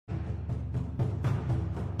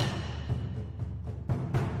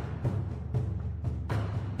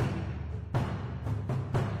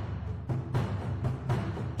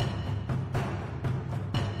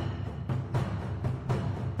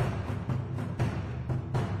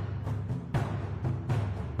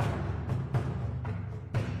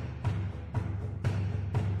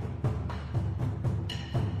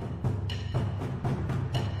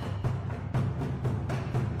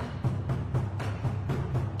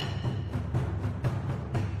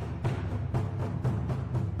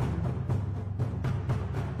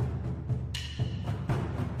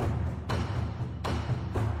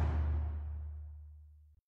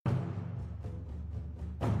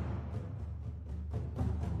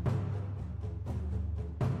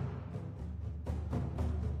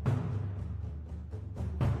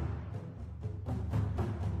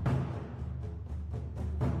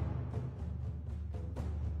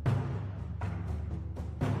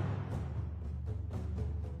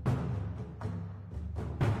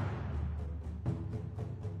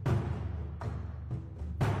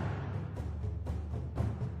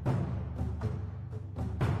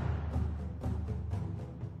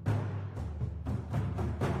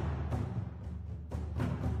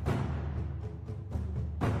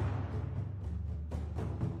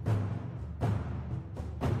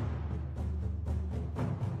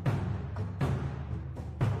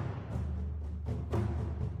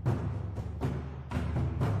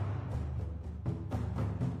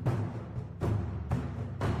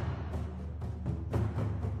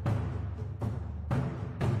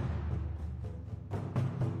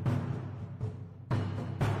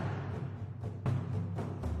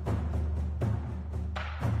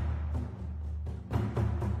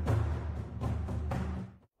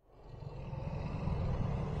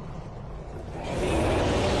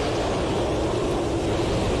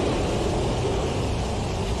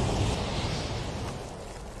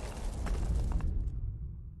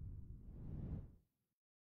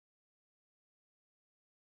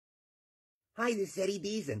Hi, this is Eddie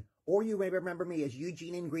Beeson, or you may remember me as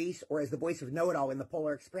Eugene in Greece or as the voice of Know-It-All in the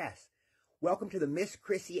Polar Express. Welcome to the Miss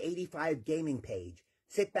Chrissy 85 gaming page.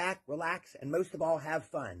 Sit back, relax, and most of all, have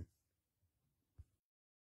fun.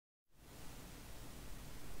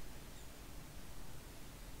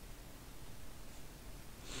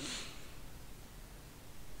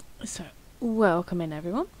 So, welcome in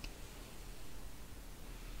everyone.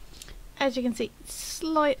 As you can see,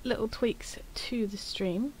 slight little tweaks to the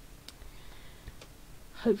stream.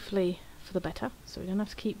 Hopefully for the better, so we don't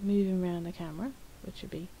have to keep moving around the camera, which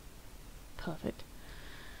would be perfect.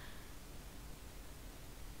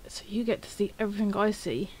 So you get to see everything I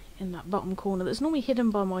see in that bottom corner that's normally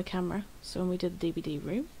hidden by my camera. So when we did the DVD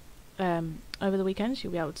room over the weekends,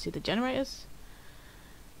 you'll be able to see the generators.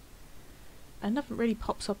 And nothing really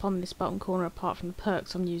pops up on this bottom corner apart from the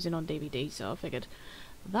perks I'm using on DVD, so I figured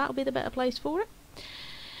that'll be the better place for it.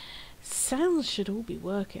 Sounds should all be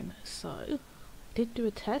working, so did do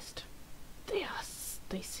a test. Yes,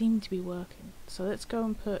 they seem to be working. So let's go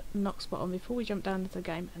and put Noxbot on before we jump down into the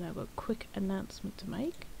game, and I've got a quick announcement to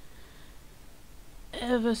make.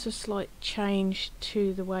 Ever so slight change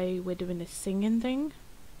to the way we're doing this singing thing,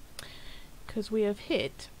 because we have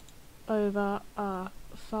hit over our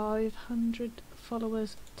 500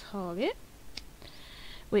 followers target,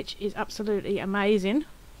 which is absolutely amazing.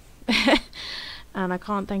 And I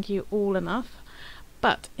can't thank you all enough.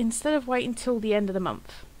 But instead of waiting till the end of the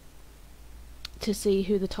month to see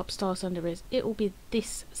who the top star sender is, it will be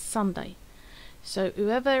this Sunday. So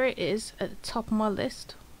whoever it is at the top of my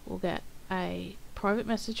list will get a private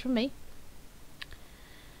message from me.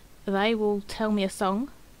 They will tell me a song,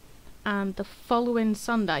 and the following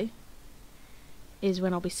Sunday is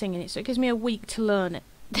when I'll be singing it. So it gives me a week to learn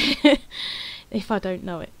it if I don't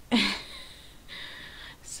know it.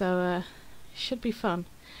 So should be fun.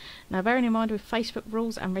 Now, bearing in mind with Facebook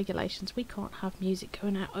rules and regulations, we can't have music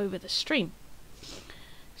going out over the stream.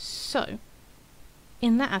 So,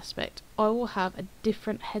 in that aspect, I will have a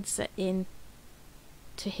different headset in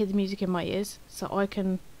to hear the music in my ears, so I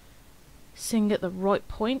can sing at the right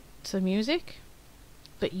point to music,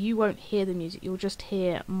 but you won't hear the music, you'll just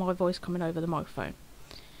hear my voice coming over the microphone.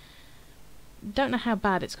 Don't know how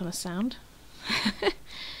bad it's going to sound.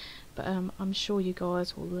 But I'm sure you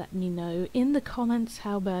guys will let me know in the comments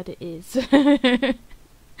how bad it is.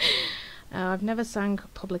 I've never sang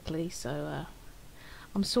publicly, so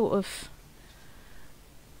I'm sort of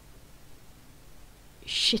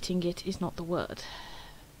shitting it is not the word.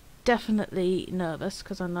 Definitely nervous,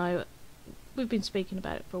 because I know we've been speaking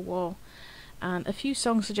about it for a while, and a few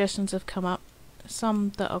song suggestions have come up,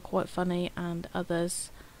 some that are quite funny and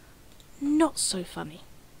others not so funny.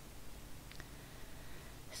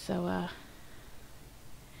 So,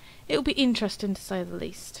 it'll be interesting to say the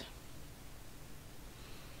least.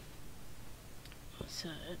 So,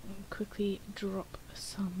 quickly drop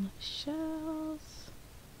some shells.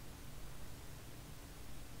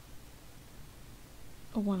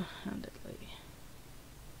 One-handedly.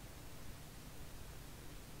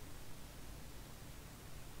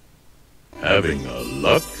 Having a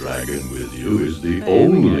luck dragon with you is the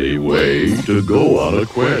only way to go on a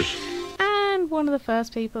quest. One of the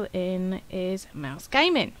first people in is Mouse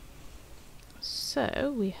Gaming.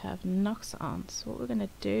 So we have Nox on. So what we're going to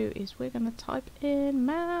do is we're going to type in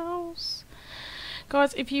Mouse.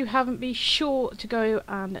 Guys, if you haven't, be sure to go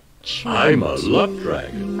and tune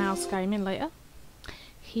Mouse Gaming later.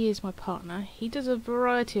 He is my partner. He does a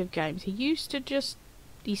variety of games. He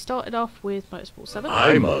started off with Motorsport 7.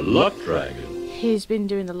 I'm a luck dragon. He's been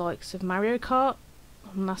doing the likes of Mario Kart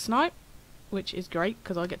last night, which is great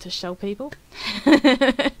because I get to show people.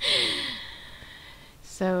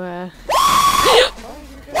 So,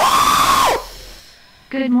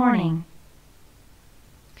 Good morning.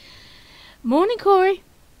 Morning, Corey.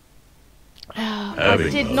 I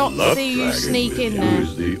did not see you sneak in there.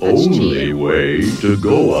 Is the only way to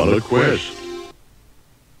go on a quest.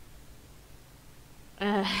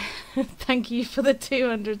 Thank you for the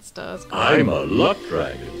 200 stars, Corey. I'm a luck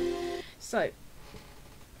dragon. So,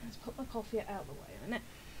 let's put my coffee out of the way a minute.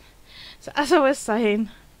 So, as I was saying,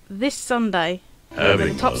 this Sunday,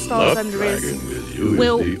 the top star sender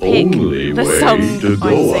will pick the song to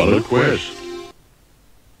go I sing, on a quest.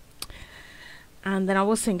 and then I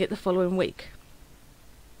will sing it the following week.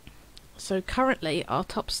 So currently, our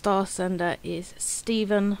top star sender is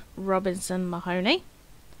Stephen Robinson Mahoney.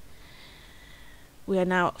 We are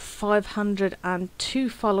now at 502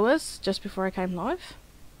 followers just before I came live,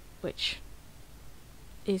 which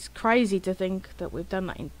is crazy to think that we've done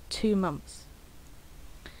that in 2 months.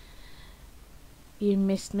 You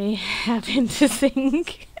missed me having to sing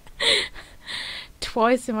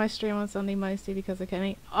twice in my stream on Sunday, mostly because of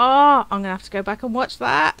Kenny. Oh, I'm going to have to go back and watch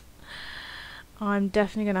that. I'm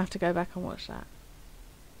definitely going to have to go back and watch that.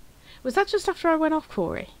 Was that just after I went off,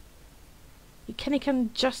 Corey? Kenny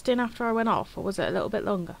come just in after I went off, or was it a little bit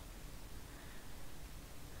longer?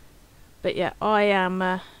 But yeah, I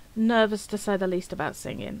am nervous to say the least about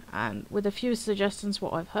singing, and with a few suggestions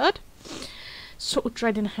what I've heard, sort of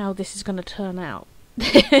dreading how this is going to turn out.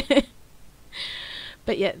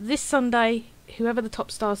 But yeah, this Sunday, whoever the top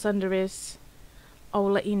star sender is, I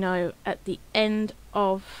will let you know at the end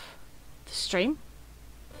of the stream.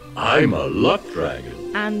 I'm a luck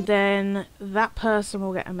dragon. And then that person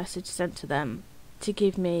will get a message sent to them to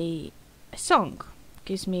give me a song.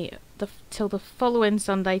 Gives me till the following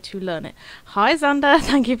Sunday to learn it. Hi Xander,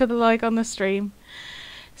 thank you for the like on the stream.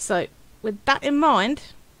 So, with that in mind,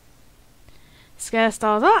 Scare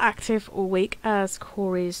Stars are active all week, as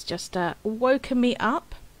Corey's just woken me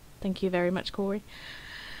up. Thank you very much, Corey.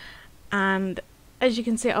 And as you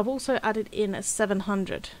can see, I've also added in a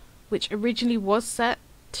 700, which originally was set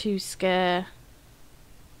to scare...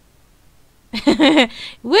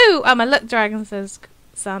 Woo! I'm a luck dragon, says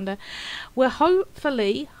Sander. Well,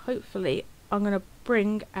 hopefully, I'm going to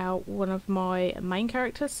bring out one of my main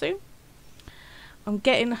characters soon. I'm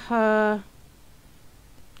getting her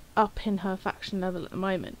up in her faction level at the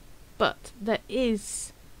moment, but there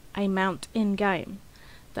is a mount in game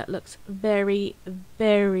that looks very,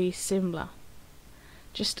 very similar,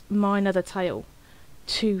 just minor the tail,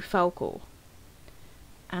 to Falcor,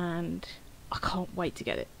 and I can't wait to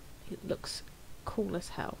get it. It looks cool as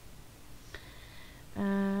hell.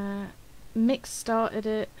 Mick started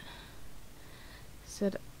it,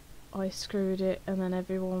 said I screwed it, and then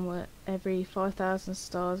every 5,000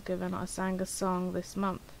 stars given I sang a song this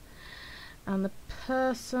month. And the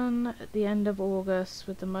person at the end of August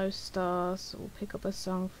with the most stars will pick up a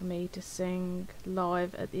song for me to sing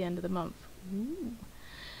live at the end of the month. Ooh.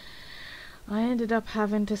 I ended up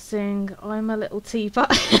having to sing I'm a Little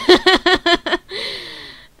Teapot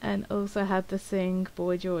and also had to sing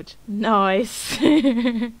Boy George. Nice.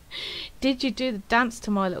 Did you do the dance to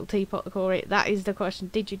My Little Teapot, Corey? That is the question.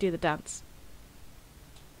 Did you do the dance?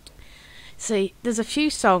 See, there's a few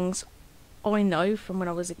songs I know from when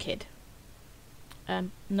I was a kid.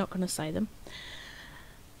 I'm not going to say them,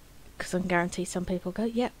 because I can guarantee some people go,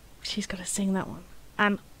 yep, she's going to sing that one.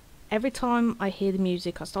 And every time I hear the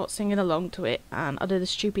music, I start singing along to it, and I do the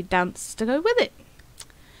stupid dance to go with it.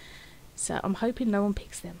 So I'm hoping no one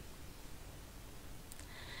picks them.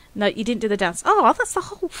 No, you didn't do the dance. Oh, that's the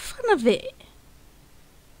whole fun of it.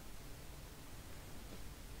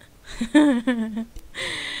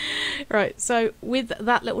 Right, so with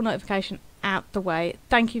that little notification out the way,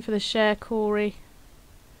 thank you for the share, Corey.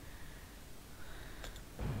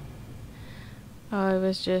 I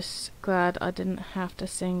was just glad I didn't have to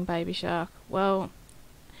sing Baby Shark. Well,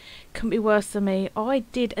 couldn't be worse than me. I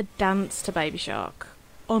did a dance to Baby Shark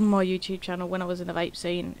on my YouTube channel when I was in the vape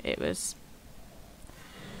scene. It was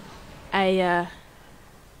a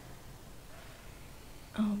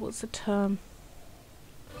oh, what's the term?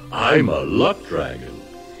 I'm a luck dragon.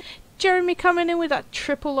 Jeremy coming in with that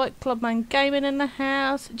triple like Clubman Gaming in the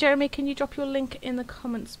house. Jeremy, can you drop your link in the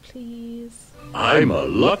comments, please? I'm a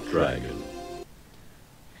luck dragon.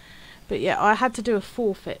 But yeah, I had to do a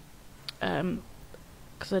forfeit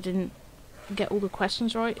because I didn't get all the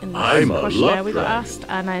questions right in this questionnaire we got asked,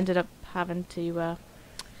 and I ended up having to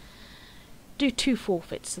do 2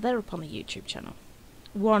 forfeits, so they're up on the YouTube channel.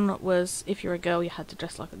 One was if you're a girl you had to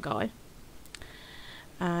dress like a guy,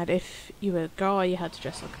 and if you were a guy you had to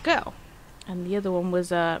dress like a girl, and the other one was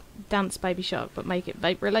dance Baby Shark but make it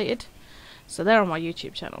vape related, so they're on my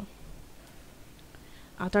YouTube channel.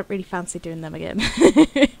 I don't really fancy doing them again.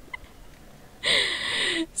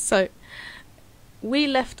 So we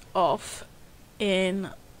left off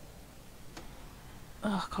in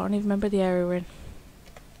I can't even remember the area we're in.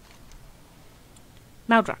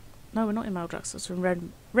 Maldrak. No, we're not in Maldrak, so it's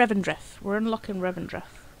in Revendreth. We're unlocking Revendreth.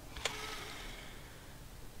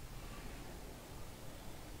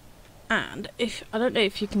 And if I don't know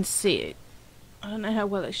if you can see it, I don't know how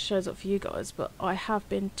well it shows up for you guys, but I have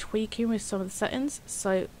been tweaking with some of the settings,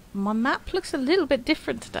 so my map looks a little bit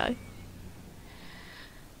different today.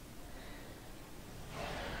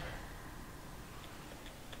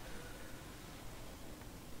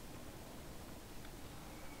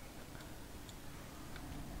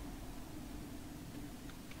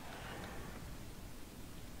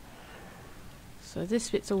 So this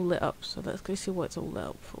bit's all lit up, so let's go see what it's all lit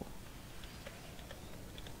up for.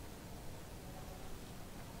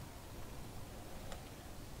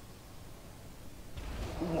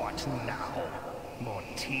 What now? More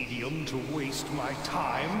tedium to waste my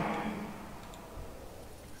time.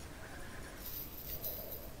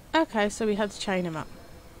 Okay, so we had to chain him up.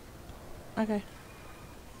 Okay.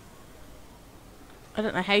 I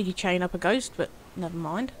don't know how you chain up a ghost, but never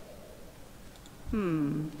mind.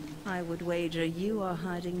 I would wager you are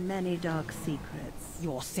hiding many dark secrets.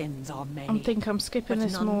 Your sins are many. I think I'm skipping but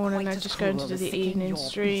this none morning quite and as just going to cruel do as the sicking evening your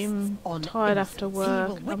stream. beasts on Tired after innocents. He work.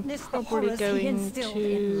 will I'm witness the probably horrors he going instilled in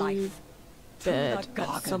to life. bed the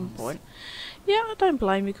at some Gargans. point. Yeah, I don't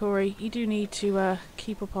blame you, Corey. You do need to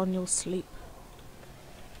keep up on your sleep.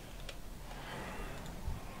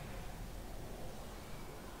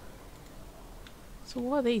 So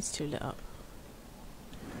why are these two lit up?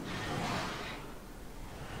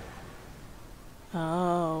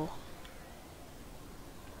 Oh.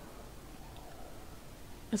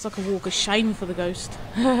 It's like a walk of shame for the ghost.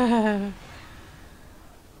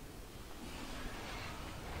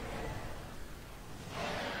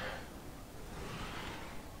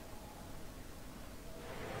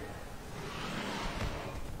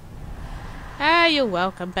 Ah, you're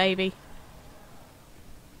welcome, baby.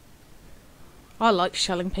 I like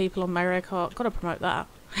shelling people on Mario Kart. Gotta promote that.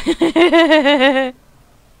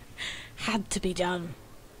 Had to be done.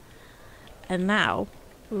 And now,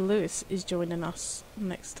 Lewis is joining us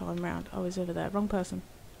next time round. Oh, he's over there. Wrong person.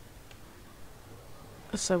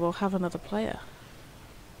 So we'll have another player.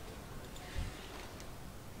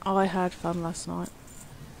 I had fun last night.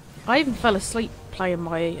 I even fell asleep playing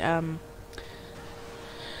my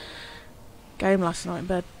game last night in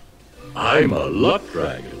bed. I'm a luck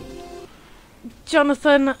dragon.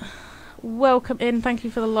 Jonathan, welcome in. Thank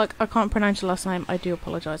you for the like. I can't pronounce your last name. I do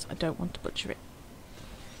apologise. I don't want to butcher it.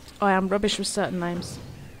 I am rubbish with certain names.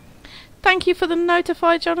 Thank you for the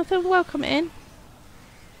notify, Jonathan. Welcome in.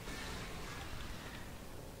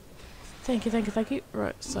 Thank you, thank you, thank you.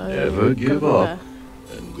 Right, so... Never give up,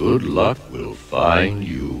 and good luck will find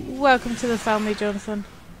you. Welcome to the family, Jonathan.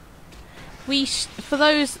 For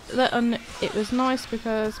those that it was nice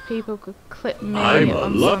because people could clip me I'm a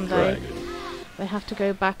on luck Sunday. dragon. They have to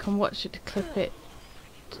go back and watch it to clip it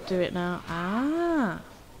to do it now. Ah,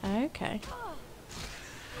 okay.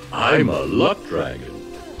 I'm a luck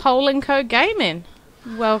dragon. Polling Code Gaming.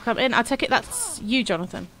 Welcome in. I take it that's you,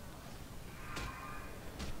 Jonathan.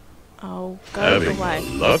 Oh, go Having away. a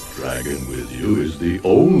luck dragon with you is the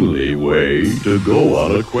only way to go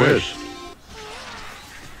on a quest.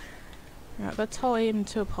 Right, but tie him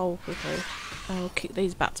to a pole quickly. And we'll kick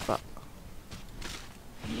these bats butt.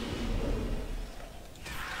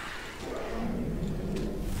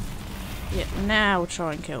 Yeah, now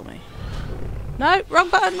try and kill me. No, wrong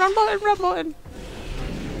button, wrong button, wrong button.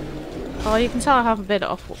 Oh, you can tell I haven't been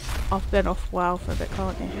off. I've been off WoW for a bit,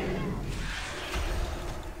 can't you?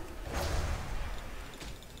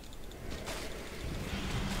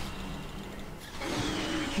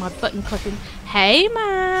 My button clicking. Hey,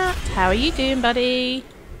 Matt, how are you doing, buddy?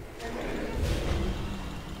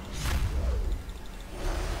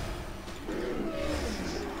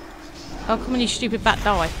 Oh, come on, you stupid bat,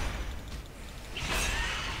 die.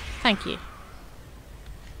 Thank you.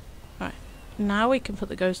 Right, now we can put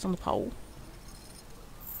the ghost on the pole.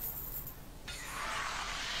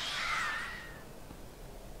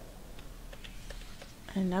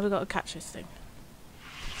 And now we've got to catch this thing.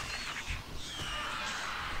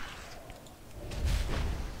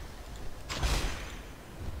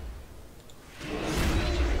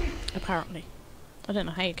 Apparently. I don't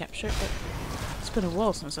know how you capture it, but it's been a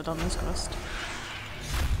while since I've done this quest.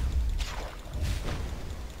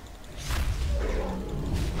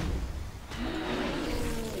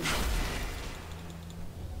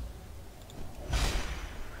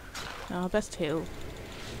 Now, best heal.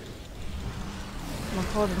 My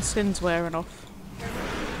hardened skin's wearing off.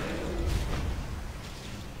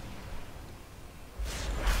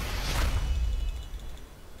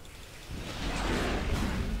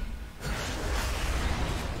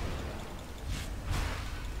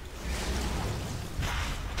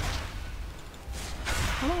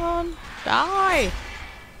 Come on, die!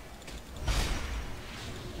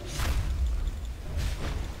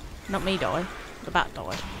 Not me die, the bat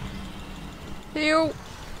die. Heal!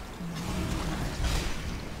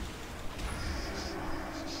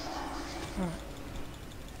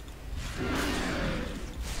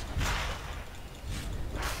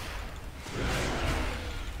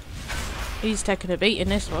 He's taking a beat in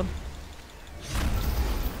this one.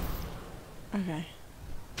 Okay.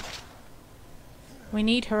 We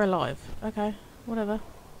need her alive. Okay, whatever.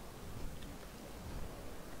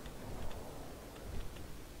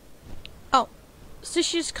 Oh, so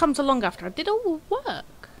she just comes along after I did all the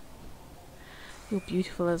work. You're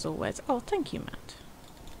beautiful as always. Oh, thank you, Matt.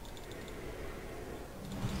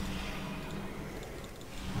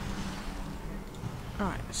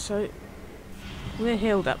 Alright, so we're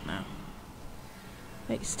healed up now.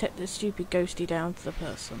 Let's take the stupid ghosty down to the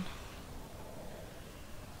person.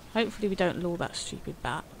 Hopefully we don't lure that stupid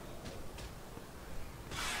bat.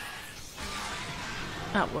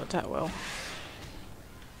 That worked out well.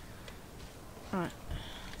 Right,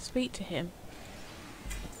 speak to him.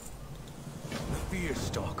 The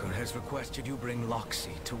Fearstalker has requested you bring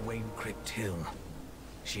Loxie to Crypt Hill.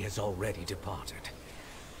 She has already departed.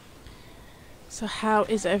 So how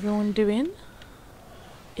is everyone doing?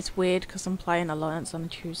 It's weird because I'm playing Alliance on a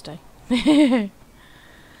Tuesday.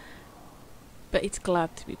 But it's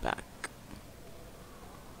glad to be back.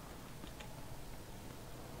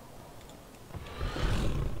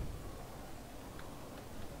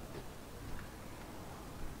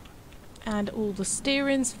 And all the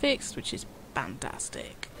steering's fixed, which is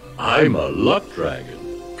fantastic. I'm a luck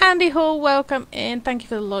dragon. Andy Hall, welcome in. Thank you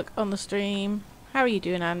for the look on the stream. How are you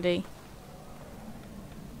doing, Andy?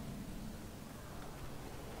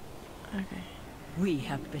 Okay. We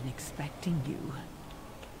have been expecting you.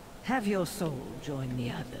 Have your soul join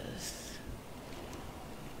the others.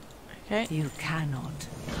 Okay. You cannot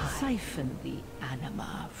siphon the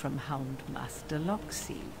anima from Houndmaster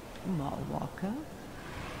Loxie, Marwalker.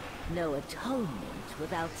 No atonement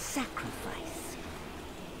without sacrifice.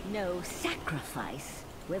 No sacrifice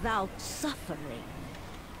without suffering.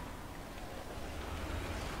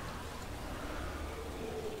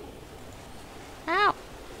 Ow!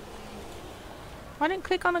 Why didn't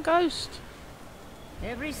click on a ghost?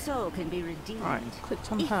 Every soul can be redeemed Right,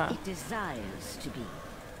 clicked on if her. it desires to be.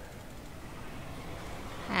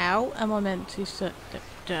 How am I meant to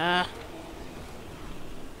duh.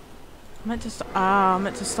 I meant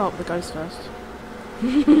to start with the ghost first.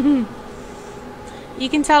 You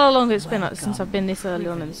can tell how long it's been since I've been this early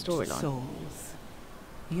on in the storyline. Souls.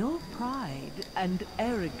 Your pride and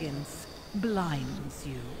arrogance blinds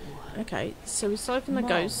you. Okay, so we siphon the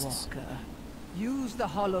ghosts. Marwalker, use the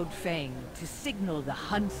hollowed fang to signal the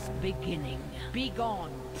hunt's beginning.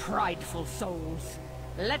 Begone, prideful souls.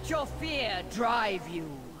 Let your fear drive you.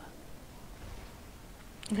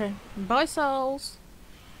 Okay, bye souls.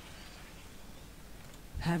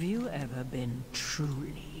 Have you ever been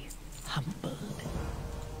truly humbled?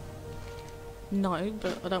 No,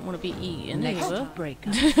 but I don't want to be eaten Next either.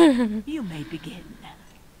 breakup, you may begin.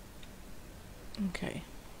 Okay.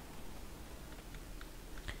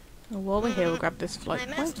 Well, while we're here, we'll grab this flight My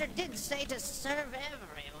point. master did say to serve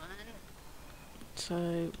everyone.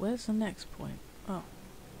 So, where's the next point? Oh,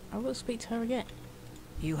 I will speak to her again.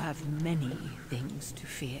 You have many things to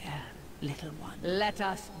fear, little one. Let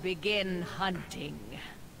us begin hunting.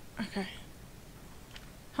 Okay.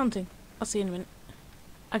 Hunting. I'll see you in a minute.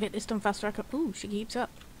 I get this done faster. I can. Ooh, she keeps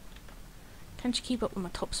up. Can she keep up with my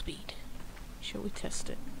top speed? Shall we test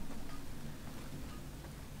it?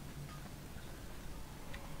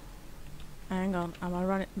 Hang on. Am I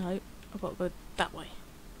running? No. I've got to go that way.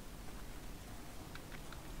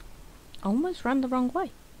 Almost ran the wrong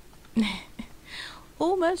way.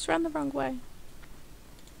 Almost ran the wrong way.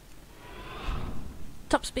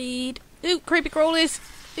 Top speed. Ooh, creepy crawlies.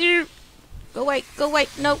 Ooh. Go away, go away.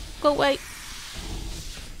 No, go away.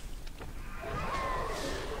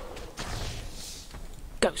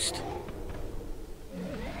 Ghost.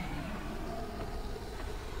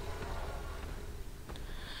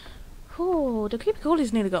 Oh, the creepy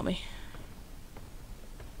crawlies nearly got me.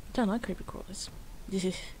 Don't like creepy crawlers.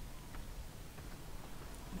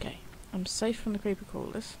 Okay, I'm safe from the creepy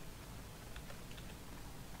crawlers.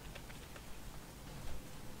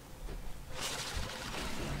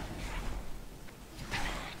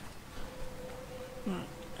 Right,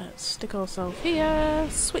 let's stick ourselves here.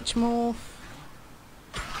 Switch morph.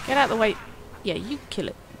 Get out of the way. Yeah, you kill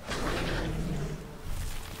it.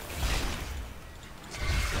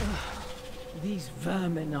 These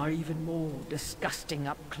vermin are even more disgusting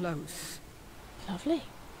up close. Lovely.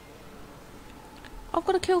 I've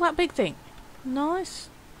got to kill that big thing. Nice.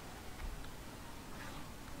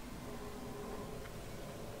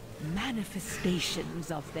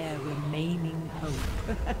 Manifestations of their remaining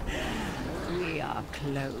hope. We are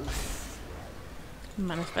close.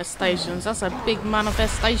 Manifestations. That's a big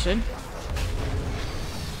manifestation.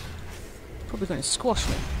 Probably going to squash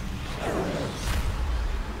me.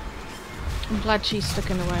 I'm glad she's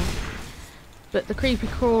sticking away. But the creepy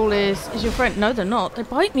crawl is your friend. No, they're not. They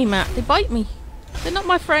bite me, Matt. They bite me. They're not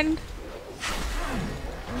my friend.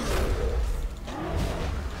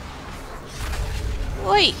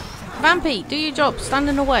 Wait, Vampy, do your job. Stand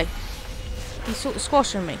in the way. He's sort of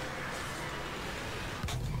squashing me.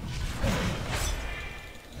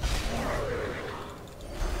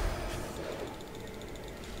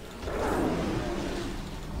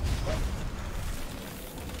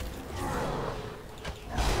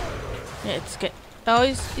 Yeah, it's get. Oh,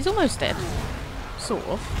 he's almost dead. Sort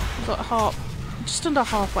of. He's got just under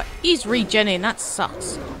halfway. He's regenning. That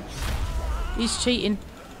sucks. He's cheating.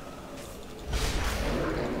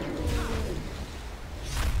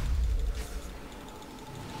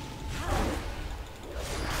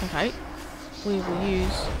 Okay. We will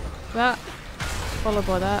use that, followed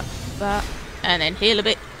by that, and then heal a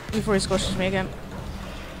bit before he squashes me again.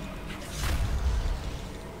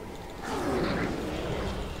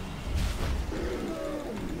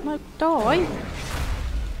 No, die!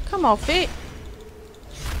 Come off it!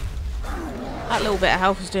 That little bit of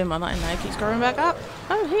health is doing my nothing there. It keeps going back up.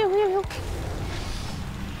 Oh, heal, heal, heal.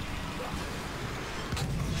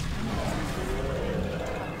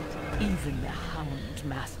 Even the Hound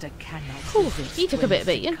Master cannot. Cool. He took a bit of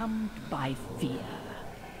beating. By fear.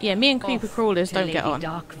 Yeah, me and creeper crawlers don't get on.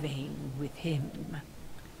 Darkvein with him.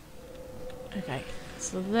 Okay,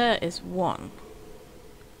 so there is one.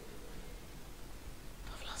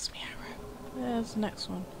 I've lost my arrow. There's the next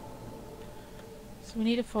one. So we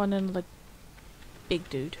need to find another big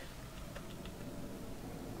dude.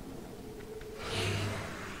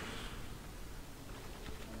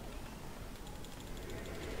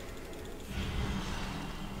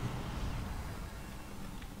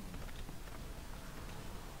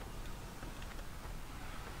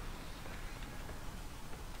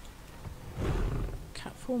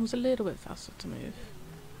 Form's a little bit faster to move.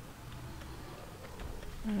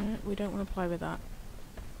 We don't want to play with that.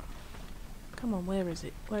 Come on, where is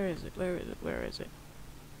it? Where is it? Where is it? Where is it?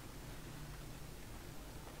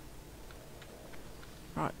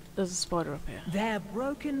 Right, there's a spider up here. Their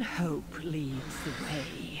broken hope leads the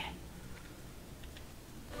way.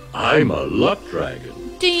 I'm a luck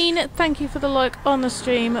dragon. Dean, thank you for the like on the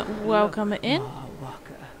stream. Welcome in.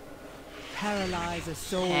 Paralyze a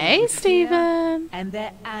soul. Hey, Stephen. And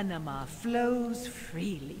their anima flows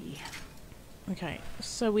freely. Okay,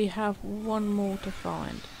 so we have one more to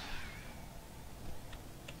find.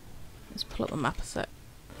 Let's pull up the map a sec.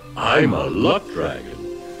 I'm a luck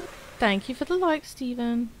dragon. Thank you for the like,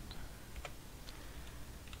 Stephen.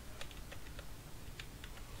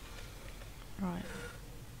 Right.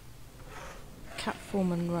 Cat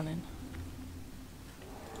form and running.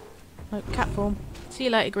 Oh, cat form. See you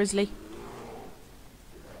later, Grizzly.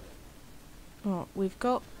 Right, we've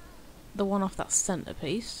got the one off that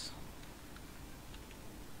centerpiece.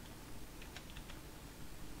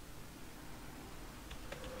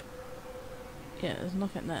 Yeah, there's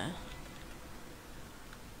nothing there.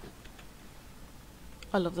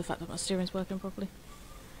 I love the fact that my steering's working properly.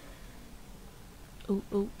 Ooh,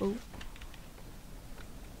 ooh, ooh.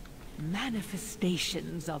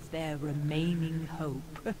 Manifestations of their remaining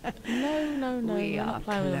hope. No, we're not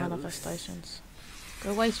playing with manifestations.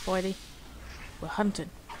 Go away, Spidey. We're hunting.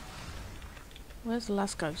 Where's the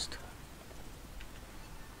last ghost?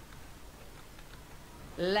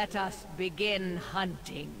 Let us begin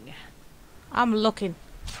hunting. I'm looking.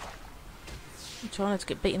 I'm trying not to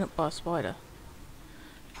get beaten up by a spider.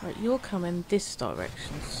 Right, you're coming this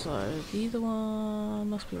direction, so the other one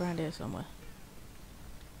must be around here somewhere.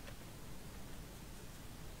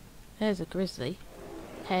 There's a grizzly.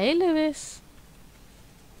 Hey, Lewis.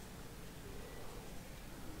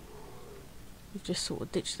 We've just sort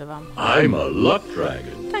of ditched the vampire. I'm a luck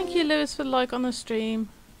dragon. Thank you, Lewis, for the like on the stream.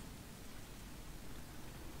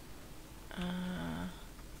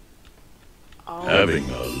 Having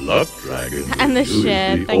a luck dragon And the is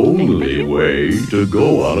share, the thank you. only way to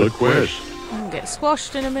go on a quest. I'm gonna get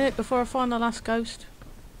squashed in a minute before I find the last ghost.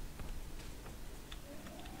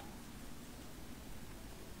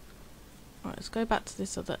 Right, let's go back to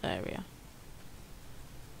this other area.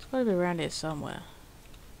 It's got to be around here somewhere.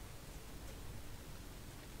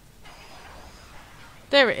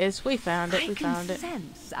 There it is. We found it. We found it. I can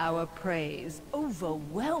sense our prey's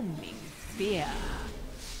overwhelming fear.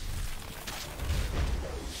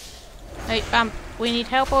 Hey, Bamp, we need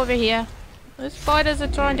help over here. The spiders are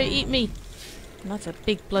trying to eat me. And that's a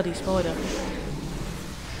big bloody spider.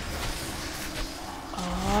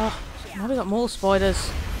 Oh, now we got more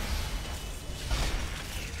spiders.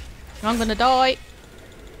 I'm gonna die.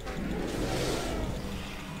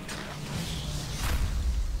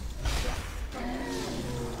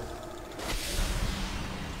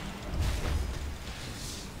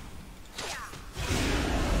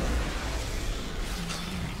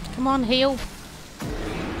 Come on, heal.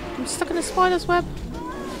 I'm stuck in a spider's web.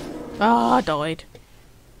 Ah, I died.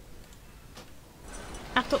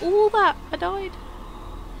 After all that, I died.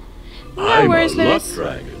 No worries, Lewis.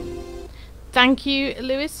 Dragon. Thank you,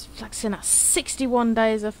 Lewis. Flexing at 61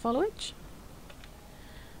 days of followage.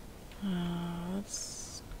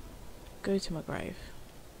 Let's go to my grave.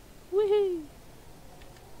 Woohoo!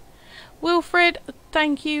 Wilfred,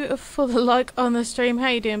 thank you for the like on the stream. How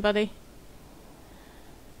you doing, buddy?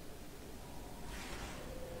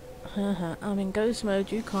 I'm in ghost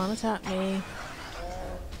mode. You can't attack me.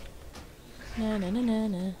 No, no, no, no,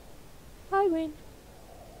 no. I win.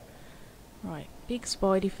 Right, big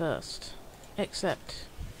Spidey first. Except...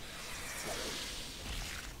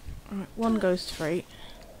 Right, one goes to free.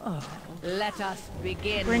 Oh, let us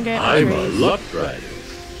begin. Bring out the I'm a trees. luck dragon.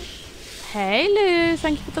 Hey Lou,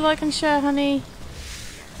 thank you for the like and share, honey.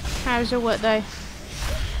 How's your work day?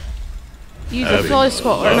 Use a Having fly a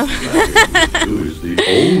swatter. luck dragon with you is the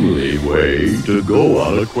only way to go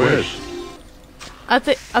on a quest. I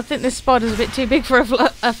think this spider's a bit too big for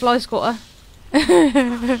a fly squatter.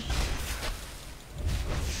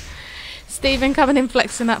 Stephen coming in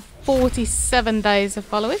flexing at 47 days of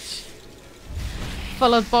followage.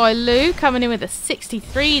 Followed by Lou coming in with a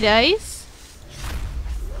 63 days.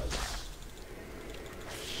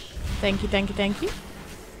 Thank you, thank you, thank you.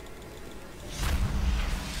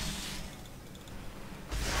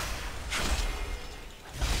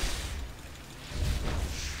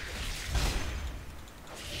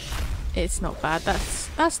 It's not bad.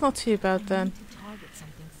 That's not too bad then.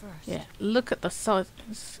 Yeah, look at the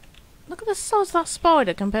size. Look at the size of that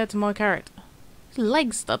spider compared to my character. His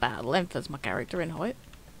legs are about length as my character in height.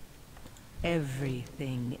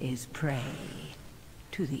 Everything is prey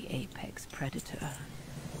to the apex predator.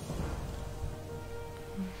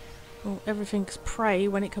 Well, everything's prey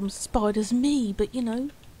when it comes to spiders, me, but you know.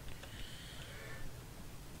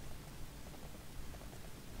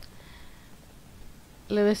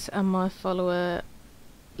 Lewis and my followers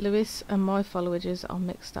are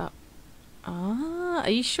mixed up. Ah, are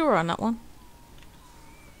you sure on that one?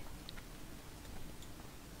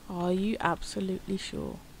 Are you absolutely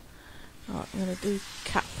sure? Right, I'm gonna do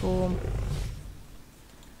cat form.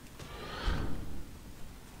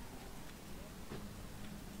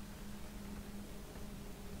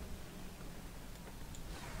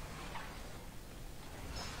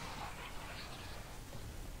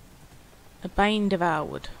 A bane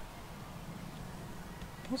devoured.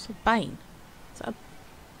 What's a bane? Is that a...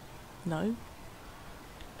 No.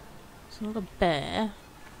 It's not a bear.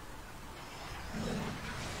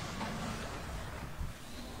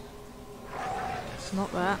 It's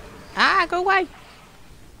not that. Ah, go away!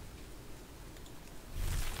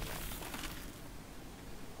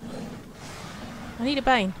 I need a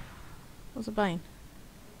bane. What's a bane?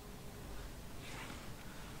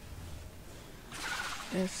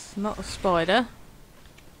 It's not a spider.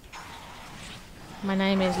 My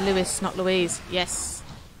name is Lewis, not Louise. Yes.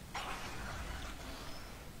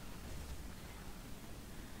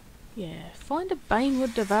 Yeah, find a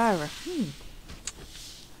Banewood Devourer.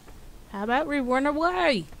 How about we run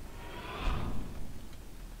away?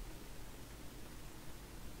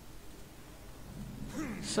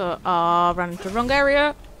 So, ran into the wrong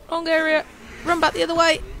area. Wrong area. Run back the other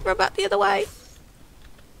way. Run back the other way.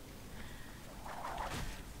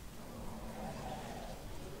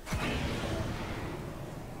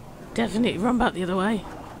 Definitely run back the other way.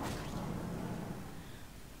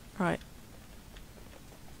 Right.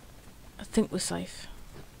 I think we're safe.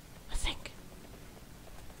 I think.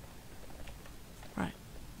 Right.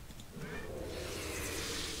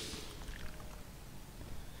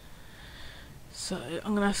 So,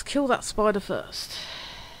 I'm gonna have to kill that spider first.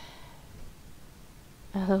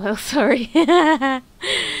 LOL, sorry.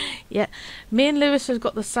 Yeah, me and Lewis have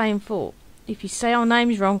got the same thought. If you say our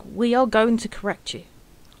name's wrong, we are going to correct you.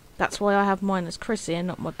 That's why I have mine as Chrissy and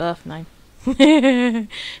not my birth name.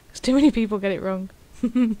 Because too many people get it wrong.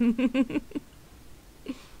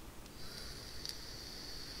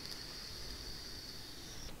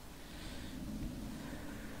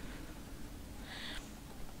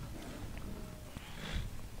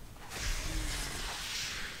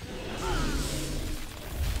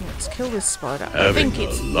 Let's kill this spider. I think Having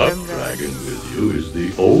it's a luck dragon with you is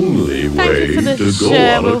the only way you for the to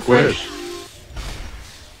share, go on a Wilfred. quest.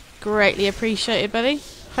 Greatly appreciated, buddy.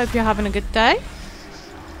 Hope you're having a good day. I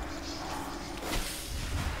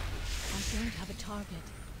don't have a target.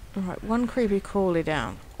 Alright, one creepy crawly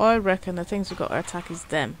down. I reckon the things we've got to attack is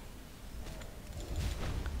them.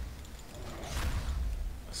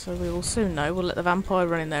 So we will soon know. We'll let the vampire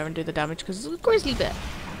run in there and do the damage because it's a grizzly bear.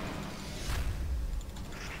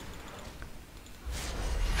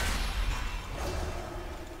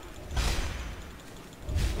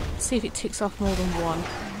 See if it ticks off more than one.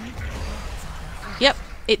 Yep,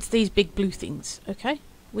 it's these big blue things. Okay,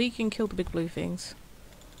 we can kill the big blue things.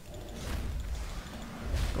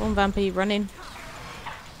 Go on, Vampy, run in.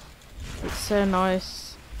 It's so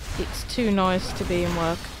nice. It's too nice to be in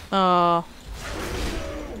work. Oh.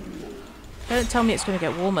 Don't tell me it's going to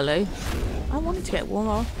get warmer, Lou. I want it to get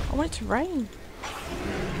warmer. I want it to rain.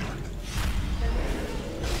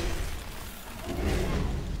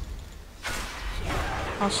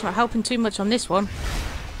 I was not helping too much on this one.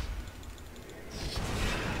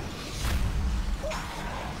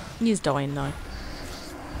 He's dying though.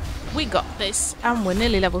 We got this, and we're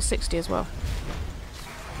nearly level 60 as well.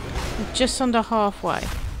 We're just under halfway.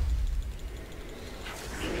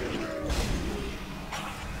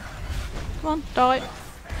 Come on, die.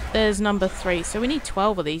 There's number 3, so we need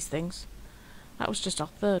 12 of these things. That was just our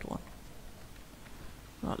 3rd one.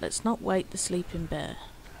 Right, let's not wake the sleeping bear.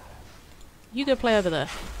 You go play over there.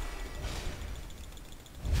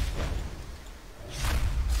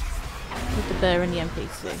 With the bear and the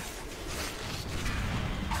NPC.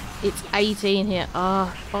 It's 18 here.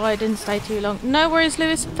 Ah, oh, I didn't stay too long. No worries,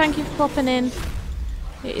 Lewis. Thank you for popping in.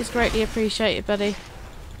 It is greatly appreciated, buddy.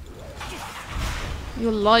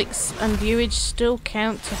 Your likes and viewage still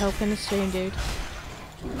count to help in the stream, dude.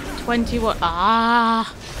 21.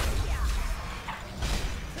 Ah!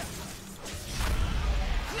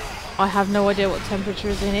 I have no idea what temperature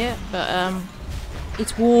is in here, but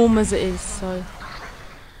it's warm as it is, so...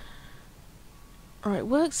 Alright, it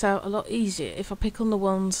works out a lot easier if I pick on the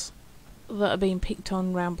ones that are being picked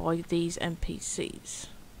on round by these NPCs.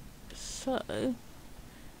 So,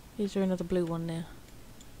 is there another blue one there?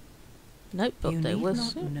 Nope, but there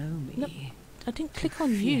was. You know me. Nope, I didn't click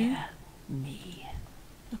on you. Me.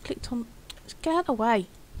 I clicked on. Just get out of the way.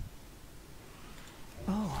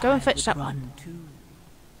 Oh, Go and fetch that run one. too.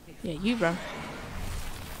 Yeah, you run.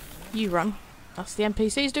 You run. That's the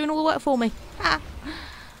NPCs doing all the work for me. Ah.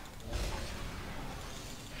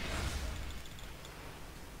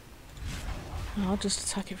 I'll just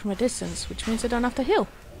attack it from a distance, which means I don't have to heal.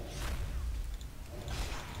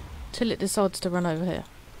 Till it decides to run over here.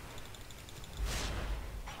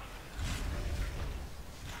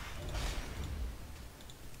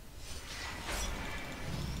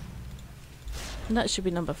 And that should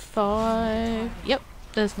be number 5. Yep,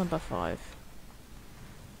 there's number 5.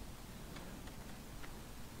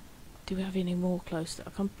 Do we have any more close that I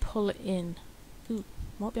can pull it in? Ooh,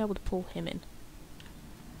 might be able to pull him in.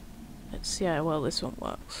 Let's see how well this one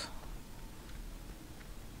works.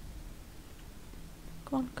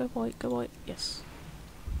 Come on, go white, go white. Yes.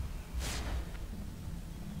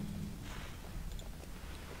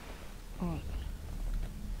 Alright.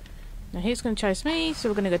 Now he's going to chase me, so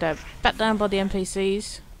we're going to go back down by the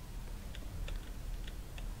NPCs.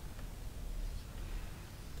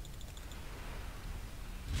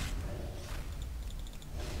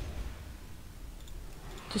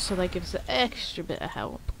 Just so they give us an extra bit of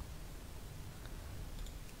help.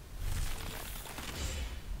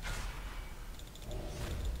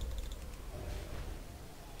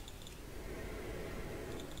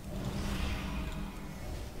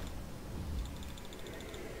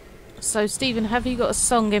 So, Stephen, have you got a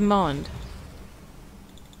song in mind?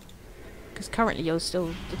 Because currently you're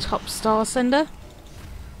still the top star sender.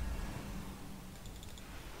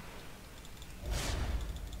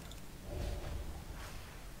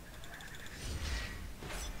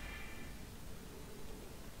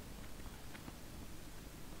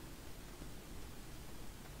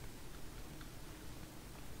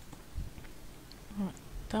 Right,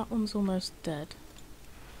 that one's almost dead.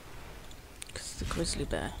 Because it's the grizzly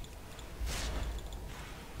bear.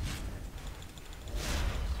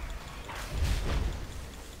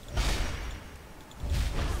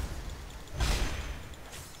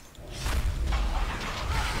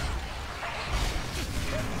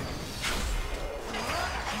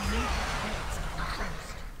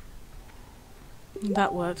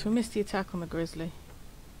 That worked. We missed the attack on the grizzly.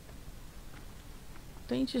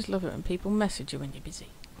 Don't you just love it when people message you when you're busy?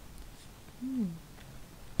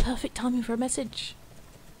 Perfect timing for a message.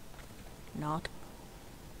 Not.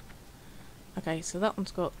 Okay, so that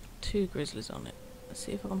one's got 2 grizzlies on it. Let's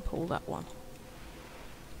see if I can pull that one.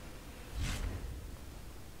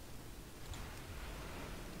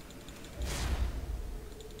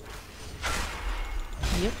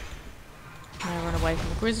 Yep. Now run away from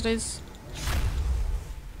the grizzlies.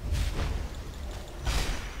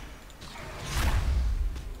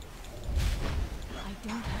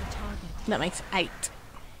 That makes 8.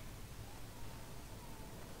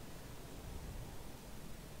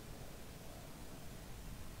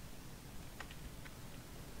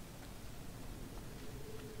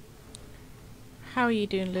 How are you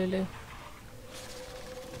doing, Lulu?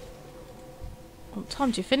 What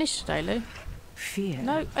time did you finish today, Lou? Fear.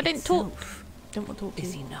 No, I didn't talk. Don't want to talk to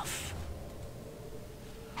Is you. enough.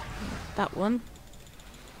 That one.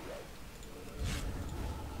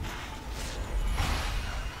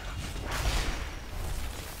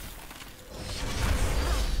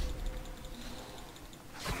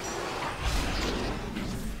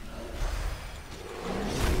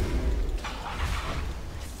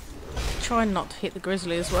 trying not to hit the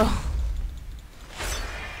grizzly as well.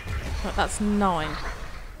 But that's 9.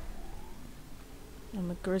 And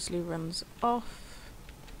the grizzly runs off.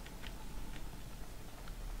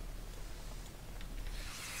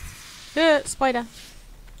 Spider.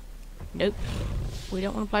 Nope. We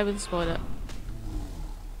don't want to play with the spider.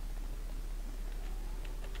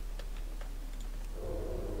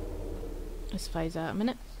 Let's phase out a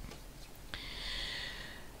minute.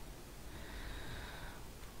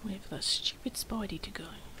 Wait for that stupid Spidey to go.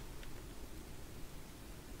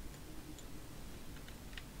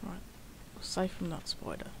 Right. We're safe from that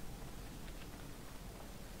spider.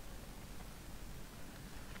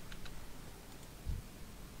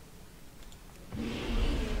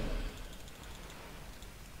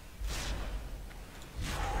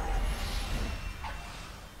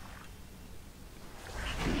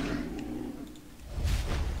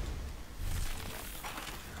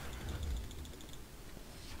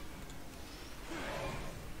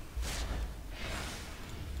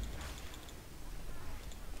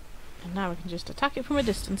 Now we can just attack it from a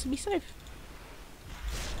distance and be safe.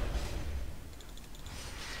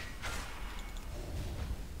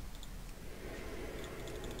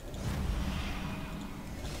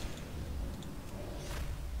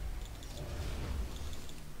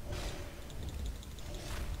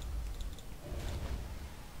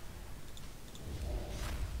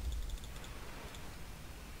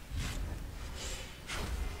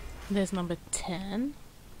 There's number 10.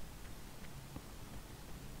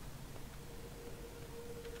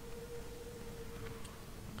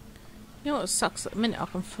 You know what sucks? At the minute I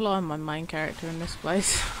can fly my main character in this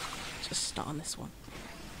place. Just start on this one.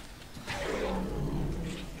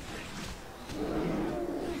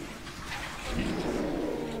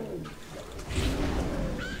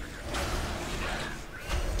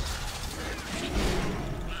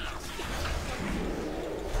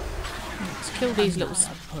 Let's kill these little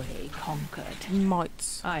prey conquered.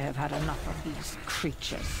 mites. I have had enough of these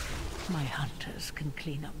creatures. My hunters can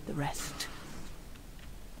clean up the rest.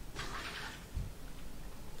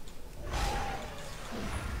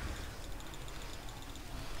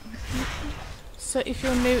 So if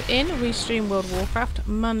you're new in, we stream World of Warcraft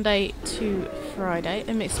Monday to Friday,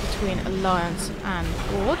 a mix between Alliance and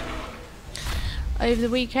Horde. Over the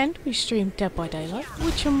weekend we stream Dead by Daylight,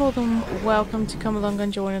 which you're more than welcome to come along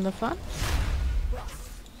and join in the fun.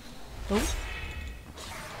 Oh.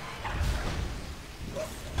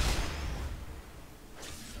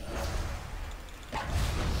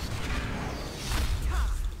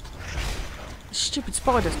 Stupid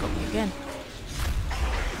spiders got me again.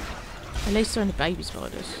 At least they're only baby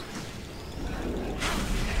spiders.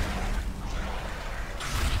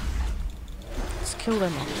 Let's kill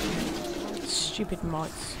them off. Stupid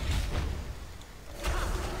mites.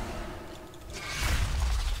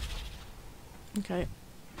 Okay.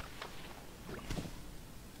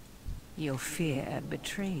 Your fear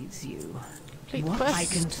betrays you. Complete What? quest. I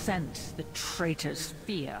can sense the traitor's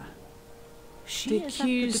fear. She The is at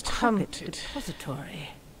accused decrepit hunted. depository.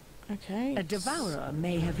 Okay. A devourer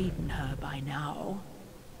may have eaten her by now.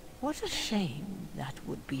 What a shame that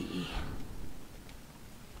would be.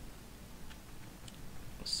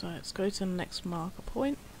 So let's go to the next marker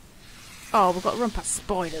point. Oh, we've got to run past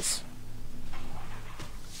spiders.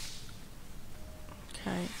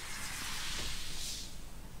 Okay.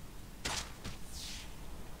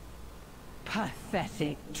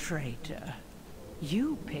 Pathetic traitor.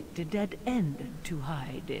 You picked a dead end to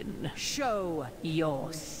hide in. Show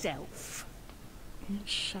yourself.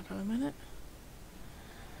 Shadow a minute.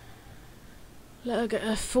 Let her get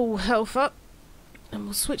her full health up. And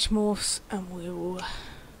we'll switch morphs and we'll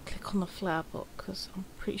click on the flower pot, because I'm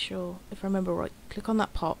pretty sure, if I remember right, click on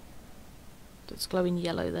that pot that's glowing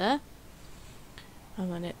yellow there.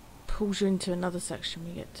 And then it pulls you into another section.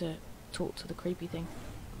 We get to talk to the creepy thing.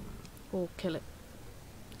 Or kill it.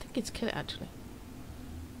 I think it's kill it actually.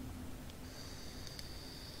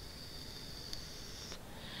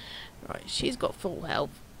 Right, she's got full health.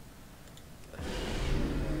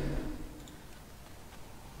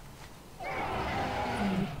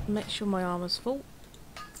 Make sure my armor's full.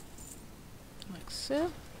 Like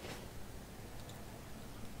so.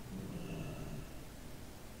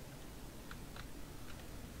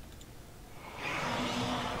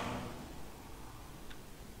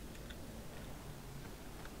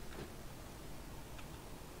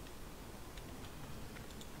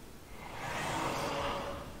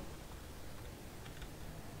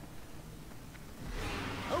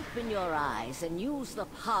 Open your eyes and use the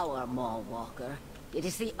power, Mawwalker. It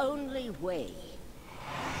is the only way.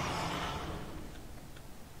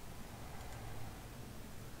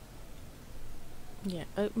 Yeah,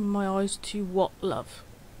 open my eyes to what, love?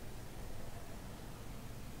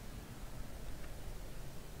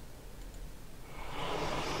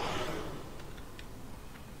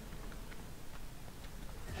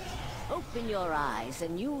 Open your eyes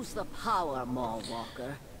and use the power,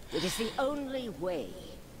 Mallwalker. It is the only way.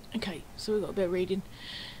 Okay, so we've got a bit of reading.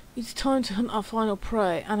 It's time to hunt our final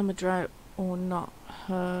prey, anima drought or not.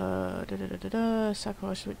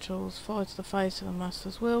 Sacrifice rituals, fire to the face of the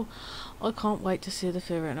master's will. I can't wait to see the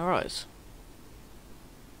fear in her eyes.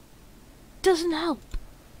 Doesn't help.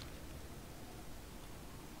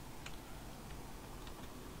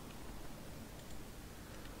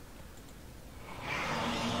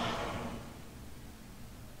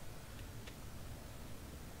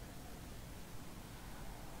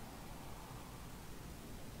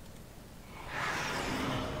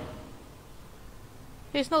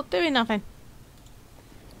 It's not doing nothing.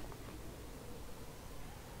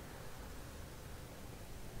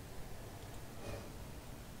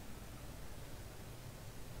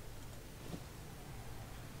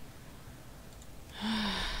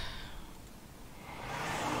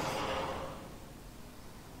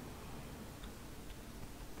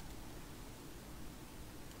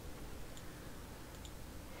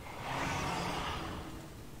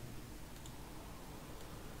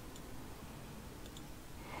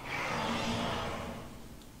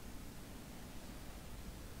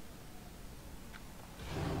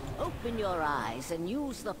 Open your eyes and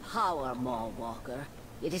use the power, Mallwalker.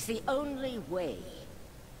 It is the only way.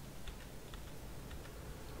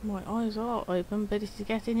 My eyes are open, but it's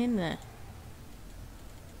getting in there.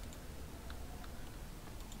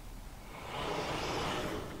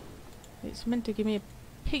 It's meant to give me a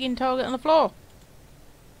pigging target on the floor.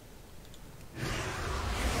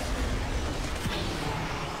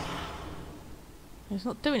 It's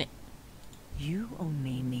not doing it. You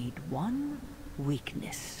only need one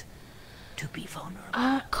weakness to be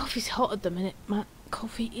vulnerable. Coffee's hot at the minute, Matt.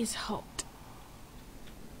 Coffee is hot.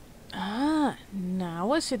 Ah,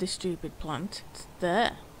 now I see the stupid plant. It's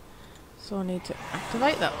there. So I need to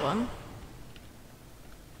activate that one.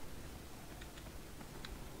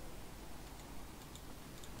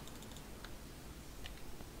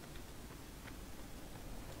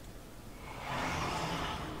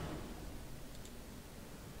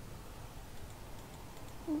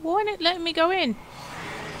 Why isn't it letting me go in?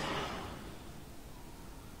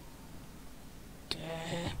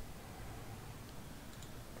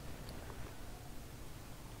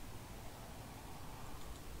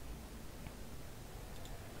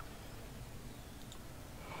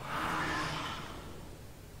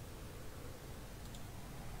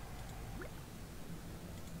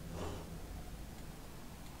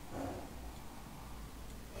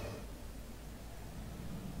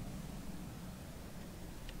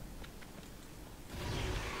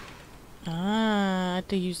 Ah, I had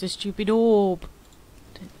to use the stupid orb.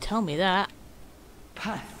 Didn't tell me that.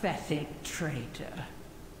 Pathetic traitor.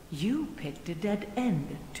 You picked a dead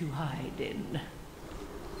end to hide in.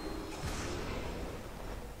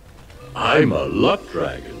 I'm a luck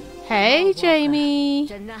dragon. Hey, Jamie.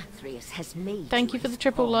 Denathrius has made Thank you for the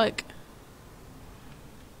triple like.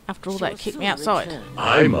 After all that, kicked me outside.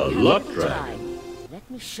 I'm a luck dragon. Let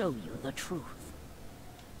me show you the truth.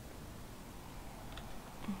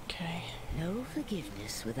 Okay. No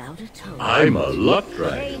forgiveness without atonement. I'm a luck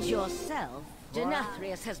dragon. Change yourself.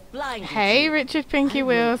 Denathrius has blinded Hey, you. Richard Pinky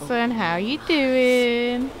Wilson, how you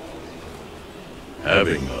doing?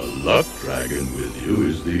 Having a luck dragon with you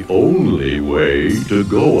is the only way to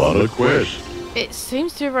go on a quest. It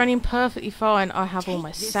seems to be running perfectly fine. I have all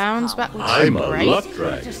my sounds back, which I'm is a great. luck It's a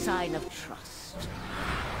dragon. sign of trust.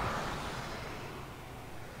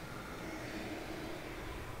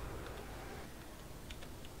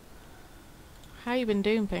 How you been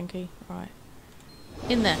doing, Pinky? Right.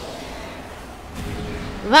 In there.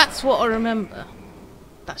 That's what I remember.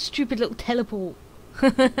 That stupid little teleport.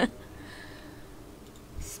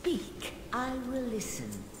 Speak. I will listen.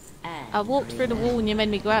 And I walked through the wall and you made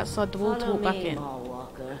me go outside the wall to follow walk back me, in.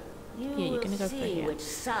 Mallwalker. You Yeah, you're will gonna go through see here. which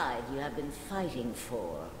side you have been fighting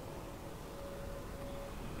for.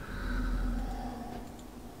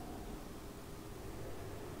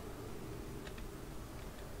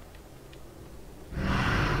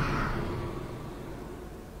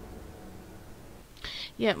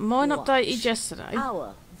 Yeah, mine Watch. updated yesterday.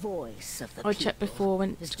 Our voice of the I checked people before I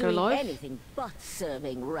went is to go doing live. anything but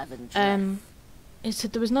serving Reverend It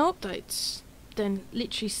said there was no updates. Then,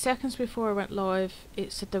 literally seconds before I went live,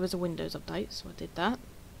 it said there was a Windows update, so I did that.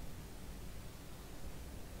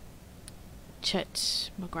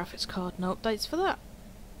 Checked my graphics card, no updates for that.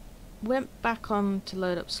 Went back on to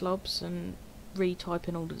load up slobs, and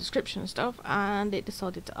retyping all the description and stuff, and it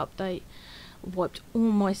decided to update, wiped all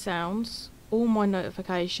my sounds, all my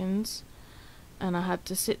notifications, and I had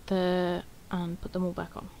to sit there and put them all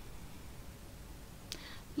back on.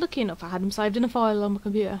 Lucky enough I had them saved in a file on my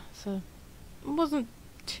computer, so it wasn't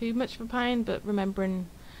too much of a pain, but remembering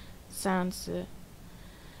sounds that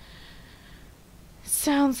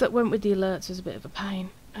went with the alerts was a bit of a pain.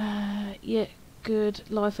 Yeah, good.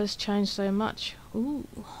 Life has changed so much. Ooh,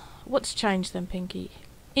 what's changed then, Pinky?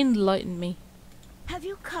 Enlighten me. Have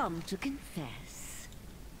you come to confess?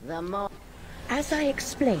 As I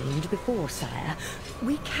explained before, sire,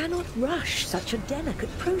 we cannot rush such a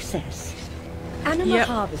delicate process. Animal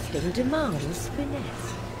harvesting demands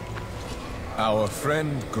finesse. Our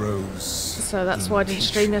friend grows. So that's why I didn't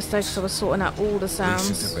stream yesterday, because I was sorting out all the sounds.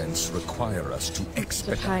 Recent events require us to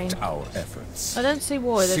expedite our efforts. I don't see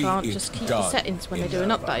why they can't just keep the settings when they do an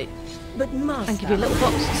update, but and give you a little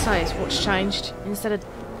box that says what's changed, instead of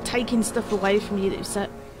taking stuff away from you that you've set.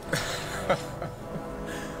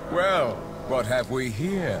 Well, what have we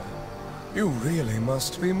here? You really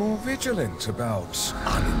must be more vigilant about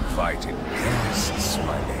uninvited guests,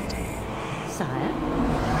 my lady. Sire?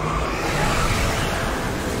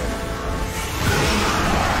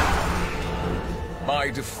 My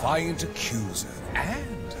defiant accuser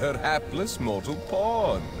and her hapless mortal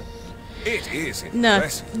pawn. It is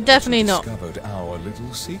impressive. No, definitely not. Discovered our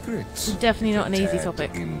little secrets. Definitely not an easy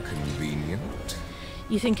topic. Inconvenient.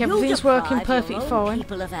 You think everything's working perfectly fine.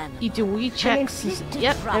 You do all your checks.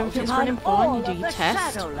 Yep, everything's running fine. You do your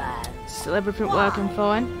tests. Still everything working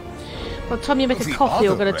fine. By the time you make a coffee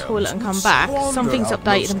or go to the toilet and come back, something's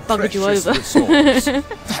updated and buggered you over.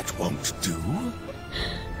 That won't do.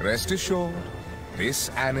 Rest assured, this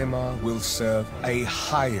anima will serve a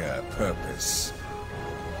higher purpose.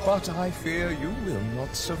 But I fear you will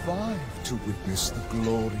not survive to witness the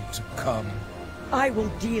glory to come. I will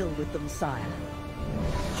deal with them, sire.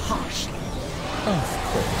 Harshly. Of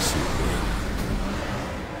course you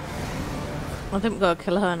will. I think we've got to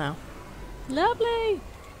kill her now. Lovely!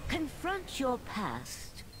 Confront your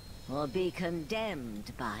past, or be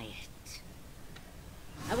condemned by it.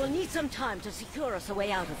 I will need some time to secure us a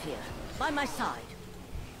way out of here. By my side.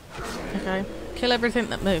 Okay. Kill everything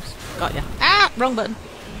that moves. Got ya. Ah! Wrong button.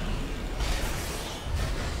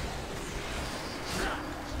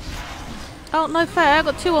 Oh, no fair. I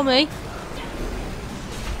got two on me.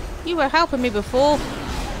 You were helping me before.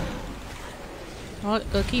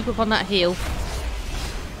 Alright, gotta keep up on that heal.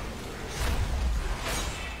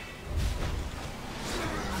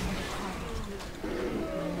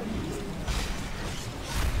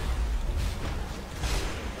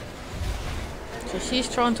 So she's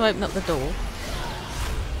trying to open up the door.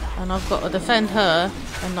 And I've got to defend her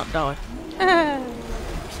and not die. I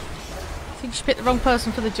think she picked the wrong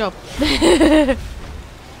person for the job.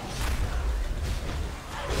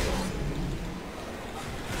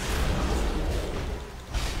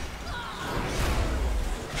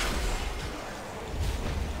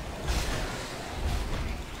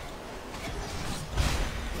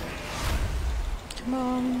 Come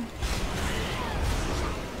on.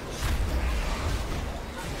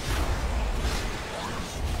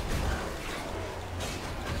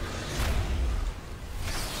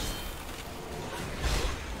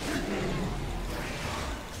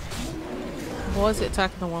 Why is it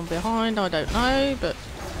attacking the one behind? I don't know, but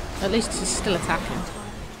at least it's still attacking.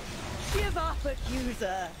 Give up,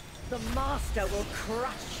 accuser. The master will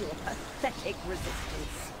crush your pathetic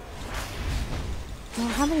resistance. Oh,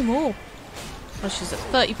 how many more? Oh, she's at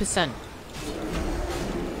 30%.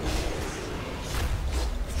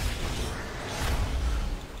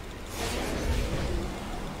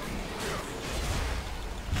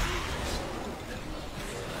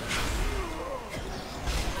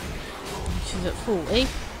 She's at 40.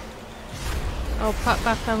 I'll pop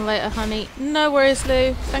back on later, honey. No worries,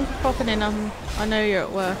 Lou. Thank you for popping in. I know you're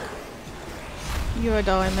at work. You're a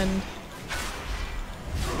diamond.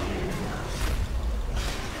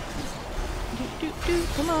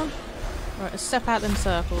 Come on. Right, let's step out them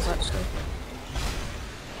circles, actually.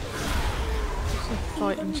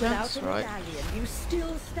 Fighting chance, right.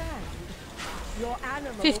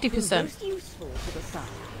 50%.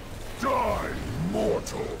 Die,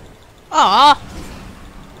 mortal! Ah!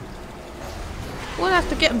 We'll have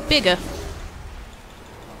to get them bigger.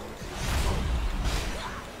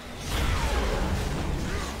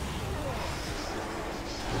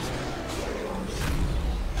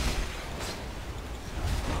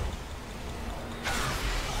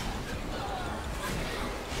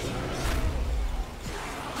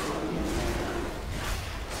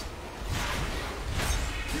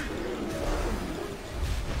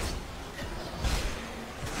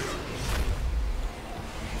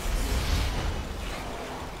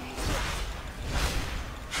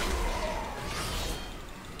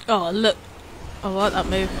 Oh, look. I like that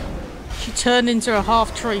move. She turned into a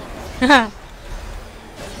half tree.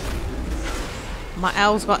 My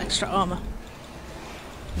owl's got extra armor.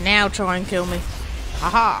 Now try and kill me.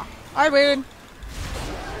 Haha! I win!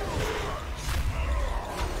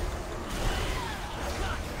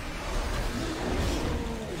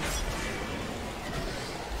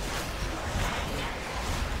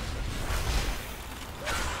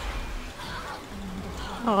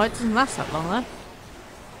 Oh, it doesn't last that long though.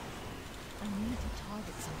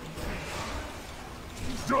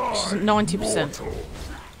 She's at 90%.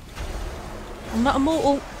 I'm not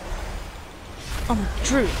immortal. I'm a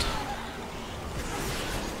druid.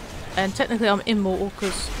 And technically I'm immortal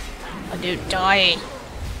because I don't die.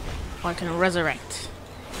 I can resurrect.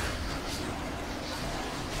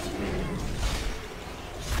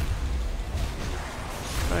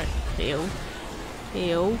 Right, heal.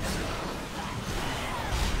 Heal.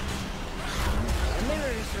 The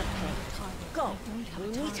mirror is repaired. Go. We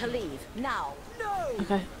need to leave now. No.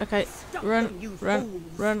 Okay, okay.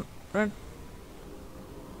 Run, run.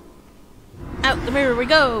 Out the mirror we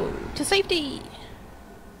go! To safety!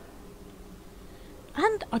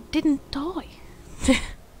 And I didn't die.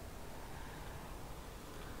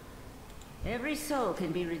 Every soul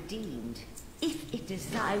can be redeemed. If it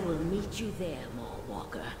is, I will meet you there,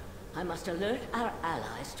 Walker. I must alert our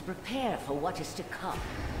allies to prepare for what is to come.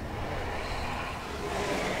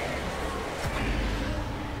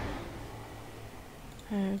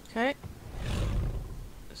 Okay.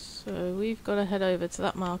 So we've got to head over to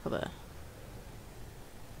that marker there.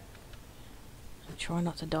 And try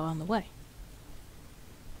not to die on the way.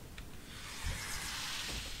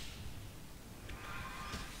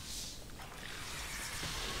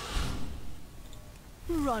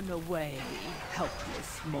 Run away,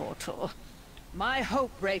 helpless mortal. My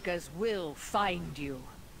hope breakers will find you.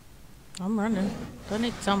 I'm running. Don't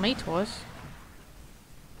need to tell me twice.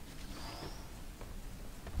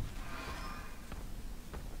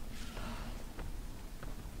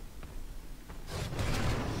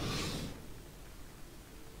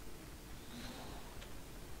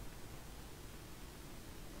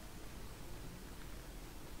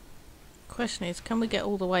 Question is, can we get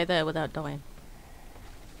all the way there without dying?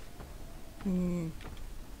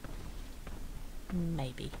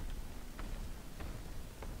 Maybe.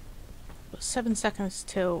 But 7 seconds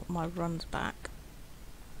till my run's back.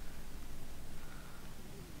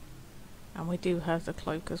 And we do have the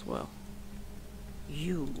cloak as well.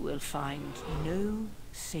 You will find no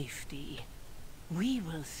safety. We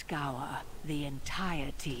will scour the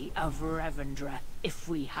entirety of Revendra if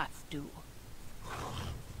we have to.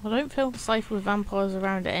 I don't feel safe with vampires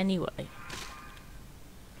around anyway.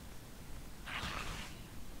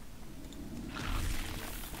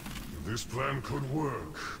 This plan could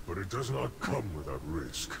work, but it does not come without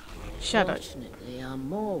risk. Shadow. Fortunately, our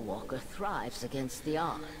Walker thrives against the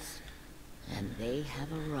odds. And they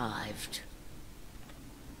have arrived.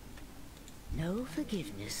 No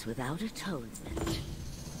forgiveness without atonement.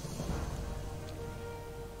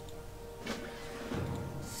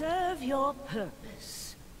 Serve your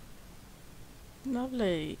purpose.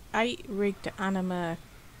 Lovely. 8 rigged anima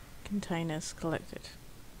containers collected.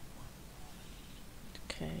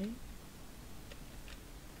 Okay.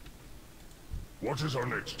 What is our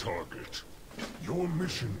next target? Your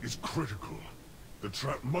mission is critical. The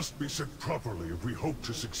trap must be set properly if we hope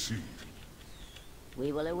to succeed.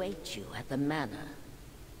 We will await you at the manor.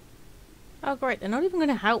 Oh great, they're not even going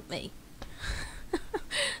to help me.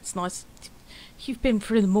 It's nice. You've been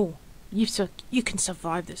through them all. You can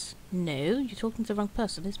survive this. No, you're talking to the wrong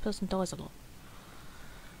person. This person dies a lot.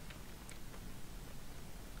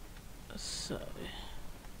 So...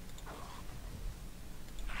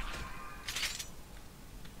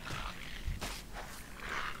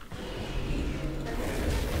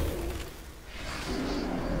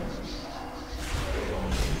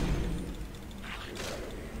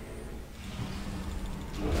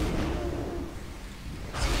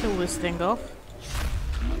 let's kill this thing off.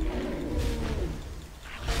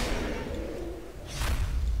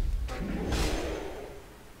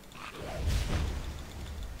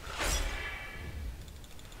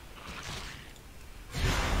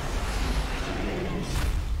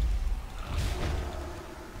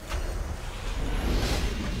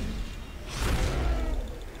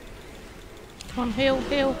 Come on, heal,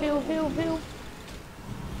 heal, heal, heal, heal.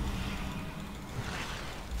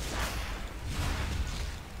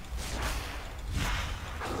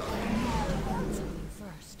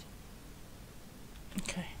 First.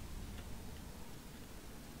 Okay.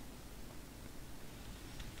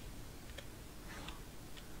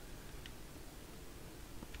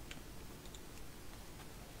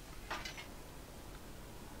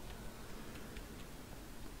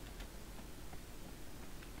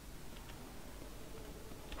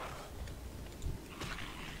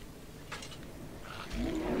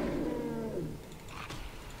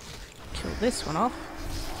 this one off.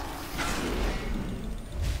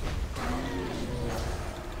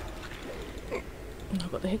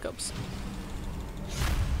 I've got the hiccups.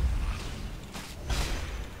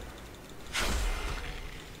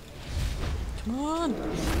 Come on!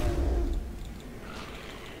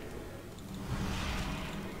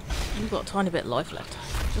 You've got a tiny bit of life left.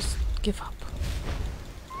 Just give up.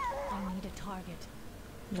 I need a target.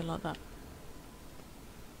 Something like that.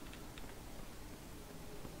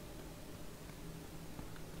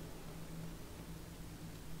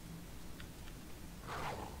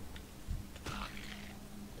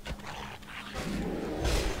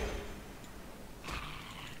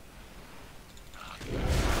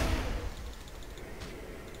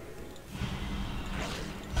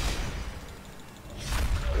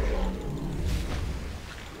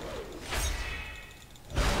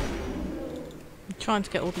 Trying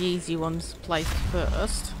to get all the easy ones placed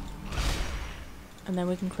first, and then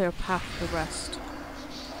we can clear a path for the rest.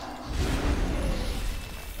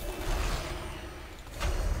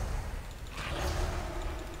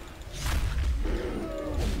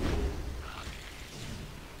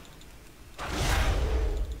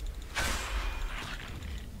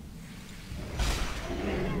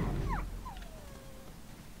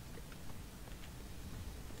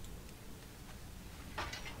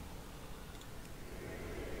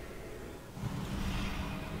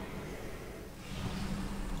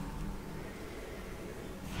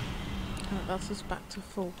 That's us back to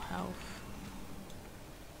full health.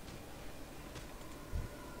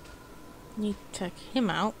 Need to take him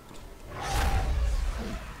out.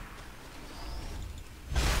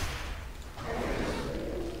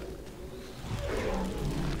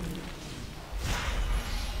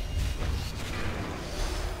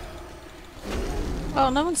 Oh,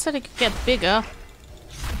 no one said it could get bigger.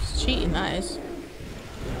 It's cheating, that is.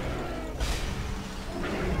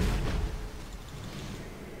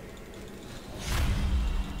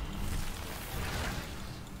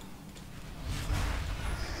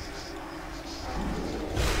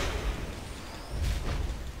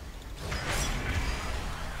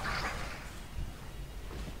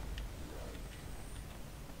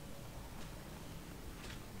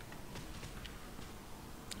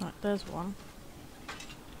 Right, there's one.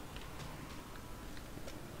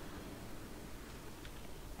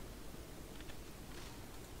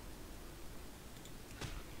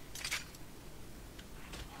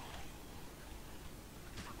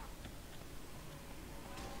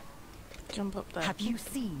 Jump up there. Have you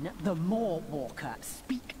seen the Moor Walker?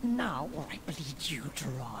 Speak now, or I bleed you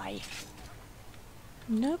dry.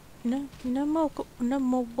 Nope, no more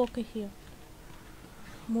walker here.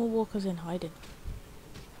 More walkers in hiding.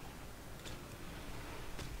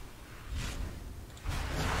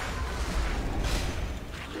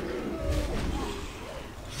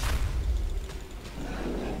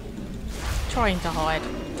 Trying to hide.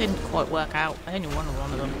 Didn't quite work out. I only wanted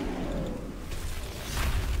one of them.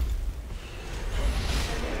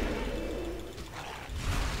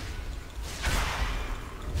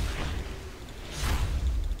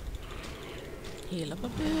 Heal up a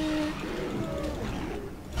bit.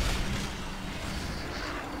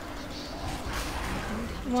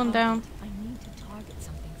 One down. I need to target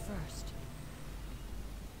something first.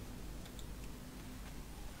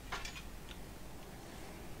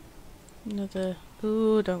 Another.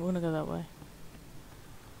 Ooh, don't want to go that way.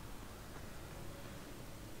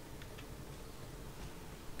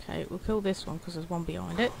 Okay, we'll kill this one because there's one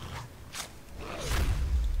behind it.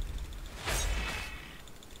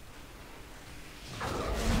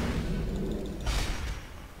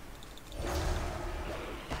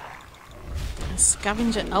 A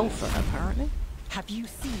scavenger alpha, apparently. Have you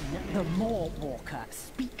seen the Moor Walker?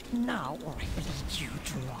 Speak now, or I bleed you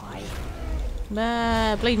dry.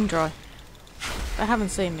 Bleeding dry. They haven't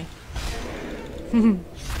seen me.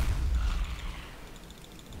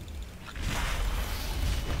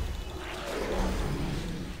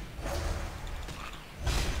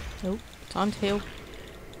 Oh, time to heal.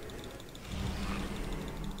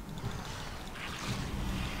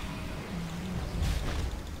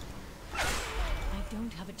 I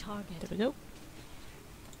don't have a target. There we go.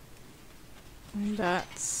 And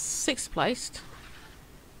that's 6th placed.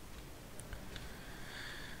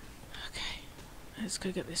 Okay, let's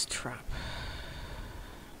go get this trap.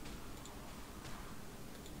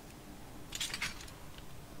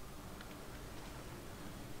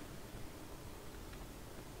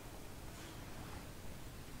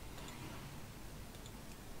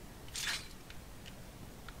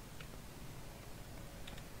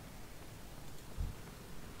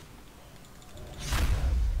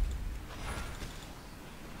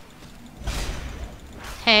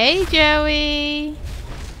 Hey, Joey.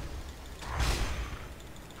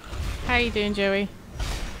 How you doing, Joey?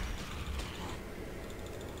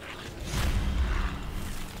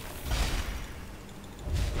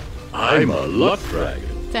 I'm a luck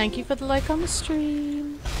dragon. Thank you for the like on the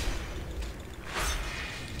stream.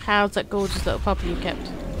 How's that gorgeous little puppy you kept?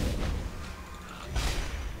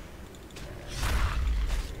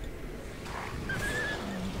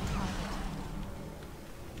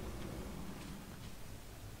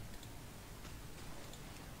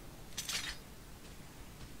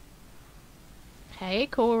 Hey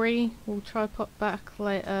Corey, we'll try pop back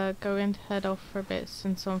later, go in to head off for a bit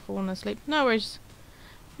since I'm falling asleep. No worries.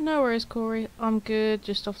 No worries, Corey. I'm good,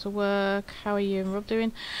 just off to work. How are you and Rob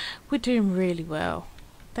doing? We're doing really well.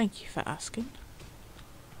 Thank you for asking.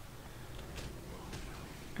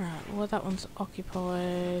 Alright, well that one's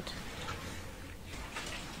occupied.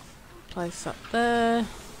 Place up there.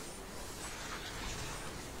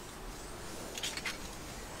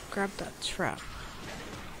 Grab that trap.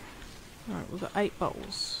 Alright, we've got 8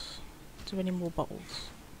 bottles. Do we need more bottles?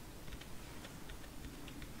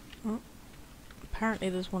 Oh. Apparently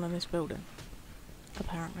there's one in this building.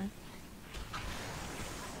 Apparently.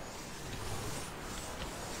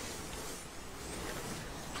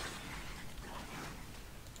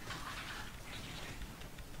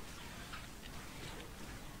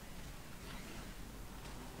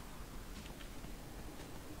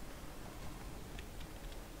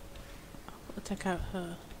 I've got to take out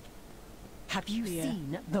her. Have you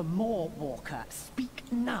seen the Moor Walker? Speak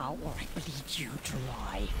now, or I bleed you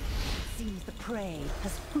dry. Seems the prey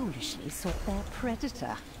has foolishly sought their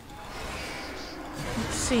predator.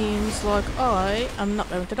 It seems like I am not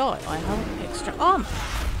going to die. I have extra armor.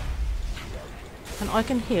 And I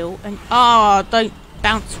can heal and... Ah, don't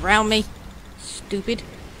bounce around me. Stupid.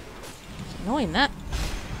 It's annoying, that.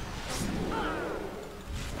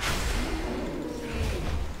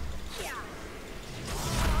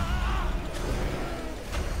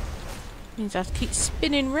 Means I have to keep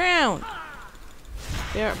spinning round.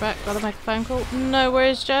 Be right back, gotta make a phone call. No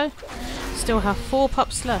worries, Joe. Still have 4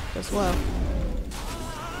 pups left as well.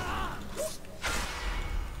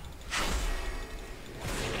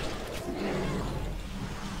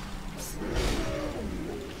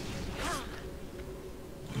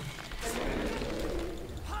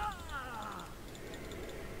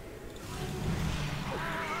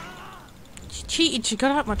 She cheated, she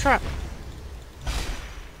got out my trap.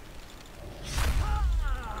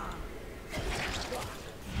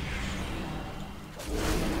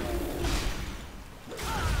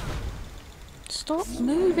 Stop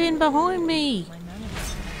moving behind me!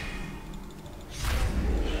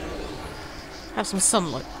 Have some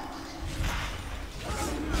sunlight.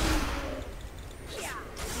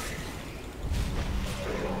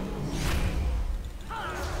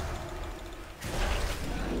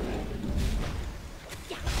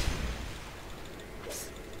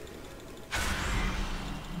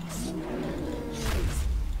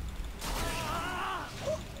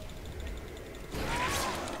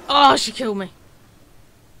 Oh, she killed me.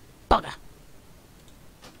 Bugger.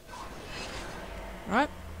 Right.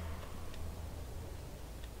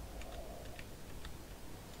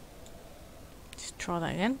 Just try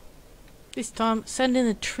that again. This time, send in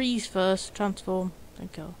the trees first, transform, then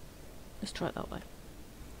go. Let's try it that way.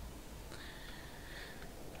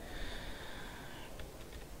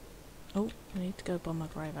 Oh, I need to go by my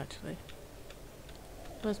grave actually.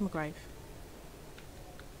 Where's my grave?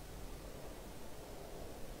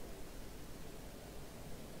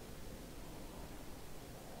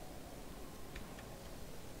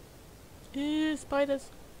 Ew, spiders.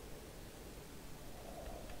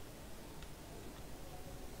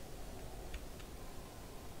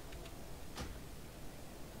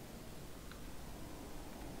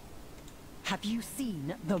 Have you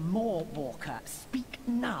seen the Moor Walker? Speak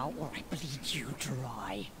now, or I bleed you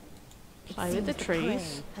dry. Play with the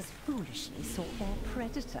trees. Has foolishly sought their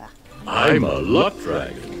predator. I'm a luck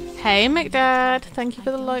dragon. Hey, McDad. Thank you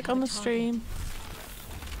for the like on the stream.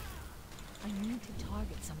 I need to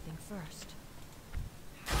target something first.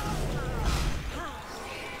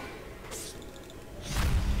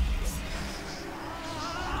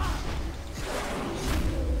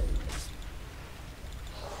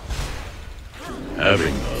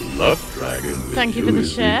 Having a luck dragon with Thank you for the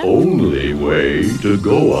is share. the only way to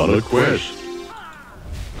go on a quest.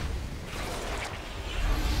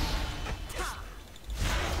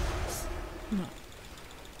 No.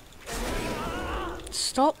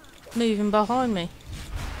 Stop moving behind me.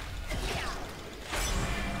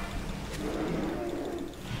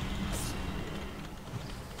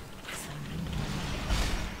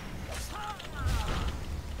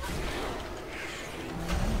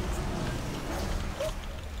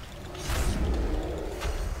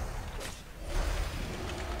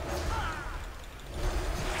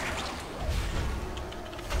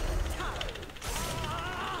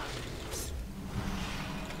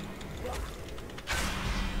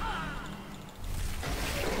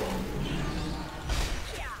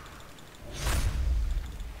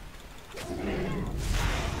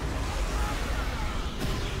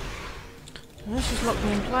 Let's just lock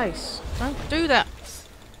me in place. Don't do that.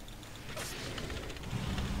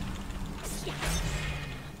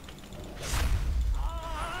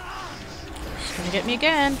 She's gonna get me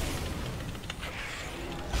again.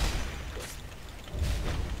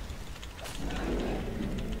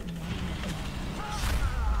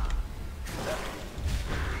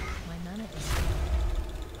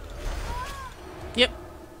 Yep.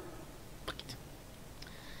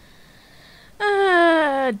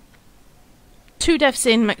 2 deaths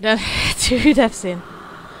in, Macduff. 2 deaths in.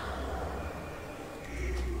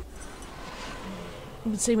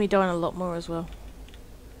 You can see me dying a lot more as well.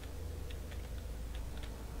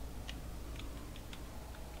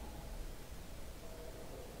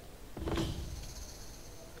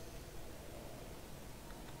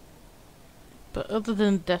 But other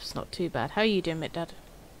than death's not too bad. How are you doing, Macduff?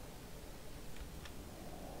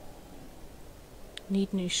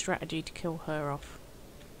 Need new strategy to kill her off.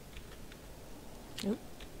 Oop,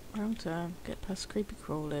 wrong turn. Get past creepy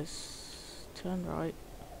crawlers. Turn right.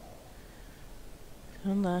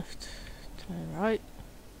 Turn left. Turn right.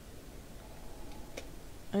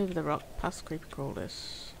 Over the rock, past creepy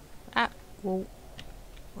crawlers. At wall.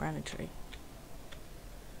 Round a tree.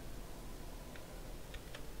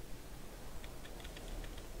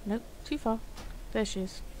 Nope, too far. There she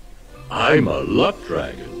is. I'm a luck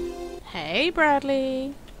dragon. Hey,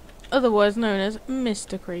 Bradley. Otherwise known as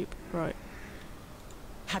Mr. Creep. Right.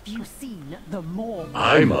 Have you seen the more?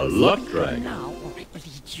 I'm a luck dragon. Now I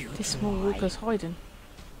bleed you. This small walker's hiding.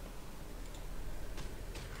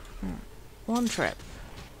 One trip.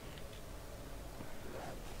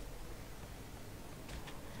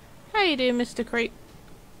 How you doing, Mr. Creep?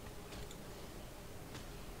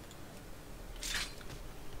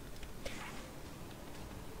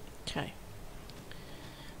 Okay.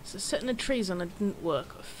 So setting the trees on it didn't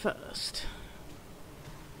work at first.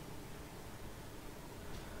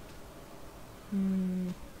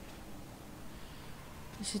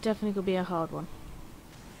 This is definitely gonna be a hard one.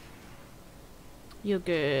 You're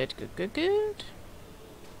good, good, good, good.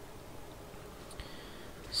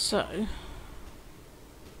 So,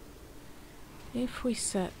 if we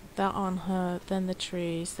set that on her, then the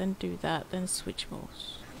trees, then do that, then switch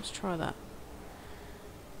moves. Let's try that.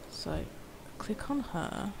 So, click on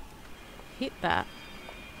her, hit that.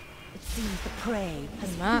 It seems the prey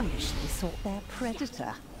has foolishly sought their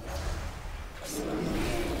predator.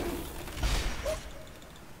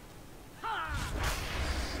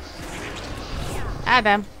 Ah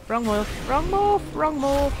damn, wrong move, wrong move, wrong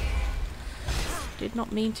move. Did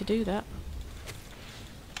not mean to do that.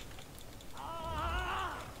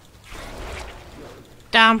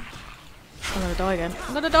 Damn. I'm gonna die again.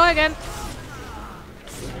 I'm gonna die again.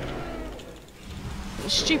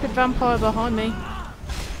 Stupid vampire behind me.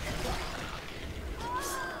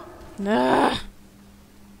 Nah.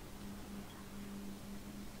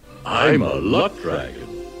 I'm a luck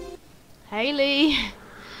dragon. Haley.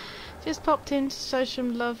 Just popped in to show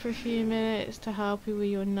some love for a few minutes to help you with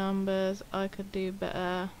your numbers. I could do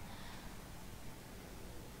better.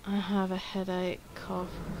 I have a headache, cough,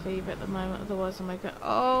 and fever at the moment, otherwise I might go.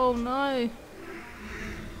 Oh no!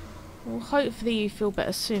 Well, hopefully you feel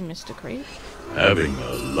better soon, Mr. Creep. Having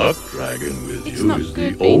a luck dragon with It's you not is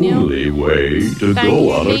good, the only way to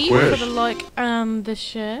go on a Thank you quest. for the like and the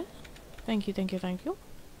share. Thank you, thank you, thank you.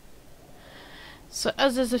 So,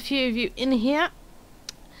 as there's a few of you in here,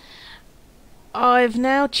 I've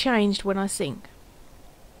now changed when I sing.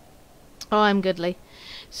 I'm goodly.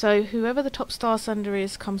 So whoever the top star sender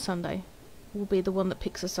is come Sunday will be the one that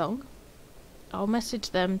picks a song. I'll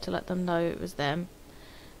message them to let them know it was them.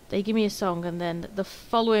 They give me a song, and then the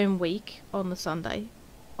following week on the Sunday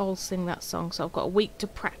I'll sing that song. So I've got a week to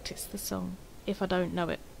practice the song if I don't know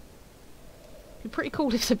it. It'd be pretty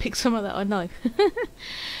cool if they pick someone that I know.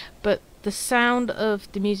 But the sound of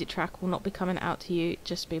the music track will not be coming out to you,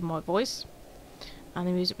 just be my voice. And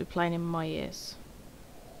the music will be playing in my ears.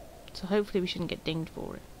 So hopefully we shouldn't get dinged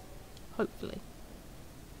for it. Hopefully.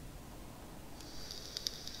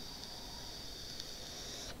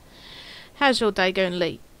 How's your day going,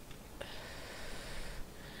 Lee?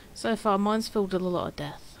 So far mine's filled with a lot of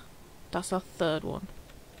death. That's our third one.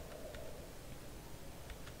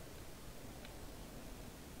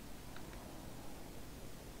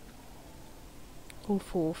 Or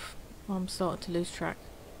fourth. I'm starting to lose track.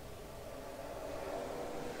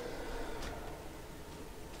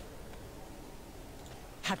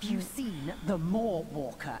 Have you seen the Moor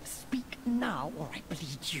Walker? Speak now or I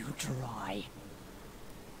bleed you dry.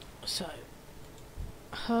 So,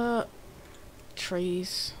 her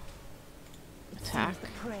trees attack. The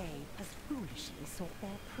prey has foolishly sought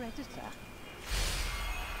their predator.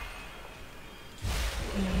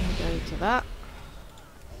 Go to that.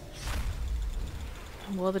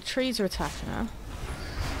 Well, the trees are attacking her.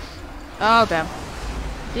 Oh, damn.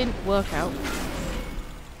 Didn't work out.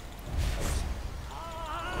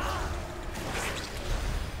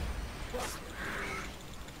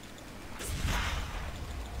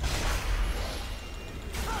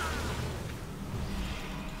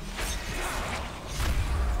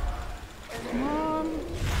 Come on.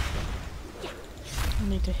 I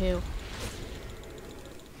need to heal.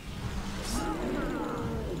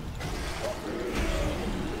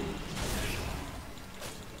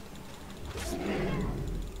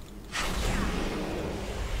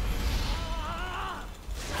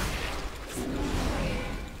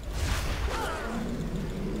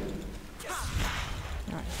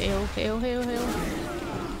 Heal, heal, heal, heal.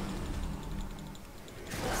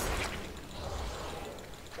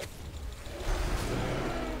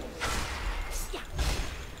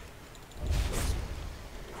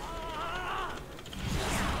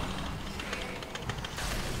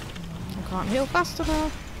 I can't heal fast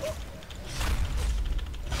enough.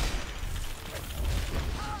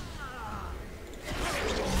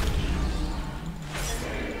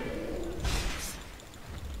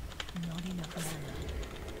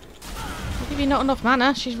 Not enough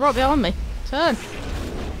mana. She's right behind me. Turn.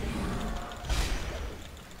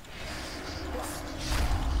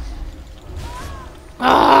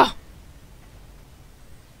 Ah!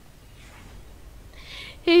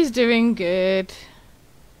 He's doing good.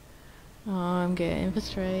 Oh, I'm getting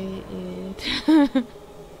frustrated.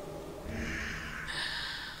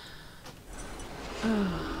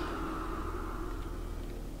 Oh.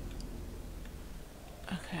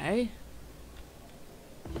 Okay.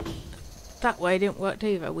 That way didn't work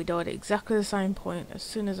either. We died at exactly the same point as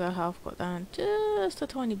soon as our health got down just a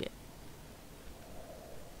tiny bit.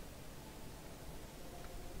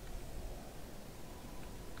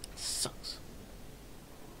 Sucks.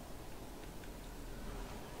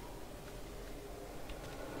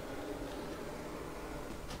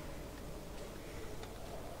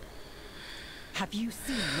 Have you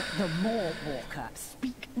seen the Maw Walker?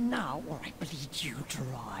 Speak now or I bleed you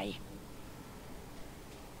dry.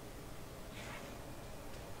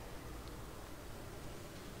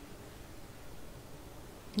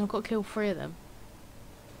 I've got to kill 3 of them.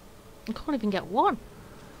 I can't even get one.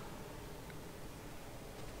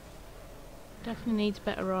 Definitely needs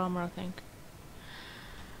better armor, I think.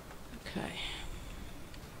 Okay.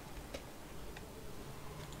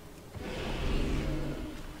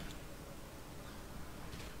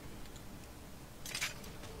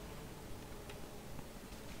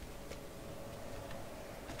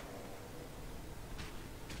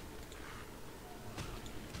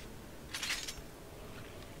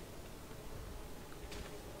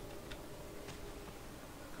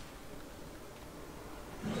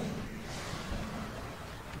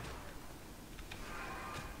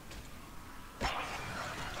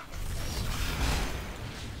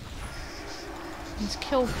 Let's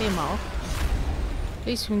kill him off. At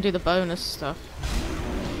least we can do the bonus stuff.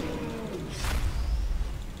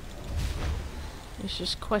 It's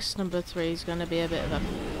just quest number 3 is going to be a bit of a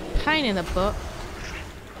pain in the butt.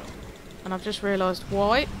 And I've just realised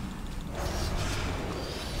why.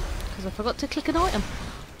 Because I forgot to click an item.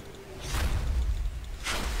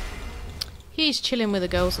 He's chilling with the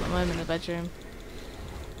girls at the moment in the bedroom.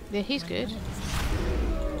 Yeah, he's good.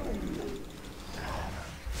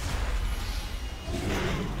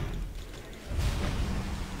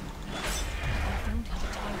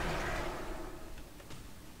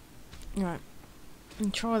 Right,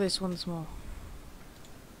 and try this once more.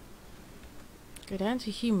 Go down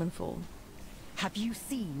to human form. Have you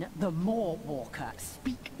seen the Maw Walker?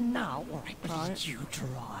 Speak now or I bleed you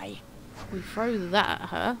dry. We throw that at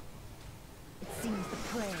her. It seems the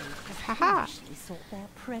prey has Haha! sought their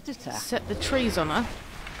predator. Set the trees on her.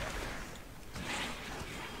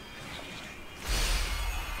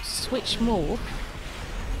 Switch more.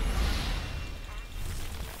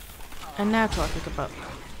 And now try to pick her up.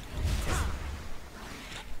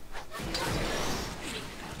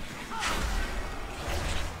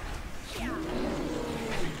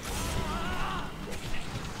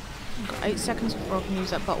 I've got 8 seconds before I can use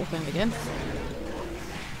that bottle thing again.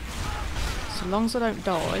 So long as I don't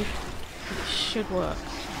die, it should work.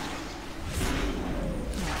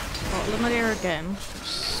 Right, bottle of Madeira again, which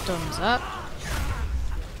stuns that.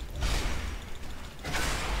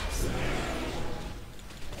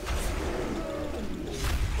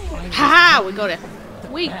 Haha! We got it!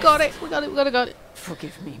 We got it! We got it! We got it!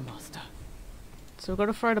 Forgive me, master. So we've got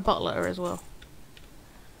to throw the bottle at her as well.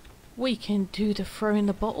 We can do the throwing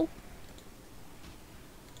the bottle.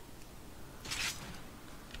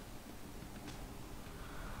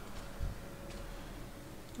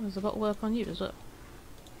 Does the bottle work on you as well?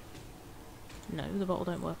 No, the bottle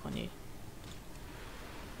don't work on you.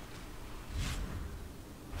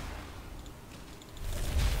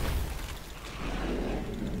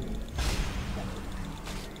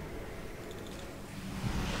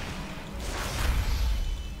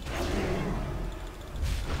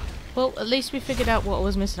 Well, at least we figured out what I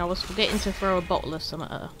was missing. I was forgetting to throw a bottle of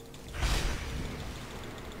something at her.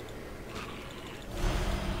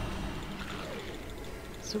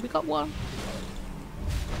 So we got one.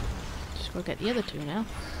 Just gotta get the other two now.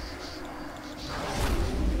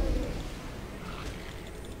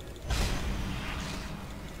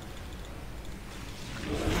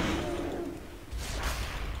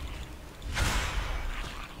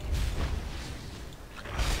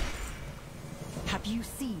 Have you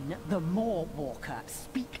seen the Maw Walker?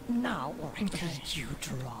 Speak now or I bleed you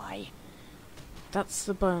dry. That's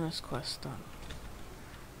the bonus quest done.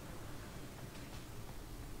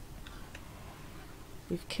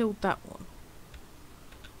 We've killed that one.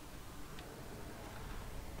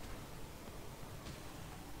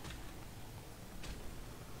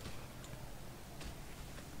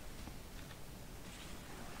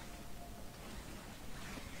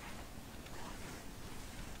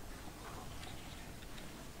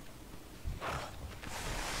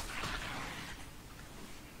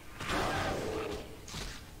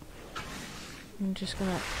 I'm just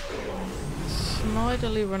gonna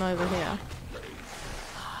snidely run over here.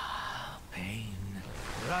 Pain.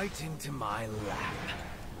 Right into my lap.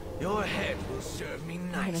 Your head will serve me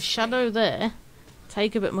nicely. I'm gonna shadow there.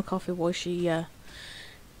 Take a bit of my coffee while she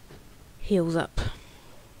heals up.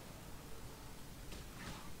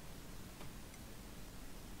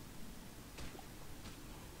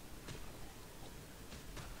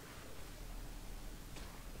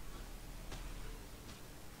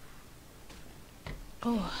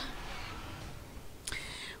 Oh.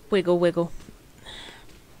 Wiggle, wiggle.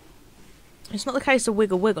 It's not the case of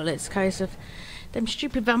wiggle, wiggle. It's a case of them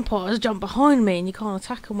stupid vampires jump behind me and you can't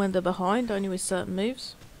attack them when they're behind, only with certain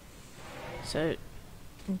moves. So,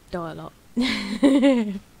 die a lot.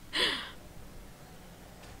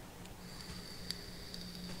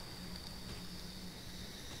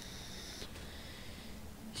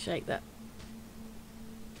 Shake that.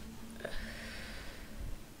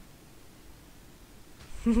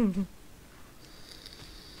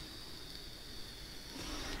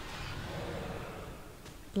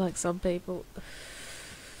 Like some people.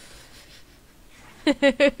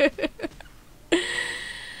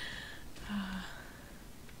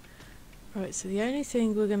 Right, so the only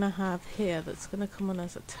thing we're gonna have here that's gonna come on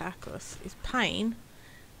us attack us is Pain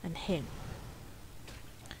and him.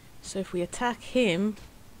 So if we attack him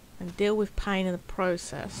and deal with Pain in the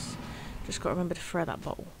process, just gotta remember to throw that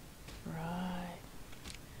bottle. Right.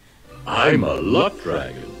 I'm a luck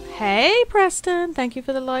dragon. Hey Preston, thank you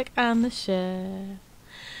for the like and the share.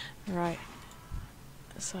 Right.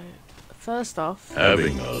 So first off,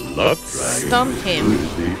 Having a luck dragon stun him.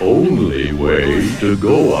 is the only way to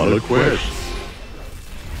go on a quest.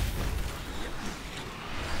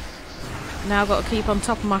 Now I've got to keep on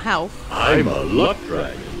top of my health. I'm a luck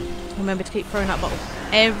dragon. Remember to keep throwing that bottle.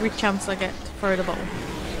 Every chance I get to throw the bottle.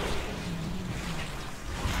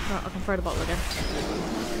 Right, I can throw the bottle again.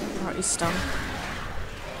 Right, he's stunned.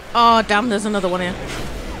 Oh damn, there's another one here.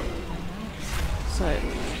 So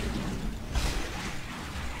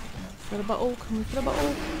for the bottle, come we for the bottle?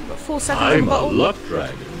 We've got 4 seconds on the bottle. I'm a luck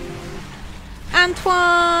dragon.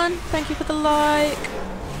 Antoine, thank you for the like.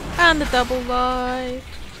 And the double like.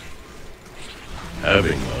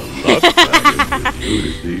 Having a luck dragon with you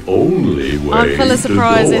is the only way I'm full of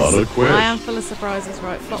surprises. to go on a quest. I am full of surprises.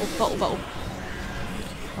 Right, bottle, bottle, bottle.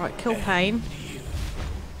 Right, kill Pain.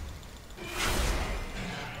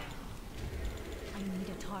 I need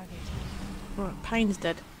a target. Right, Pain's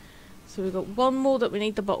dead. So we've got one more that we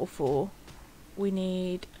need the bottle for. We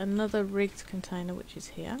need another rigged container, which is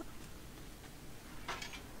here.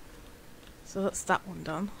 So that's that one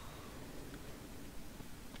done.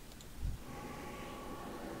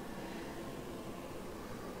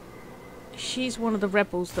 She's one of the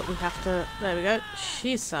rebels that we have to... There we go.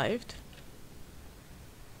 She's saved.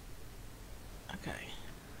 Okay.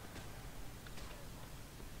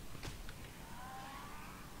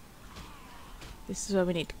 This is where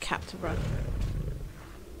we need the cat to run.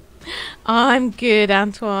 I'm good,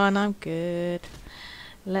 Antoine. I'm good.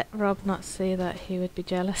 Let Rob not see that. He would be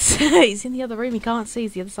jealous. He's in the other room. He can't see.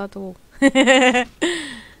 He's the other side of the wall.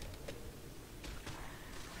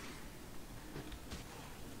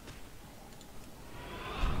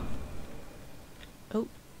 Oh,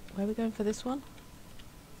 where are we going for this one?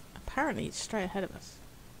 Apparently it's straight ahead of us.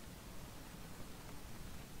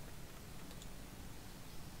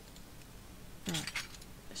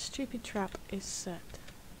 stupid trap is set.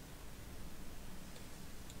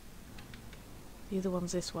 The other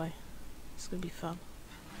one's this way. It's going to be fun.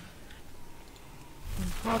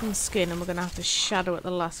 Hardened skin, and we're going to have to shadow at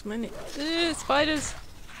the last minute. Ugh, spiders!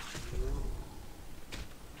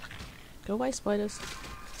 Go away, spiders.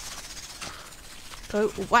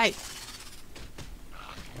 Go away!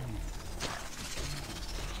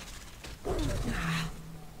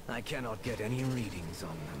 I cannot get any readings on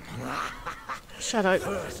them. Shadow.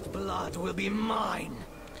 First blood will be mine.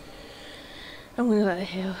 I'm going to let it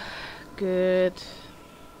heal. Good.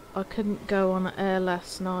 I couldn't go on air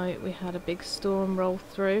last night. We had a big storm roll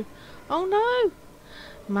through. Oh no!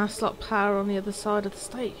 Mass lock power on the other side of the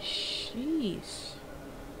state. Jeez.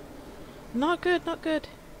 Not good, not good.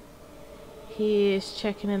 He is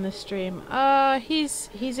checking in the stream. He's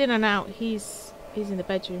in and out. He's in the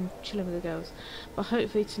bedroom chilling with the girls. But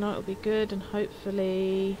hopefully tonight will be good, and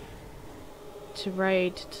hopefully to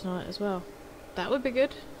raid tonight as well. That would be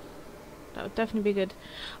good. That would definitely be good.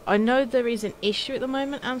 I know there is an issue at the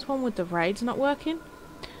moment, Antoine, with the raids not working.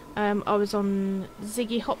 I was on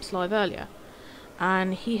Ziggy Hop's live earlier,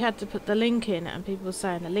 and he had to put the link in, and people were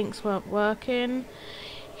saying the links weren't working.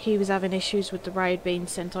 He was having issues with the raid being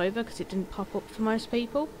sent over because it didn't pop up for most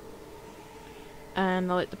people. And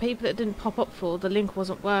like the people that didn't pop up for, the link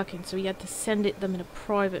wasn't working, so he had to send it them in a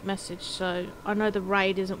private message. So I know the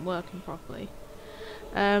raid isn't working properly.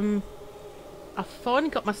 I finally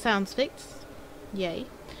got my sounds fixed. Yay.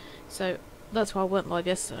 So that's why I weren't live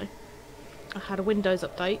yesterday. I had a Windows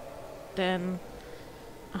update, then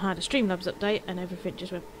I had a Streamlabs update, and everything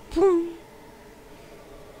just went boom.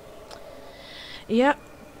 Yep.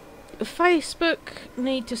 Facebook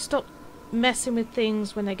need to stop messing with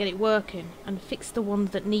things when they get it working and fix the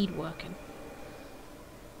ones that need working.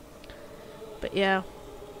 But yeah,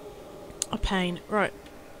 a pain. Right.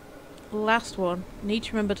 Last one. Need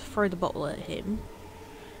to remember to throw the bottle at him.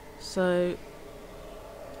 So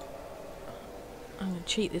I'm going to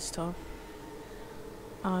cheat this time.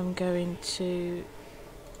 I'm going to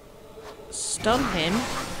stun him,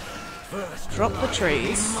 drop the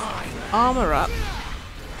trees, armor up,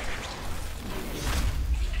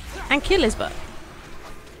 and kill his butt.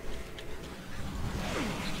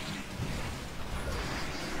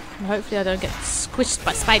 And hopefully I don't get squished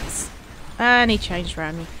by spiders. And he changed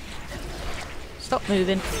around me. Stop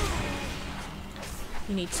moving.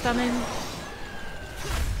 You need stunning.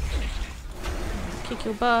 Kick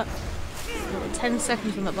your butt. You've got 10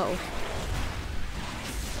 seconds on that bottle.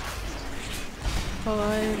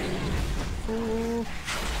 5, 4,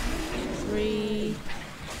 3,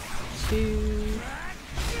 2,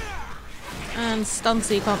 and stun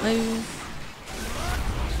so you can't move.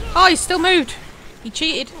 Oh, he still moved! He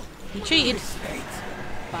cheated. He cheated.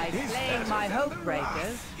 By playing my hope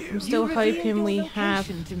breakers, I'm still hoping we have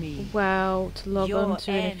WoW to log on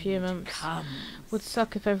to in a few months. Would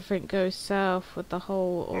suck if everything goes south with the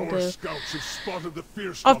whole ordeal.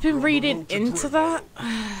 I've been reading into that.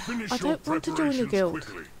 I don't want to join the guild.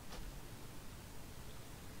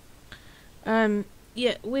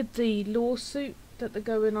 Yeah, with the lawsuit that they're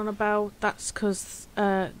going on about, that's because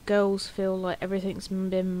girls feel like everything's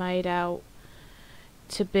been made out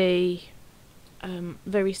to be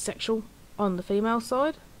very sexual on the female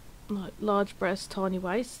side, like large breasts, tiny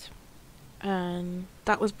waist, and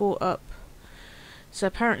that was brought up. So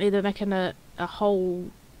apparently they're making a whole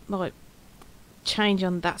like change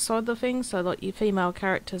on that side of the thing, so like your female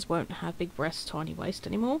characters won't have big breasts, tiny waist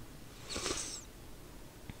anymore.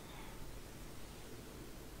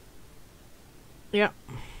 Yeah.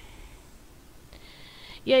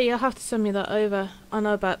 Yeah, you'll have to send me that over. I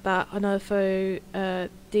know about that. I know for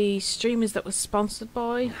the streamers that were sponsored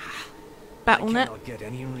by Battle.net, I cannot get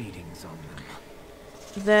any readings on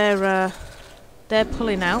them. They're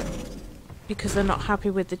pulling out because they're not happy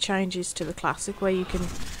with the changes to the classic, where you can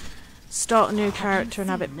start a new character and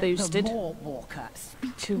have it boosted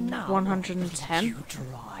to 110.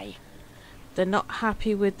 They're not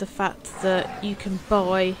happy with the fact that you can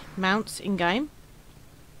buy mounts in game.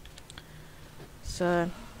 So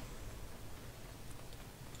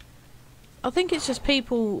I think it's just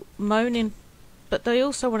people moaning, but they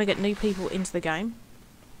also want to get new people into the game,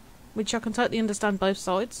 which I can totally understand both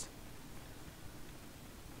sides.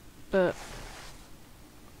 But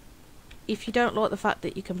if you don't like the fact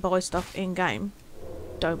that you can buy stuff in game,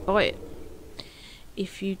 don't buy it.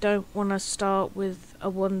 If you don't want to start with a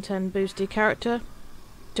 110 boosted character,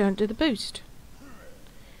 don't do the boost.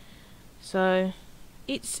 So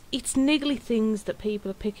it's niggly things that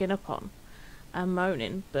people are picking up on and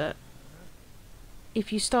moaning, but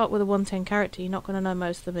if you start with a 110 character, you're not going to know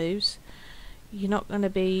most of the moves. You're not going to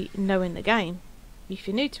be knowing the game. if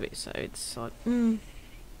you're new to it. So it's like,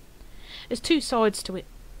 there's two sides to it.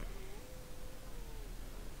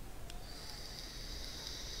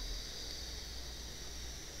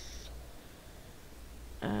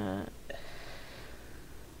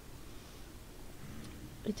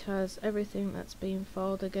 It has everything that's been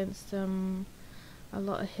filed against them. A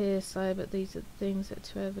lot of hearsay, but these are the things that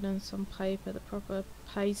to evidence on paper. The proper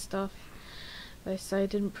pay stuff. They say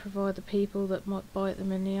didn't provide the people that might bite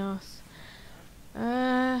them in the arse.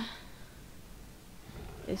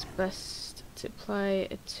 It's best to play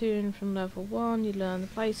a tune from level 1. You learn the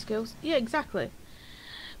play skills. Yeah, exactly.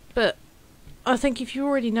 But I think if you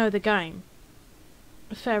already know the game,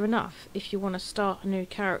 fair enough. If you want to start a new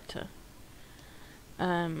character,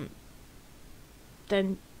 then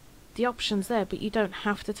the option's there, but you don't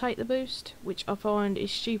have to take the boost, which I find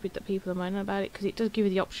is stupid that people are moaning about it, because it does give you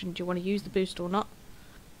the option, do you want to use the boost or not?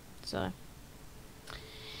 So,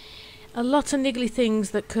 a lot of niggly things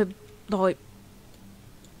that could, like,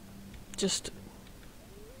 just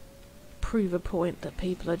prove a point that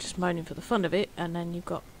people are just moaning for the fun of it, and then you've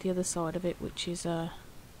got the other side of it, which is,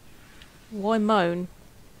 why moan?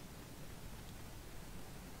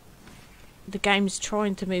 The game's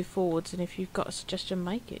trying to move forwards, and if you've got a suggestion,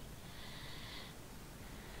 make it.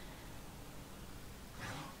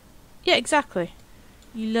 Yeah, exactly.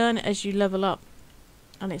 You learn it as you level up,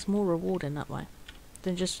 and it's more rewarding that way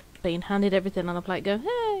than just being handed everything on a plate. Go,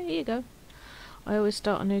 hey, here you go. I always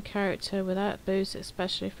start a new character without boost,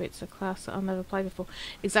 especially if it's a class that I've never played before.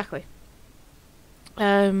 Exactly.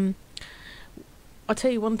 I'll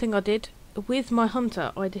tell you one thing I did with my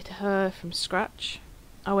hunter. I did her from scratch.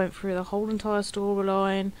 I went through the whole entire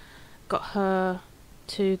storyline, got her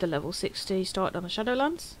to the level 60, started on the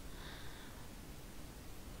Shadowlands.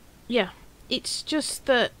 Yeah, it's just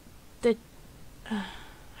that the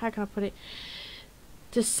how can I put it?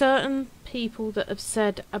 There's certain people that have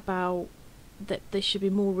said about that they should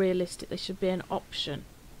be more realistic. There should be an option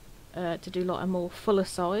to do like a more fuller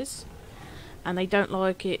size, and they don't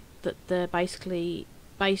like it that they're basically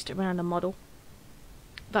based around a model.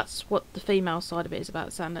 That's what the female side of it is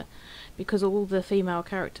about, Sander, because all the female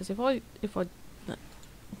characters, if I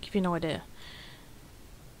give you an idea,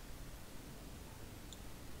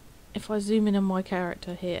 if I zoom in on my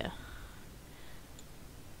character here,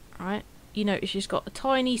 right, you notice she's got a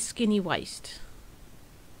tiny skinny waist,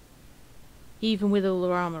 even with all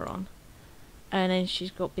her armour on, and then she's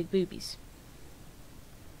got big boobies.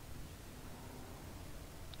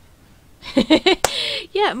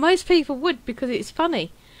 Yeah, most people would, because it's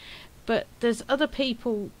funny. But there's other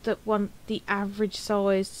people that want the average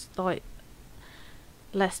size, like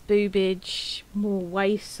less boobage, more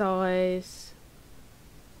waist size.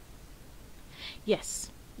 Yes,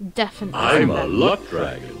 definitely. I'm a luck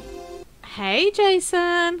dragon. Hey,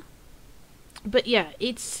 Jason. But yeah,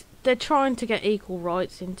 they're trying to get equal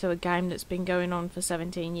rights into a game that's been going on for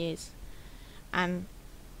 17 years. And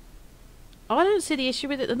I don't see the issue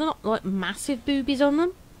with it. They're not like massive boobies on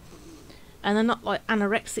them. And they're not like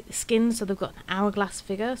anorexic skin, so they've got an hourglass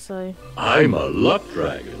figure, so... I'm a luck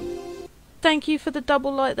dragon. Thank you for the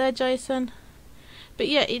double like there, Jason. But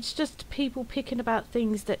yeah, it's just people picking about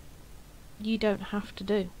things that you don't have to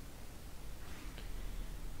do.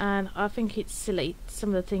 And I think it's silly, some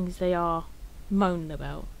of the things they are moaning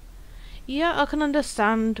about. Yeah, I can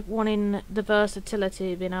understand wanting the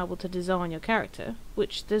versatility of being able to design your character,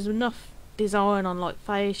 which there's enough design on like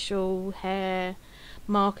facial, hair,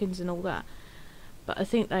 markings and all that, but I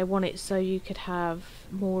think they want it so you could have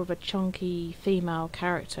more of a chunky female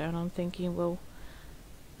character, and I'm thinking, well,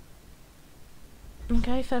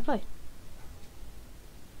 okay, fair play.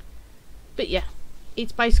 But yeah,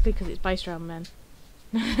 it's basically because it's based around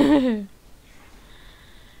men.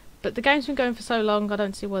 But the game's been going for so long, I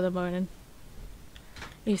don't see why they're moaning.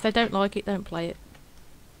 If they don't like it, don't play it.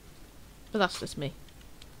 But that's just me.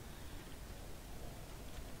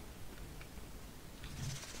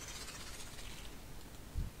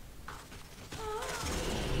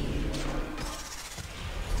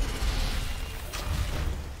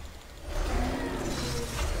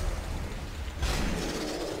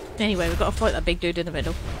 Anyway, we've got to fight that big dude in the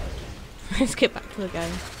middle. Let's get back to the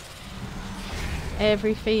game.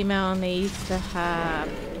 Every female needs to have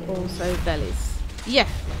also bellies. Yeah,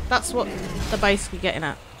 that's what they're basically getting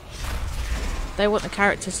at. They want the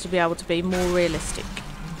characters to be able to be more realistic.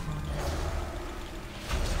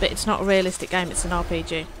 But it's not a realistic game, it's an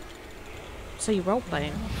RPG. So you're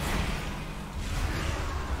role-playing.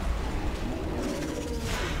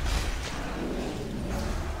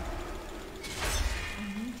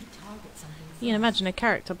 You can imagine a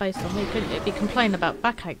character based on me, couldn't you? It'd be complaining about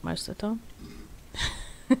backache most of the time.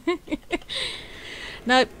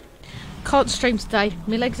 Nope. Can't stream today.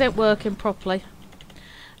 My legs ain't working properly.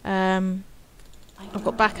 I've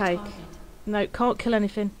got backache. No, can't kill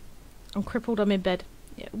anything. I'm crippled, I'm in bed.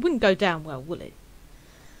 Yeah, it wouldn't go down well, would it?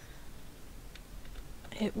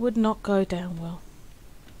 It would not go down well.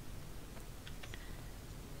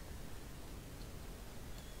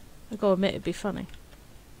 I gotta admit, it'd be funny.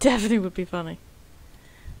 Definitely would be funny.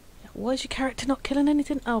 Why is your character not killing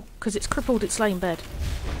anything? Oh, because it's crippled, it's laying in bed.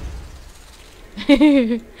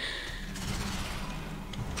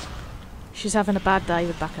 She's having a bad day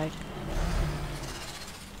with backache.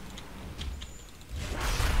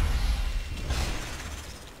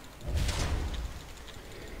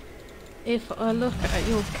 If I look at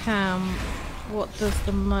your cam, what does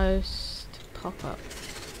the most pop up?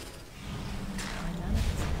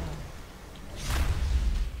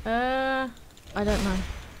 I don't know.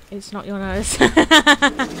 It's not your nose. You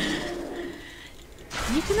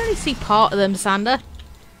can only see part of them, Sander.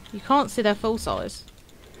 You can't see their full size.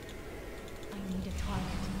 I need a toilet.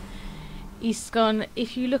 He's gone,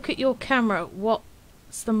 if you look at your camera,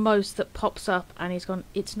 what's the most that pops up? And he's gone,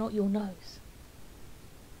 it's not your nose.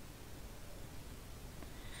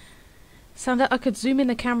 Sander, I could zoom in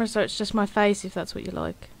the camera so it's just my face if that's what you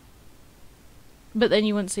like. But then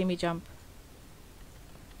you wouldn't see me jump.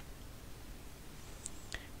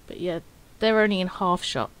 But yeah, they're only in half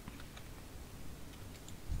shot.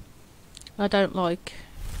 I don't like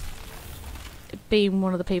being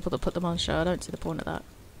one of the people that put them on show. I don't see the point of that.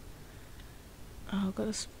 Oh, I've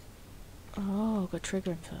got to... Oh, I've got to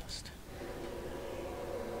trigger him first.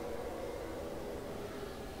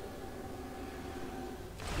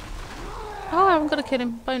 Oh, I haven't got to kill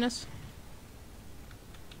him. Bonus.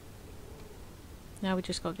 Now we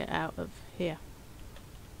just got to get out of here.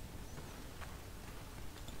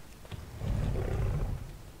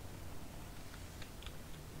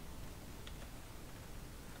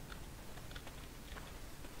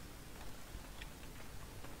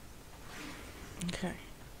 Okay.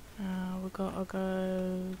 We've got to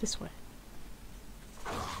go this way.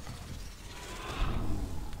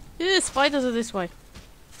 Yeah, spiders are this way.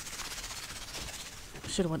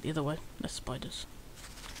 Should have went the other way. Less spiders.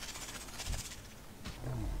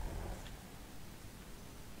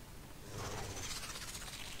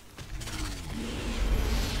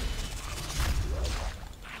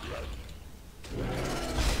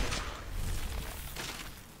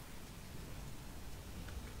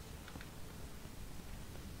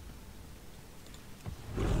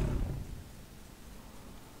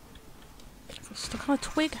 Stuck on a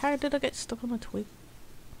twig? How did I get stuck on a twig?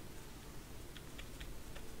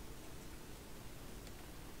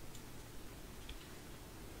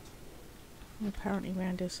 I'm apparently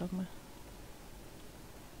around here somewhere.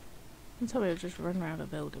 I'm telling me I've just run around a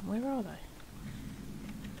building. Where are they?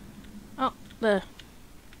 Oh, there.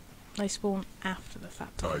 They spawn after the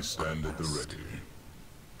fact. I stand at the ready.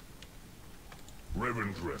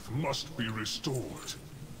 Revendreth must be restored.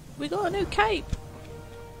 We got a new cape.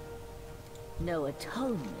 No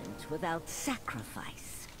atonement without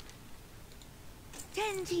sacrifice.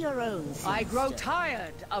 Tend to your own sister. I grow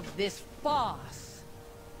tired of this farce.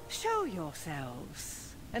 Show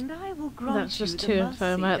yourselves, and I will grant That's just you too the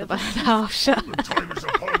infirm mercy out the of back half shot. The time is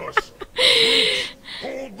upon us.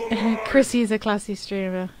 Hold the line. Chrissy is a classy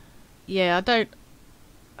streamer. Yeah, I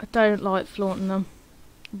don't like flaunting them.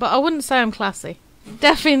 But I wouldn't say I'm classy.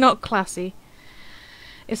 Definitely not classy.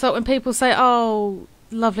 It's like when people say, oh,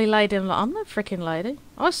 lovely lady. I'm like, I'm no freaking lady.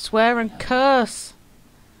 I swear and curse.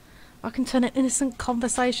 I can turn an innocent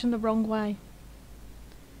conversation the wrong way.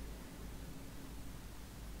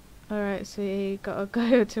 Alright, so you gotta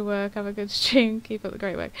go to work, have a good stream, keep up the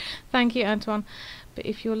great work. Thank you, Antoine. But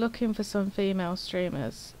if you're looking for some female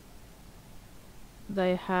streamers,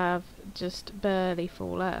 they have just barely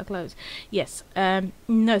fall out of clothes. Yes,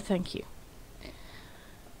 no thank you.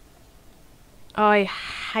 I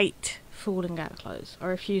hate falling out of clothes. I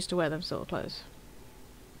refuse to wear them sort of clothes.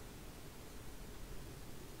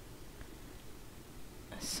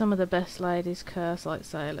 Some of the best ladies curse like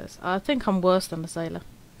sailors. I think I'm worse than a sailor.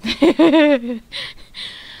 I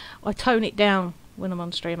tone it down when I'm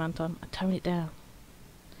on stream, Anton. I tone it down.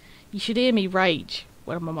 You should hear me rage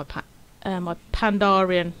when I'm on my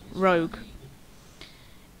Pandarian rogue.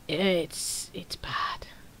 It's bad.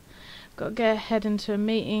 Got to head into a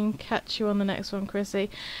meeting. Catch you on the next one, Chrissy.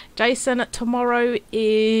 Jason, tomorrow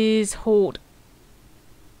is Horde.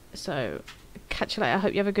 So, catch you later. I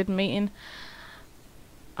hope you have a good meeting.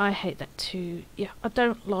 I hate that too. Yeah, I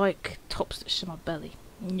don't like tops that show my belly.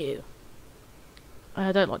 No.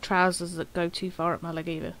 I don't like trousers that go too far up my leg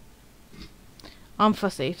either. I'm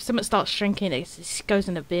fussy. If something starts shrinking, it goes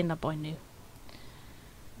in a bin. I buy new.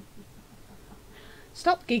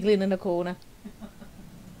 Stop giggling in a corner.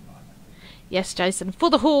 Yes, Jason, for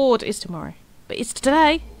the Horde is tomorrow. But it's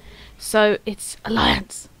today. So it's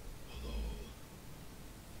Alliance.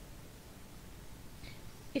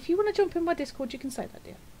 If you want to jump in my Discord, you can say that,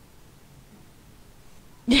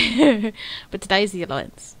 dear. But today's the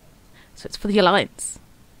Alliance. So it's for the Alliance.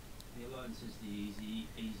 The Alliance is the easy,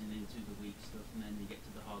 easing into the weak stuff, and then you get to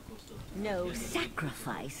the hardcore stuff. No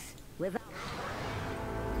sacrifice without...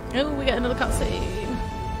 Oh, we get another cutscene.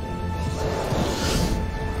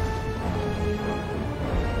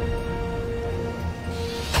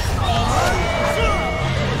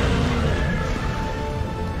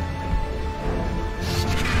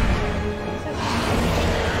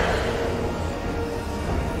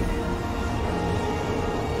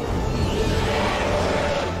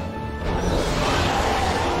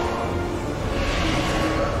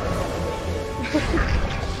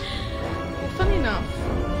 Funny enough,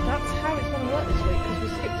 that's how it's going to work this week because we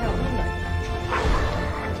skipped out Monday.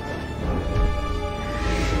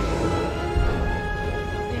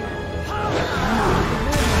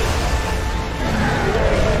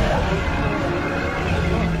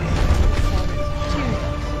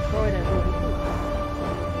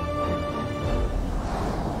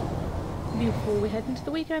 Before we head into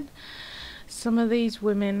the weekend, some of these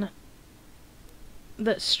women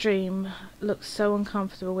that stream look so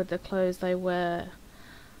uncomfortable with the clothes they wear.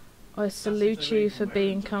 I salute you for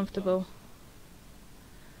being comfortable.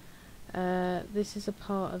 This is a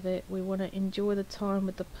part of it. We want to enjoy the time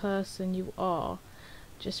with the person you are.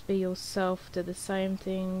 Just be yourself. Do the same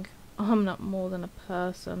thing. I'm not more than a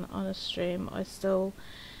person on a stream. I still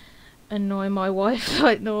annoy my wife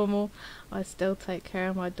like normal. I still take care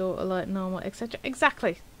of my daughter like normal, etc.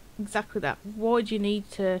 Exactly that. Why do you need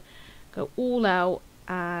to go all out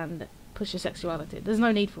and push your sexuality? There's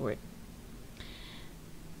no need for it.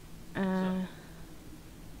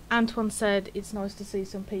 Antoine said it's nice to see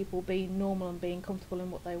some people being normal and being comfortable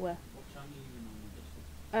in what they wear.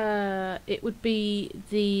 It would be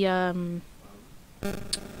the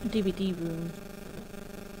DVD room.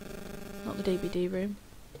 Not the DVD room.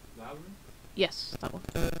 Yes, that one.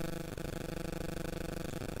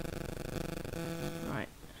 Right.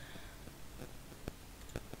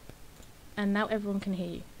 And now everyone can hear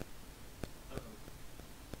you.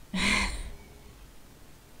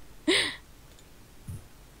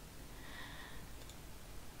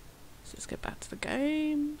 So let's get back to the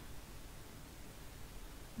game.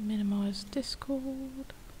 Minimize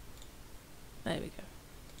Discord. There we go.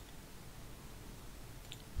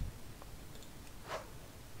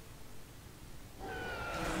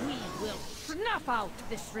 We will snuff out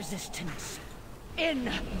this resistance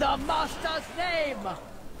in the Master's name.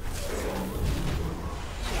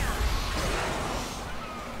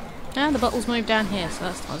 And the bottles move down here, so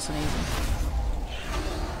that's nice and easy.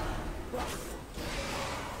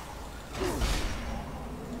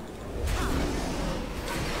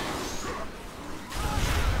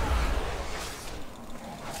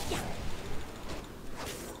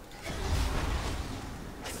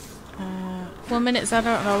 One minute, Zada,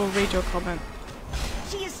 and I will read your comment.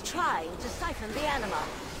 She is trying to siphon the anima.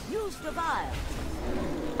 Use the vial.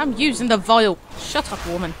 I'm using the vial. Shut up,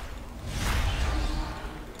 woman.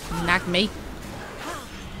 Nag me.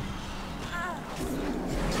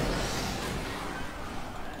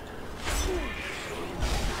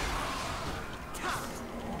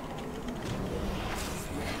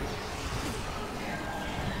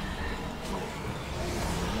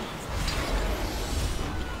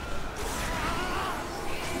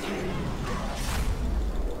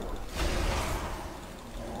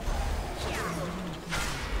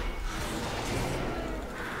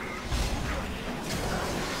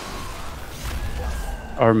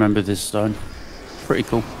 I remember this zone. Pretty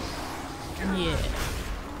cool. Yeah.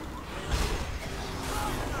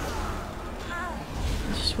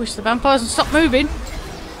 I just wish the vampires would stop moving.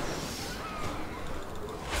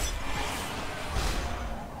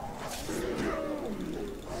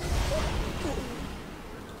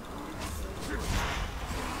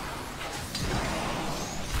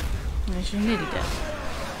 Yeah, she's nearly dead.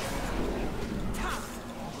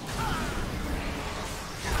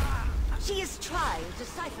 She is trying to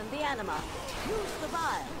siphon the anima. Use the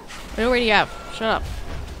vial. We already have. Shut up.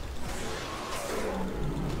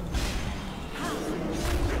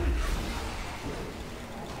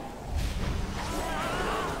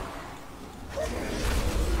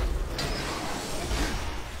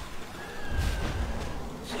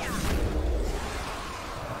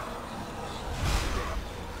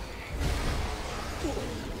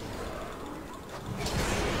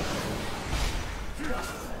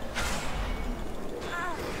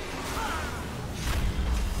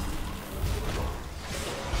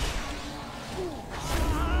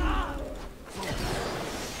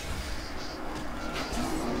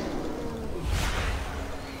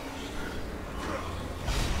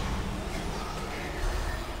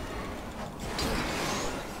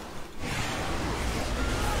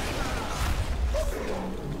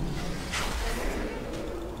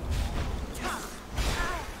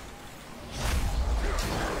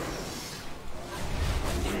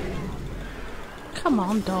 Come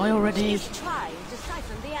on, die already. She's trying to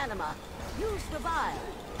siphon the anima. Use the vial.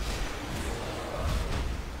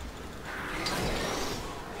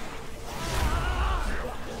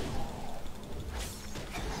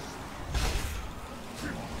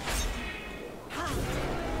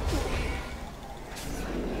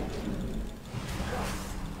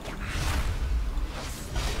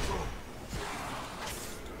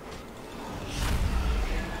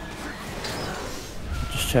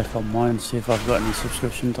 Check on mine, see if I've got any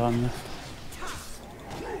subscription time left.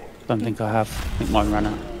 Don't think I have. I think mine ran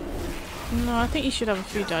out. No, I think you should have a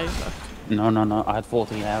few days left. No. I had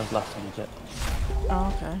 14 hours left on the jet.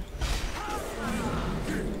 Oh, okay.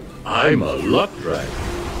 I'm a luck dragon.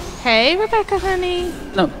 Hey, Rebecca, honey.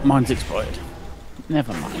 No, mine's expired.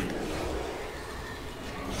 Never mind.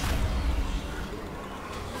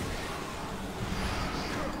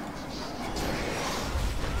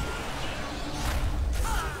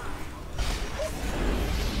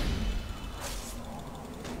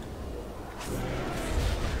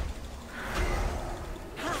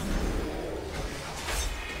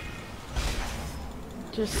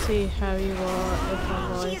 Just see how you are if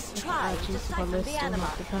I like, if I add you to my list, and it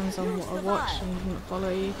depends on what I watch and didn't follow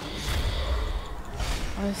you.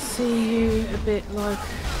 I see you a bit like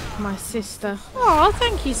my sister. Oh,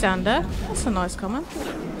 thank you, Sander. That's a nice comment.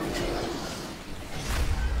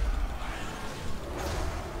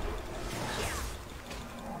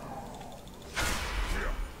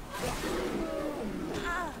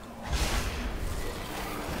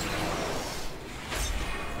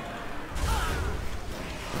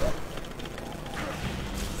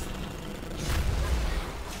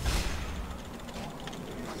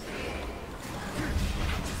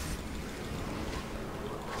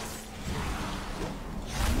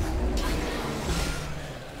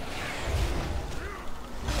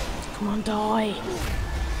 Come on, die.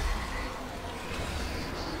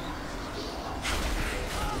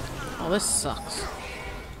 Oh, this sucks.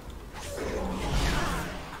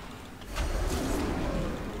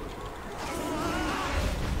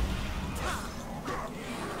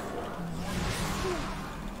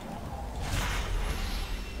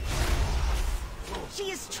 She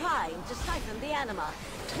is trying to siphon the anima.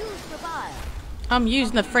 Use the vial. I'm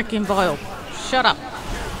using the freaking vial. Shut up.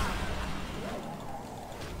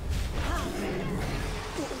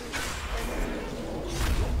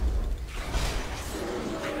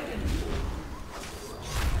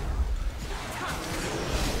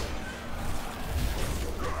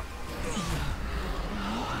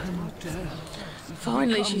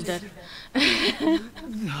 Finally, she's dead.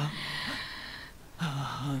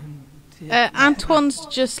 Antoine's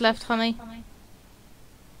just left, honey.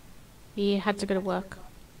 He had to go to work.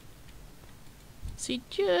 So you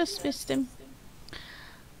just missed him.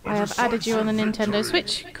 I have added you on the Nintendo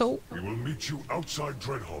Switch. Cool. We will meet you outside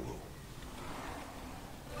Dreadhollow.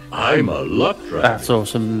 I'm a luck dragon. That's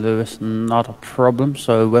awesome, Lewis. Not a problem.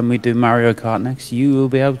 So when we do Mario Kart next, you will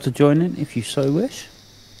be able to join in if you so wish.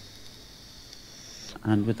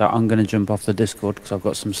 And with that, I'm going to jump off the Discord because I've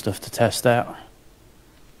got some stuff to test out.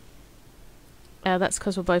 That's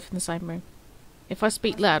because we're both in the same room. If I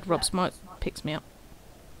speak loud, Rob Smite picks me up.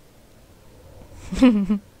 Alright.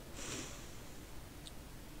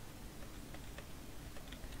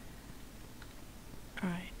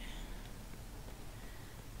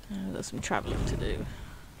 I've got some travelling to do.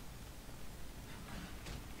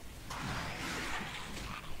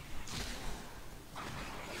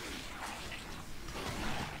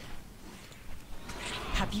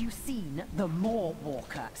 Have you seen the Moor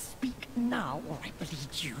Walker? Speak now, or I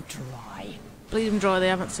bleed you dry. Bleed them dry, they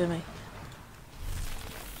haven't seen me.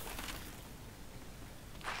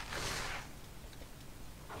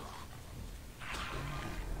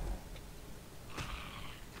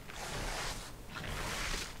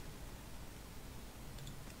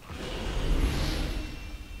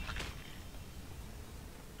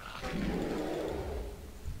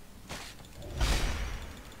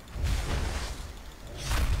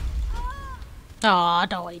 Ah, I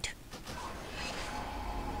died.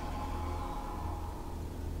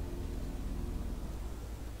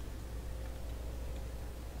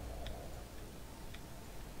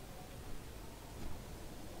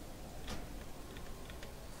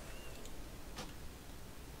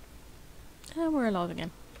 And we're alive again.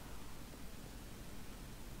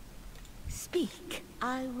 Speak,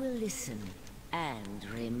 I will listen and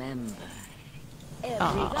remember.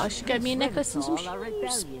 Ah, she gave me a necklace and some shoes. Our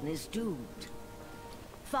rebellion is doomed.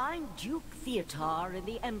 Find Duke Theotar in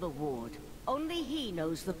the Ember Ward. Only he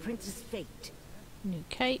knows the prince's fate. New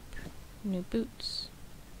cape, new boots.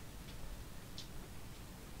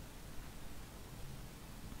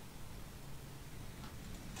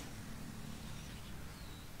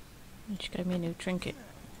 You just gave me a new trinket.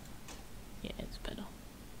 Yeah, it's better.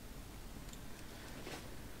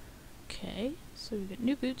 Okay, so we've got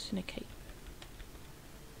new boots and a cape.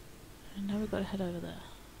 And now we've got to head over there.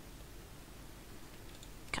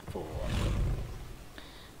 Catfall.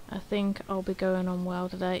 I think I'll be going on WoW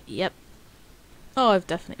today. Yep. Oh, I've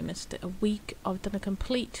definitely missed it. A week. I've done a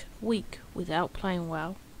complete week without playing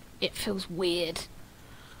WoW. It feels weird.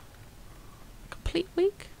 A complete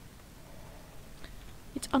week?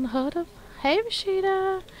 It's unheard of. Hey,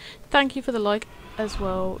 Rashida! Thank you for the like as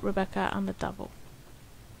well, Rebecca and the Devil.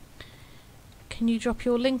 Can you drop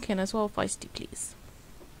your link in as well, Feisty, please?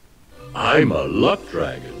 I'm a luck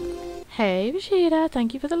dragon. Hey, Rashida!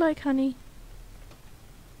 Thank you for the like, honey.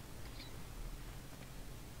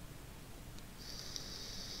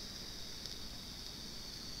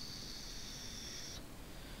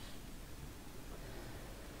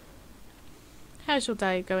 How's your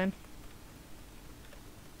day going?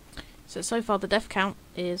 So far the death count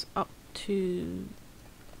is up to...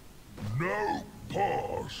 No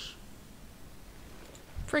pass.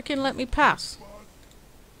 Freaking let me pass.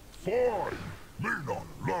 Fine. Me not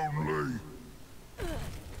lonely.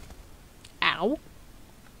 Ow.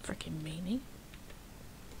 Freaking meanie.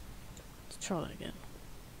 Let's try that again.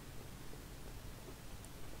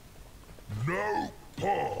 No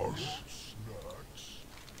pass.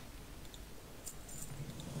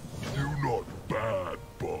 You not bad,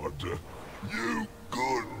 bud. You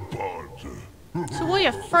good, bud. So why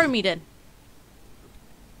you throw me then?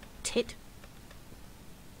 Tit.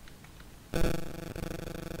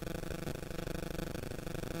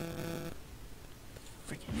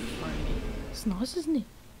 Freaking throw me. It's nice, isn't it?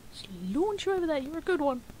 Just launch you over there. You're a good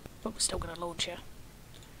one. But we're still gonna launch you.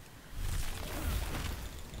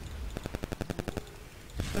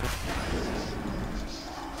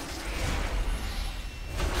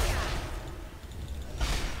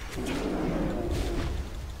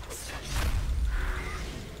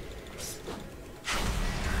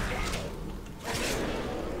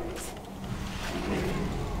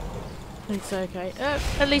 It's okay.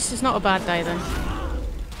 At least it's not a bad day then.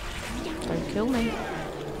 Don't kill me.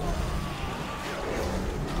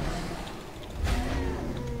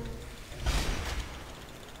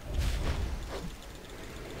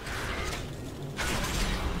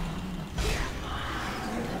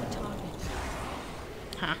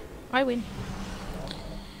 Ha! I win.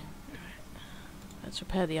 Let's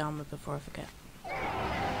repair the armor before I forget.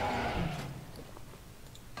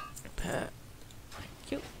 Repair.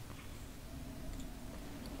 Thank you.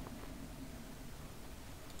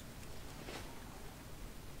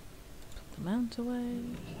 Mount away.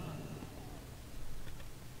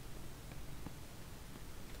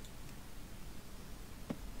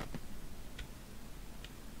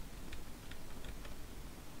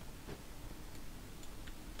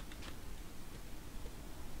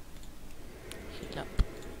 Heal up.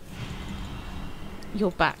 You're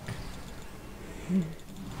back. My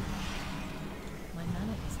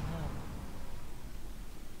mana is low.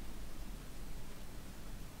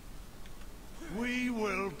 We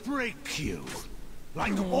will break you,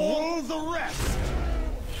 like all the rest.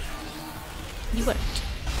 You won't.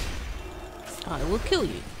 I will kill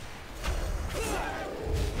you.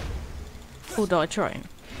 Or die trying.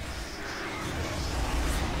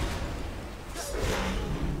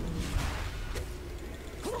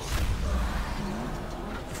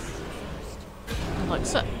 Like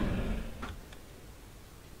so.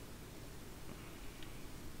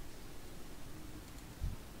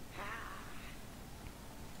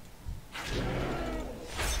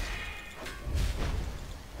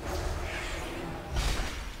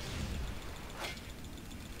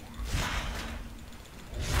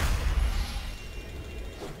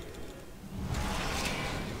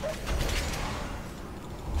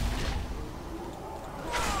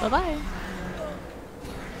 Bye-bye.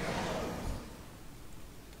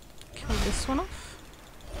 Kill this one off.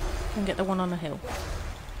 And get the one on the hill.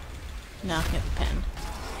 Now I can get the pen.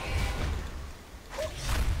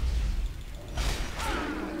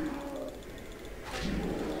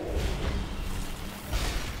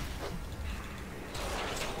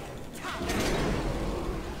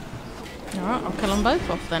 Alright, I'll kill them both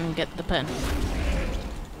off then and get the pen.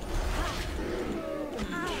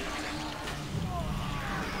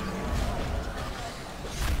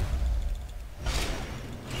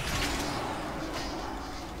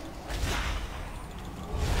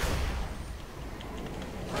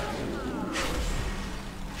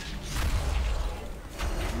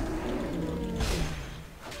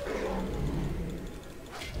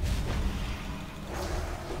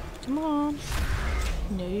 Come on.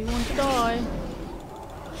 No, you want to die.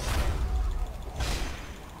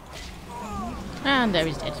 And there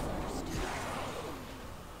he's dead.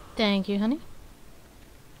 Thank you, honey.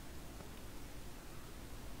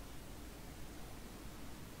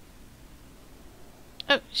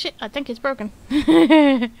 Oh shit, I think it's broken.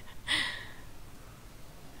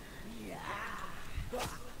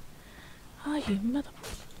 Oh, you mother...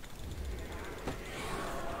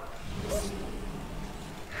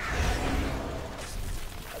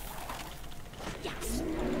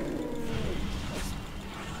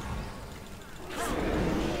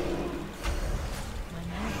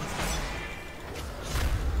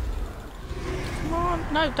 Come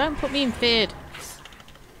on, no, don't put me in feared.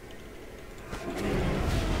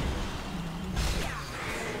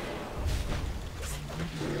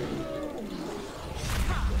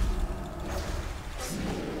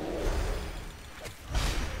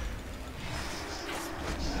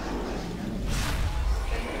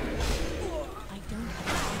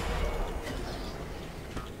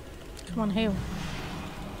 Come on, heal.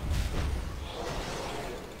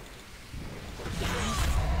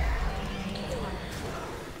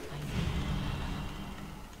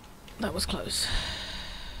 That was close.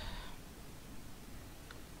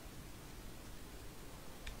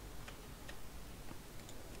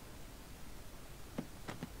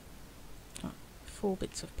 Oh, 4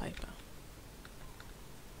 bits of paper.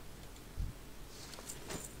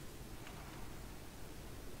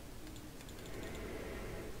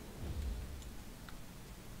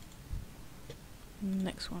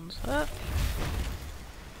 Next one's up.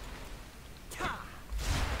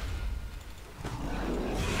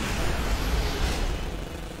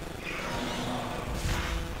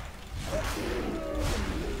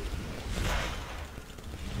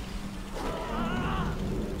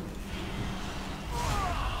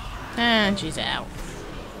 And she's out.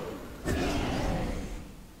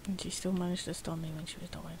 And she still managed to stun me when she was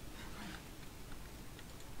dying.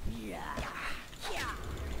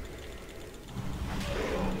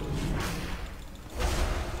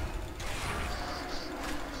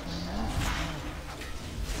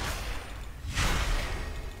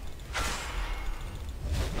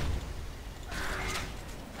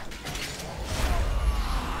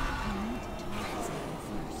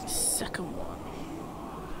 Second one.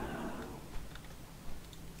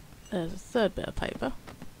 There's a third bit of paper.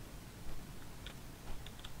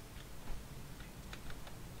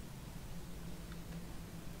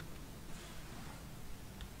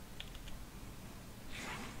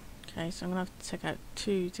 Okay, so I'm gonna have to take out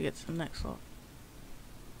 2 to get to the next lot.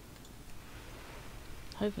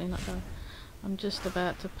 Hopefully not though. I'm just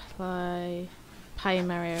about to pay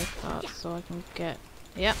Mario Kart so I can get...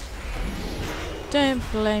 Yep. Don't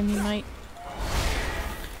blame me, mate.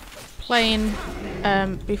 Playing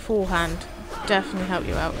beforehand definitely help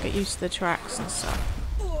you out. Get used to the tracks and stuff.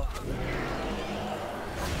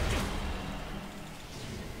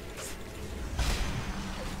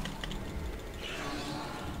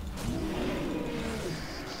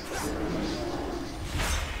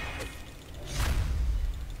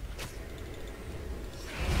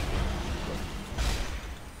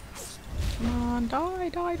 Come on, die,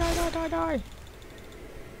 die, die, die, die, die.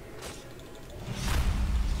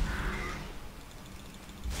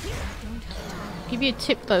 Give you a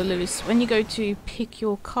tip though, Lewis. When you go to pick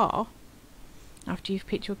your car, after you've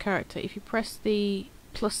picked your character, if you press the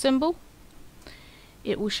plus symbol,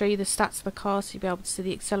 it will show you the stats of the car, so you'll be able to see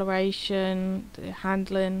the acceleration, the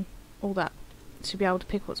handling, all that, to be able to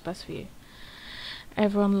pick what's best for you.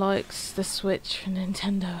 Everyone likes the Switch for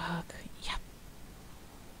Nintendo hug. Yep.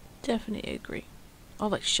 Definitely agree. I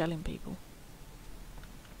like shelling people.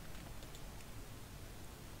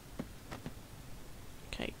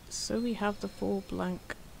 Okay, so we have the 4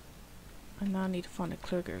 blank. I now need to find a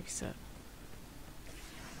Kluger set.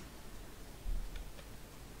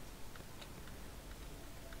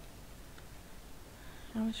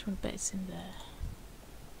 How much one bet is in there?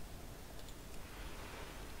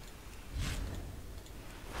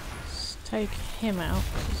 Let's take him out,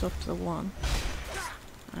 he's off to the 1.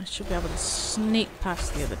 I should be able to sneak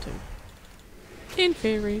past the other 2. In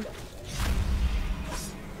theory.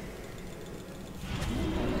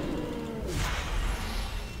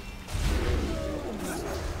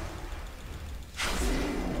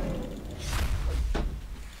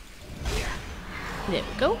 There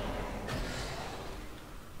we go.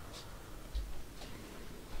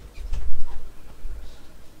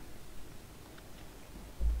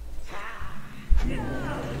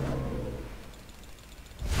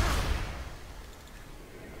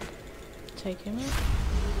 Take him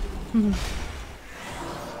out.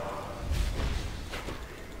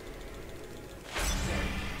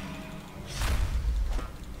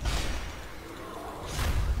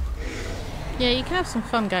 Yeah, you can have some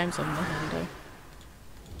fun games on the Nintendo.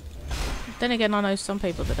 Then again, I know some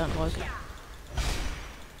people that don't like it.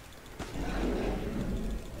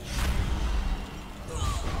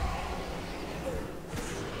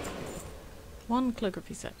 One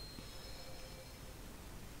calligraphy set.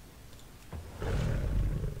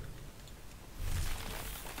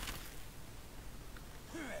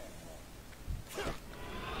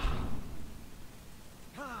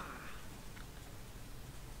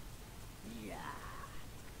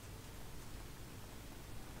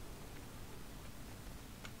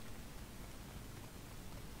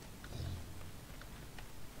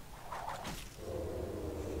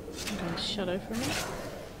 Shadow for a minute.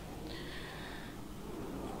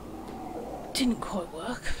 Didn't quite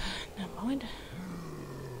work, but never mind.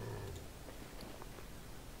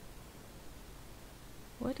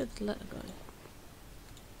 Where did the letter go?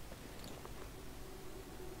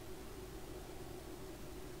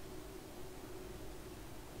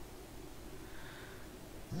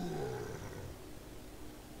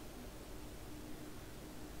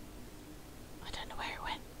 I don't know where it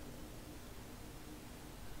went.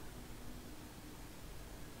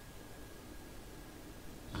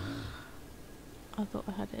 I thought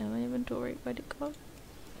I had it in my inventory. Where'd it go?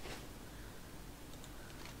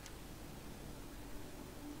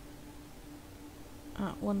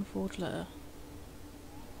 One forged letter.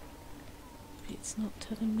 It's not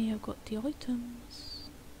telling me I've got the items.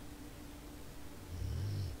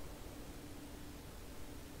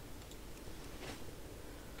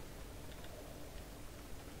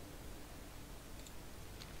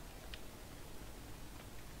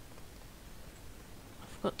 I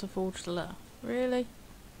forgot to forge the letter. Really?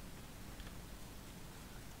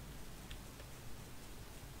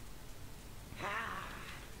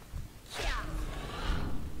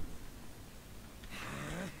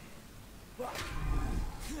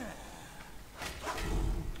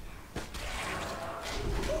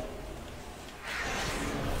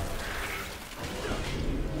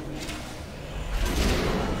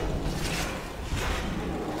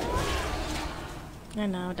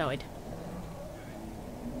 And now I died.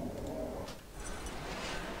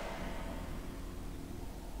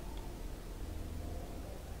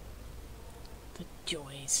 The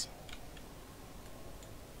joys.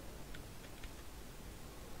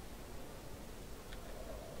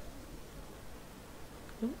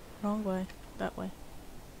 Ooh, wrong way. That way.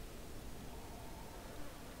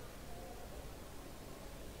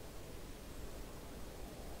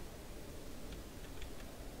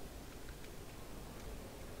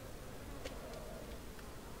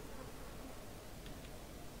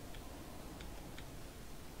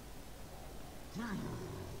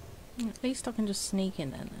 At least I can just sneak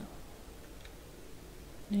in there now.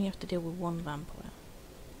 Then you have to deal with one vampire.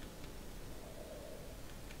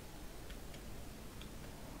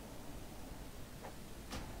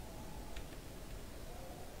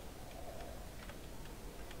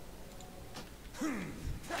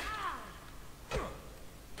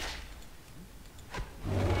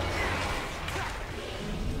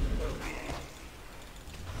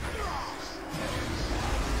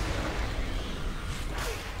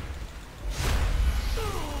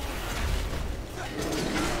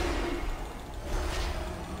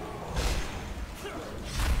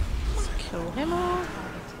 Kill him off.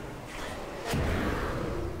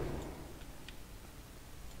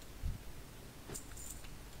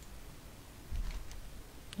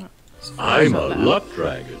 I'm a luck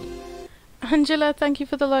dragon. Angela, thank you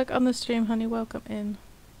for the like on the stream, honey. Welcome in.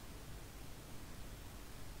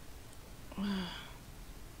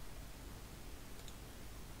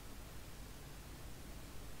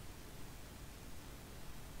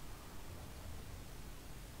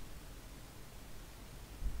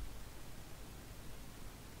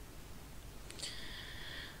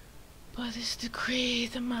 By this decree,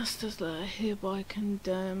 the Master's Lair hereby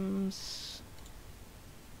condemns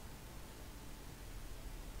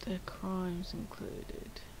their crimes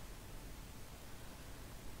included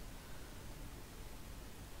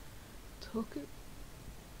talking,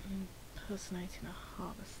 impersonating a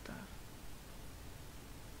harvester.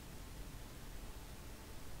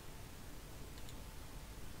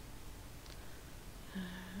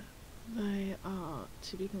 They are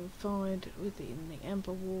to be confined within the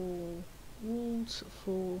Emperor walls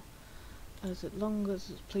for as long as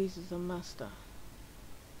it pleases the Master.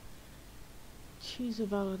 Choose a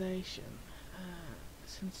validation.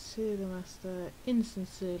 Sincerely the Master,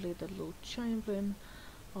 insincerely the Lord Chamberlain.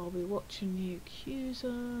 I'll be watching the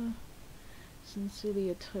accuser. Sincerely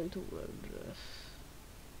a total road.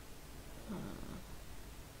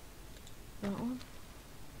 That one,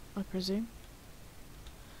 I presume.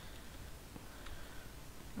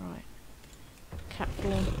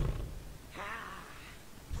 spawn.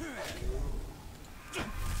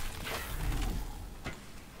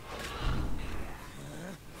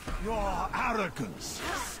 Your arrogance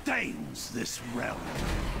stains this realm.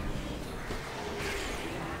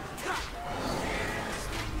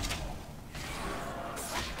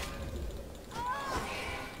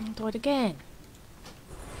 I died again.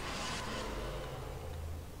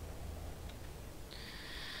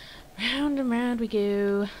 Round and round we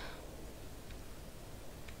go.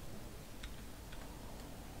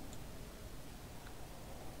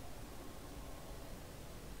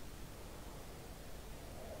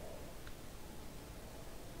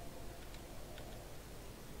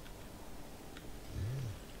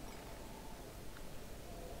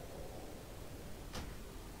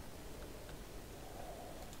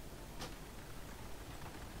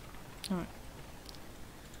 Alright.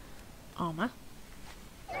 Armour.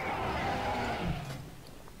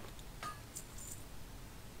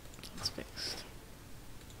 That's fixed.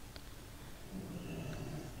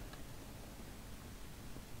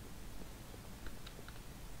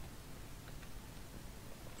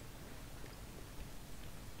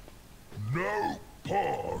 No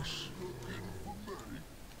pass.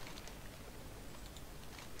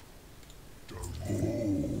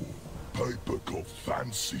 Oh, paper got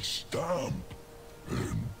fancy stamp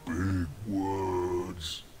and big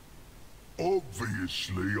words.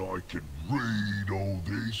 Obviously, I can read all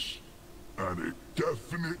this, and it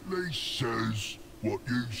definitely says what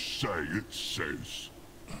you say it says.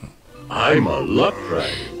 I'm a luck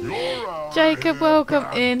dragon. Jacob, welcome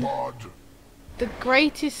in. The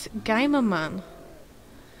greatest gamer man.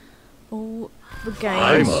 All the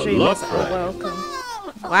game streamers are welcome.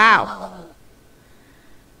 Wow.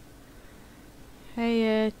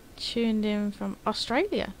 Hey, tuned in from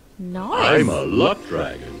Australia. Nice. I'm a luck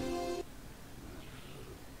dragon.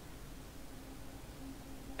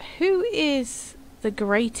 Who is the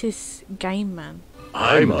greatest game man?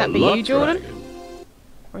 I'm Would that a be luck you, Jordan? dragon.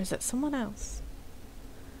 Or is that someone else?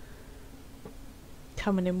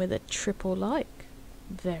 Coming in with a triple like.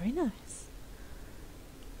 Very nice.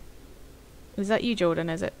 Is that you, Jordan,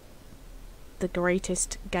 is it? The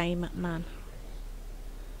greatest game man.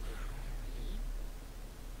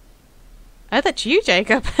 Oh, that's you,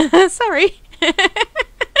 Jacob. Sorry.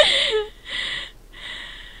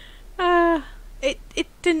 It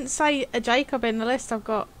didn't say a Jacob in the list. I've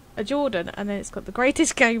got a Jordan, and then it's got the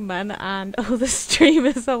greatest game man, and all the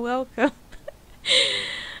streamers are welcome.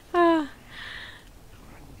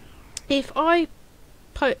 If I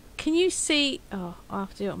can you see? Oh, I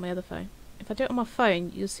have to do it on my other phone. If I do it on my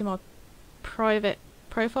phone, you'll see my private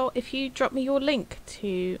profile. If you drop me your link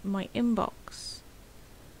to my inbox.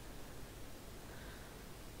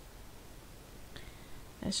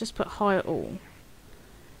 Let's just put hi at all.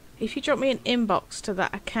 If you drop me an inbox to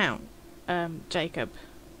that account, Jacob.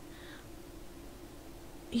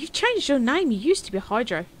 You've changed your name. You used to be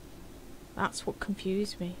Hydro. That's what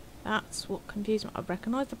confused me. That's what confused me. I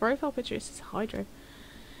recognise the profile picture. It says Hydro.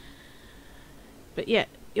 But yeah,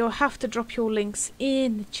 you'll have to drop your links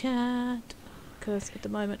in the chat. Because at the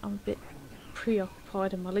moment I'm a bit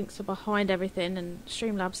preoccupied and my links are behind everything. And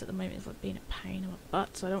Streamlabs at the moment is like being a pain in my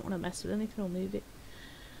butt. So I don't want to mess with anything or move it.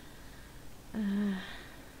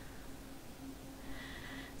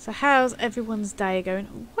 So how's everyone's day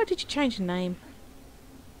going? Why did you change your name?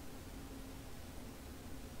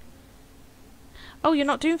 Oh, you're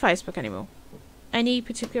not doing Facebook anymore. Any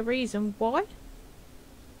particular reason why?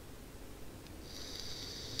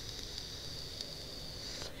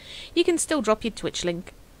 You can still drop your Twitch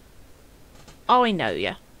link. Oh, I know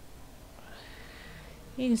ya.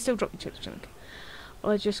 You can still drop your Twitch link.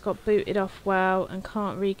 I just got booted off WoW and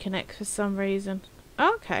can't reconnect for some reason.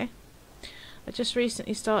 Oh, okay. I just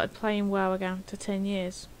recently started playing WoW again after 10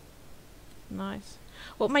 years. Nice.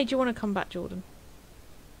 What made you want to come back, Jordan?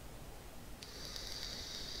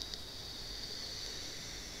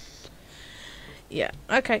 Yeah,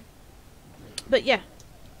 okay. But yeah.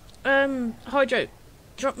 Hydro,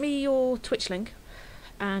 drop me your Twitch link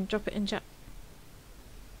and drop it in chat.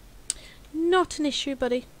 Not an issue,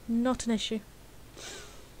 buddy. Not an issue.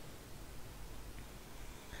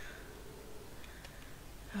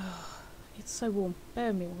 Oh, it's so warm. Bear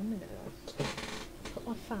with me 1 minute. Put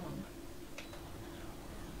my fan on.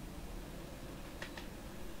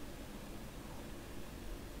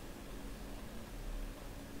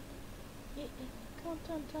 Come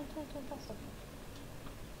on, turn, faster.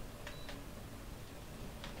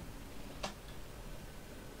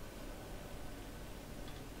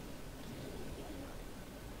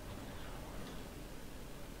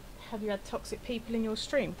 Have you had toxic people in your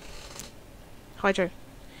stream? Hydro.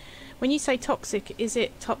 When you say toxic, is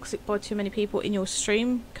it toxic by too many people in your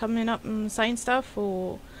stream coming up and saying stuff,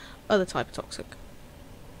 or other type of toxic?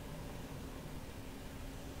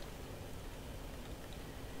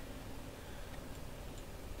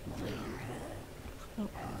 Oh,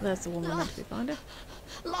 there's the one we're meant to be finding.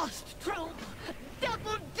 Lost troop!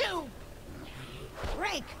 Double dupe!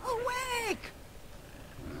 Rake, awake!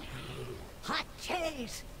 Hot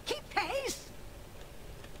chase! Keep pace!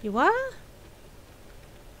 You are?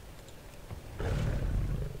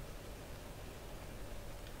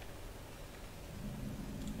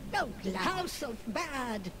 No, House of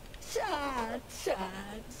Mad! Sad, sad,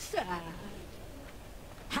 sad.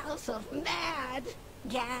 House of Mad!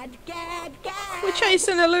 Gad, gad, gad! We're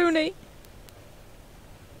chasing a loony!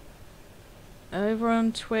 Over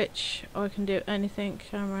on Twitch, I can do anything.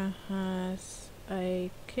 Camera has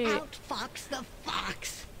a key. Outfox the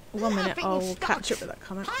fox! 1 minute, Laughing I'll stocks. catch up with that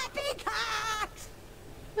comment. Poppycocks!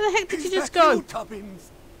 Where the heck did you just that go? you,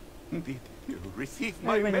 Tubbins? Did you receive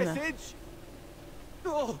my wait a minute. message?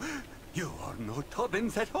 No, you are no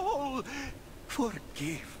Tubbins at all.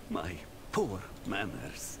 Forgive my poor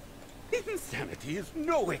manners. Insanity is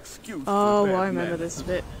no excuse Oh, for bad I remember manners. this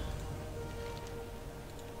bit.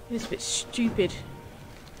 It's a bit stupid.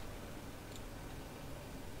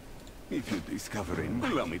 If you discover him,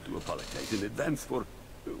 allow me to apologize in advance for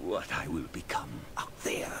what I will become out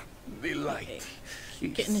there. The light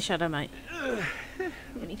is Get in the shadow, mate.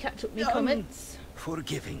 Can you catch up with me comments?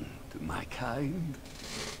 forgiving to my kind.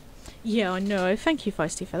 Yeah, I know. Thank you,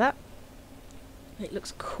 Feisty, for that. It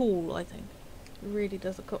looks cool, I think. It really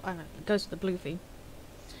does look cool. I know, it goes with the blue theme.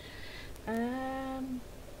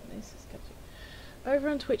 This is catchy. Over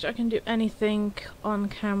on Twitch, I can do anything on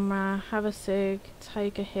camera. Have a cig,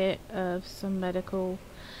 take a hit of some medical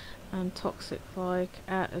and toxic like.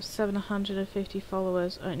 Out of 750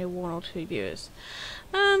 followers, only 1 or 2 viewers.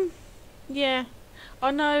 Yeah,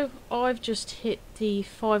 I know I've just hit the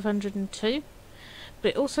 502, but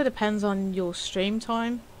it also depends on your stream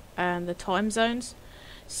time and the time zones.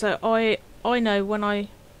 So I know when I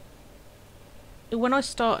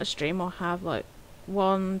start a stream, I'll have like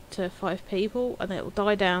 1 to 5 people, and then it will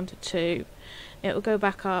die down to 2. It will go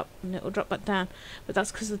back up, and it will drop back down. But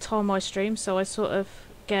that's because of the time I stream. So I sort of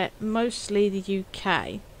get mostly the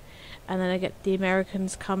UK, and then I get the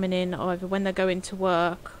Americans coming in either when they're going to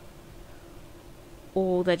work,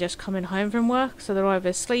 or they're just coming home from work. So they're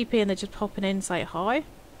either sleepy and they're just popping in, say hi,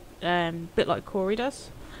 bit like Corey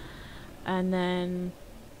does. And then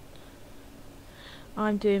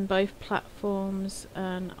I'm doing both platforms,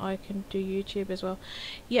 and I can do YouTube as well.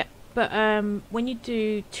 Yeah, but when you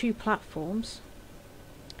do 2 platforms,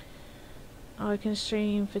 I can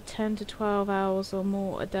stream for 10 to 12 hours or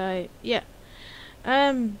more a day. Yeah.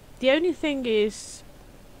 The only thing is,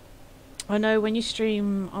 I know when you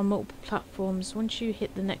stream on multiple platforms, once you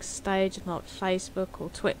hit the next stage, like Facebook or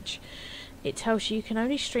Twitch, it tells you can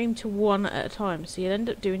only stream to 1 at a time. So you end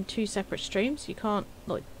up doing 2 separate streams. You can't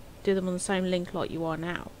like do them on the same link like you are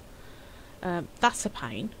now. That's a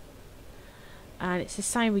pain. And it's the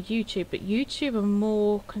same with YouTube, but YouTube are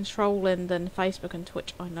more controlling than Facebook and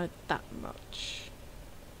Twitch. I know that much.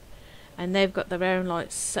 And they've got their own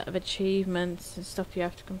like set of achievements and stuff you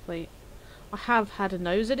have to complete. I have had a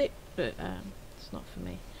nose at it, but it's not for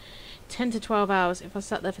me. 10 to 12 hours. If I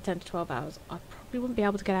sat there for 10 to 12 hours, I probably wouldn't be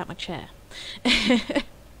able to get out my chair.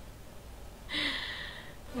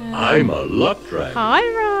 I'm a luck dragon. Hi,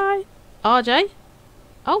 Rye. RJ.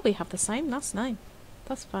 Oh, we have the same last name.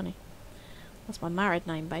 That's funny. That's my married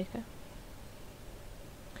name, Baker.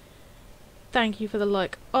 Thank you for the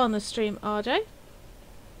like on the stream, RJ.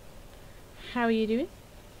 How are you doing?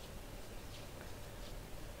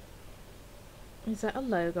 Is that a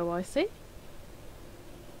logo I see?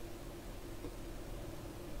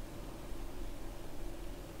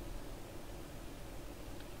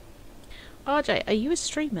 RJ, are you a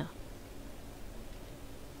streamer?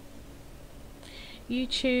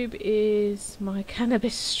 YouTube is my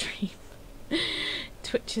cannabis stream.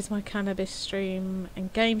 Twitch is my cannabis stream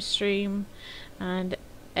and game stream, and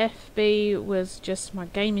FB was just my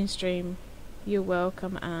gaming stream. You're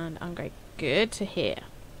welcome, and I'm great. Good to hear.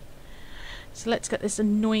 So let's get this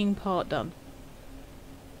annoying part done.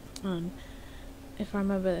 If I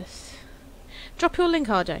remember this, drop your link,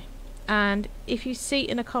 RJ, and if you see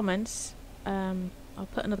in the comments, I'll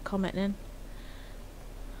put another comment in.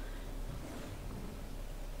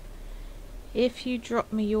 If you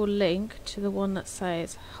drop me your link to the one that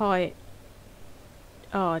says hi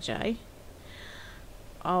RJ,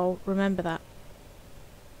 I'll remember that,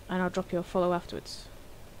 and I'll drop you a follow afterwards.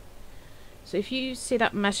 So if you see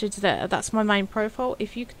that message there, that's my main profile.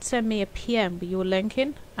 If you could send me a PM with your link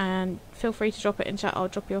in, and feel free to drop it in chat, I'll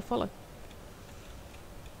drop you a follow.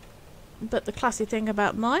 But the classy thing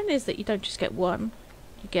about mine is that you don't just get one,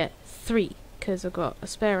 you get 3, because I've got a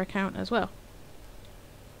spare account as well.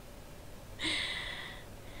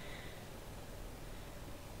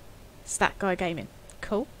 Stat Guy Gaming.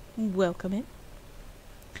 Cool. Welcome in.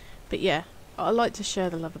 But yeah, I like to share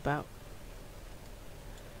the love about.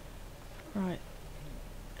 Right.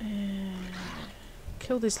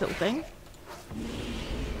 Kill this little thing.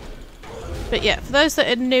 But yeah, for those that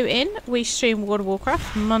are new in, we stream World of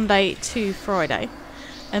Warcraft Monday to Friday.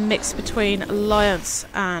 A mix between Alliance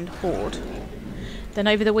and Horde. Then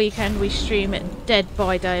over the weekend we stream Dead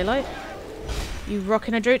by Daylight. You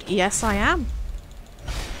rocking a druid? Yes, I am.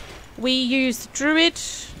 We use druid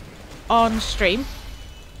on stream.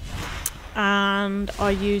 And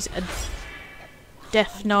I use a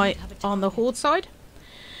Death Knight on the Horde side.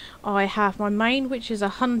 I have my main, which is a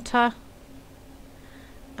hunter,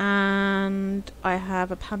 and I have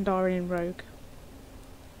a Pandarian rogue.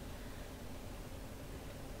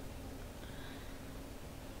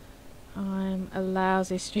 I'm a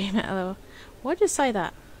lousy streamer. LOL. Why'd you say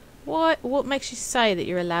that? What makes you say that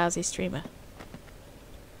you're a lousy streamer?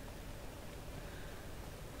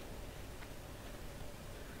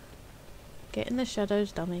 Get in the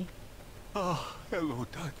shadows, dummy. Oh, hello,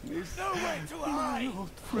 darkness. Nowhere to hide.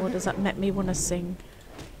 What does that make me want to sing?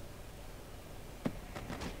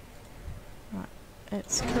 Right,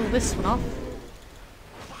 let's kill this one off.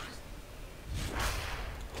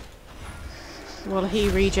 While he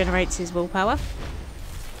regenerates his willpower.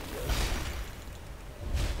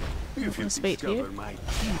 I'm going to speak to you. My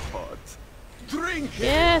teapot, drink it.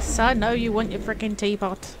 Yes, I know you want your frickin'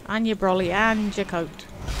 teapot, and your brolly, and your coat.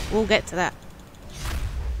 We'll get to that.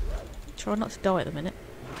 Try not to die at the minute.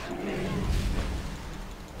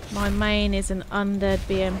 My main is an undead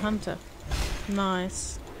BM hunter.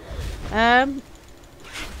 Nice.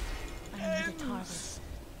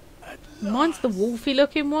 Mine's the wolfy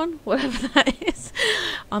looking one, whatever that is.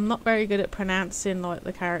 I'm not very good at pronouncing like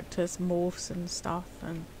the characters' morphs and stuff,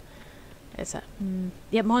 and it's a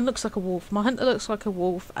yeah, mine looks like a wolf. My hunter looks like a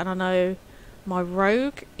wolf, and I know my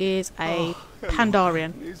rogue is a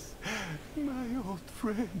Pandarian. My old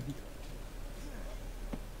friend.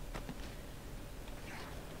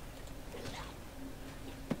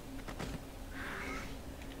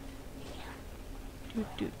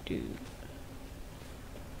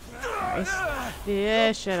 Nice.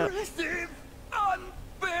 Yeah, shut up.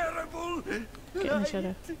 Unbearable. Get in the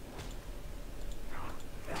shadow.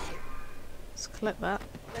 Let's collect that.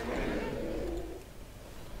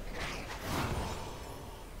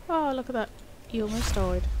 Oh, look at that. He almost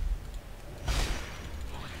died. I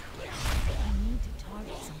need to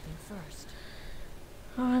target something first.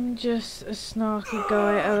 I'm just a snarky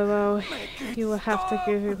guy, lol. You will have to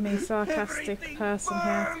give me sarcastic person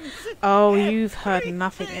here. Oh, you've heard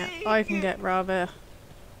nothing yet. I can get rather,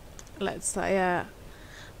 let's say,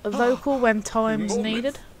 vocal when time's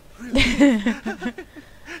needed.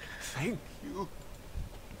 Thank you.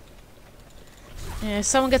 Yeah, if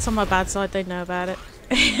someone gets on my bad side, they know about it.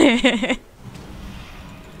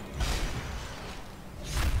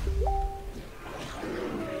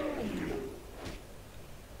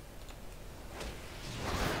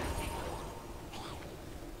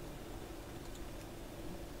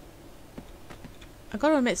 I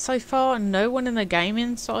gotta admit, so far, no one in the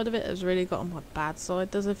gaming side of it has really got on my bad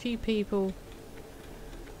side. There's a few people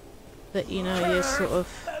that, you know, you're sort of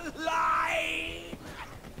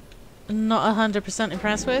not 100%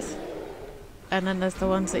 impressed with. And then there's the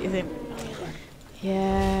ones that you think,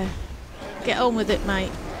 yeah, get on with it,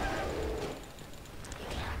 mate.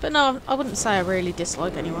 But no, I wouldn't say I really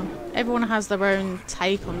dislike anyone. Everyone has their own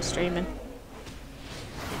take on streaming.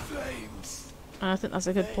 And I think that's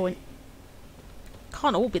a good point.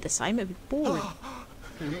 Can't all be the same, it'd be boring.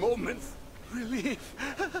 Moment's relief.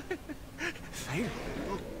 Thank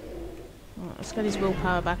you. Right, let's get his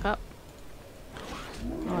willpower back up.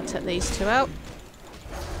 I'll take these two out.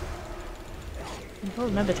 You've got to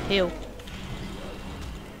remember to heal.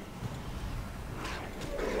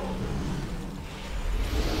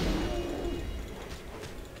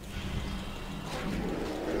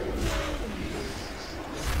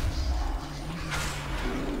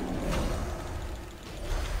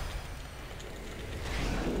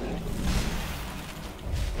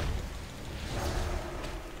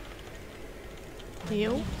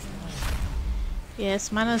 Heal.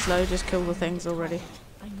 Yes, mana's low, just kill the things already.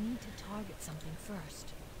 I need to target something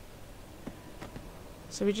first.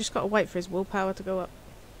 So we just gotta wait for his willpower to go up.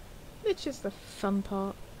 Which is the fun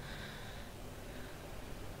part.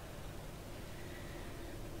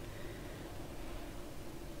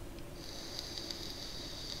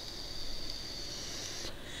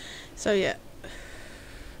 So yeah,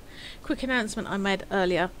 quick announcement I made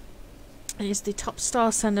earlier is the top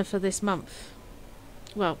star sender for this month.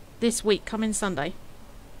 Well, this week, coming Sunday.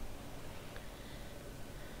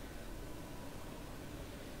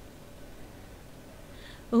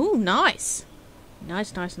 Ooh, nice.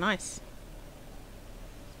 Nice, nice, nice.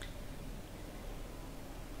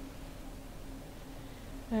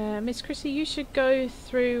 Miss Chrissy, you should go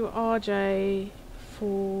through RJ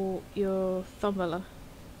for your Thumbler.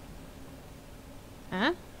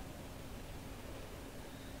 Huh?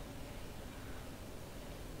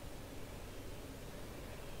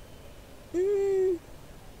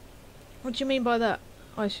 What do you mean by that?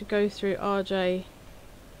 I should go through RJ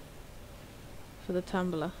for the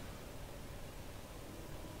Tumblr.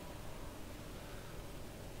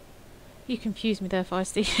 You confused me there,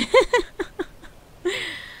 Feisty.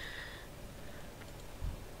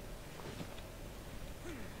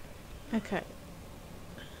 Okay.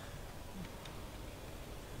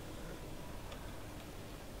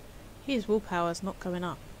 His willpower's not going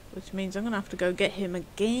up, which means I'm gonna have to go get him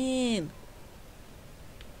again.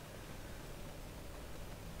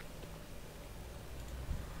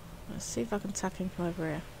 Let's see if I can attack him from over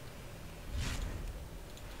here.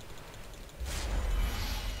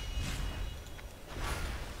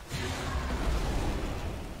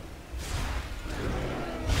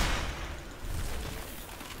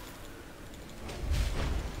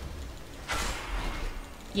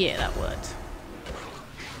 Yeah, that worked.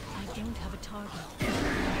 I don't have a target.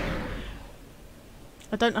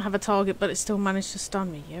 I don't have a target, but it still managed to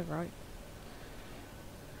stun me. Yeah, right.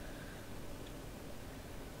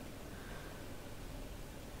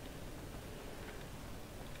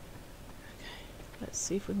 Okay, let's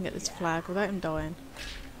see if we can get this flag without him dying.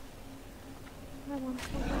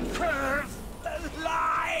 Curse the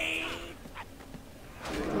light!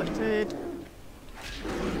 Collected.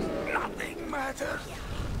 Nothing matters.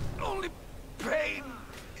 Only pain.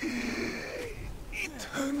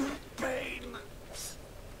 Eternal pain.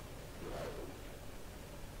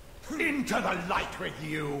 Into the light with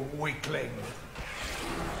you, weakling.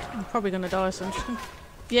 I'm probably gonna die, so I'm just gonna...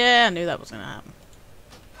 Yeah, I knew that was gonna happen.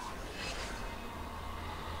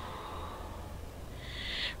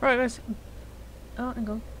 Right, guys. Oh, hang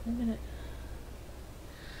on. A minute.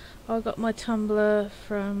 I got my Tumblr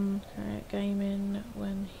from Gaming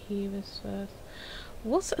when he was first.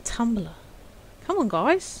 What's a Tumblr? Come on,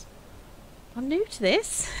 guys. I'm new to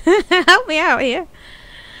this. Help me out here.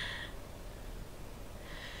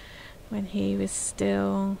 When he was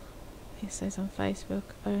still, he says on Facebook,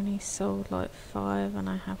 only sold like 5 and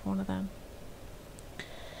I have one of them.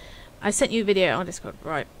 I sent you a video on Discord.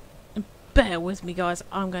 Right. Bear with me, guys.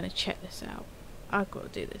 I'm going to check this out. I've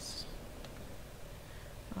got to do this.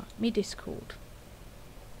 Right, me Discord.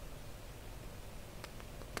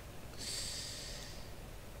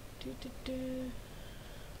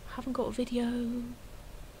 Haven't got a video.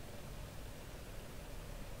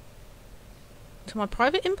 To my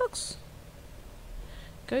private inbox?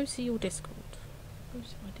 Go see your Discord. Go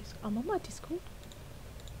see my Discord. I'm on my Discord.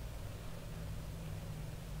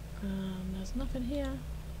 There's nothing here.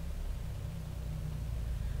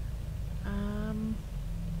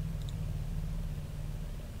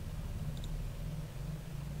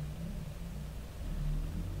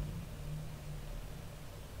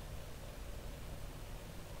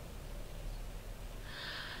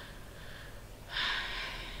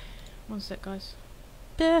 One sec, guys.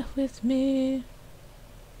 Bear with me.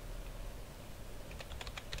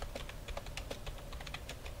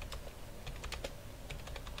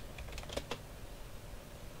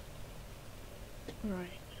 Right.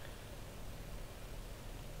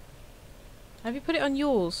 Have you put it on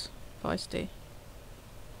yours, Feisty?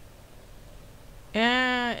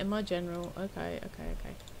 Yeah, in my general. Okay, okay,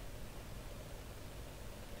 okay.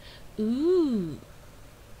 Ooh.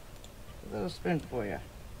 A little spoon for you.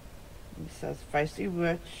 It says Feisty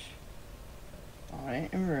Witch on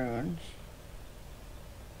it in runes.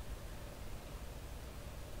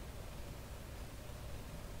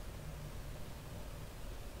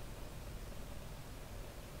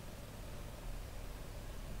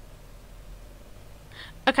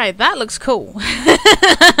 Okay, that looks cool.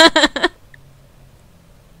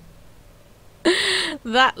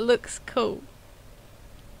 That looks cool.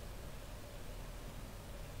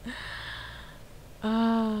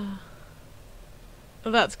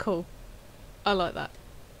 That's cool. I like that.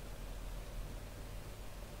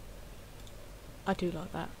 I do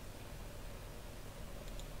like that.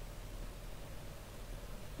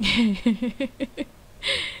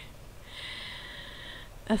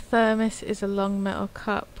 A thermos is a long metal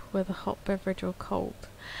cup with a hot beverage or cold.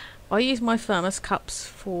 I use my thermos cups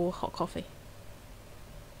for hot coffee.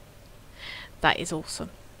 That is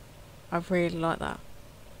awesome. I really like that.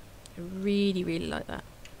 I really, really like that.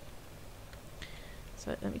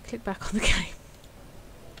 So let me click back on the game.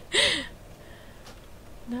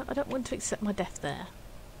 No, I don't want to accept my death there.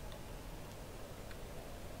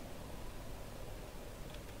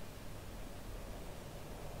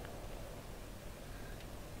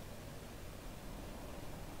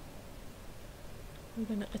 We're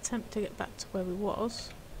going to attempt to get back to where we was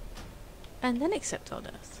and then accept our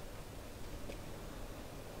death.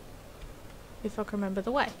 If I can remember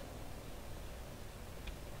the way.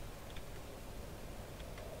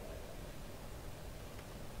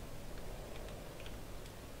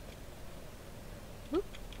 Whoop.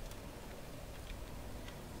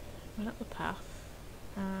 Went up the path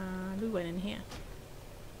and we went in here.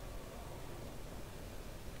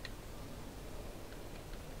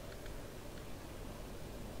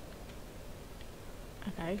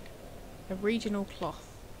 Okay, a regional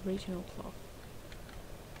cloth. Regional cloth.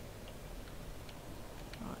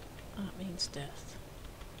 Right, that means death.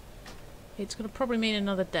 It's going to probably mean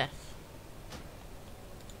another death.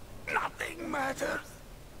 Nothing matters.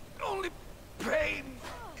 Only pain.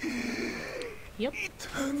 Yep.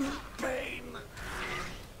 Eternal pain.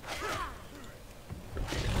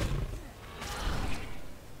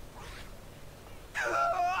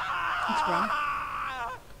 Let's run.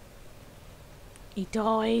 He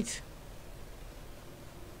died.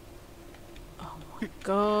 Oh my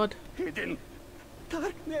god. Hidden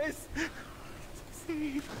darkness.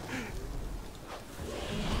 Save.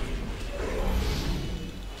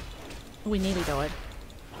 We nearly died.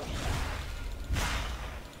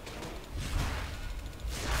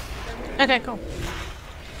 Okay, cool.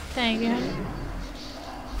 Thank you, honey.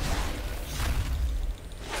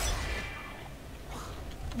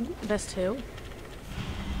 Ooh, best heal.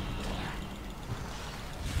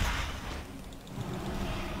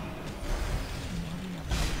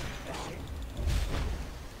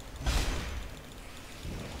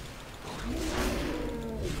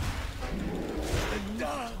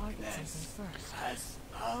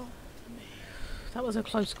 That was a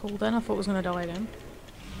close call then. I thought I was going to die again.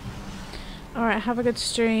 Alright, have a good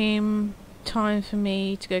stream. Time for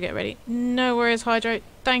me to go get ready. No worries, Hydro.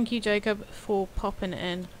 Thank you, Jacob, for popping it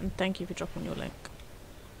in. And thank you for dropping your link.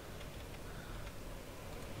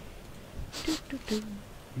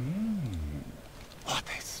 What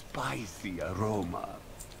a spicy aroma.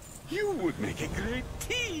 You would make a great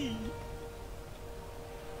tea.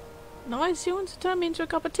 Nice, you want to turn me into a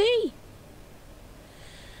cup of tea?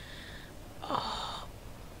 Oh,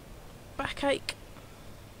 backache.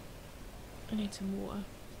 I need some water.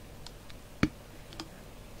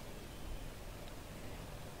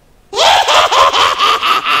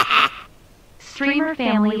 Streamer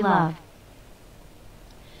family love.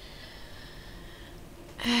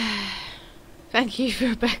 Thank you,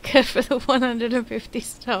 Rebecca, for the 150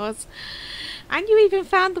 stars. And you even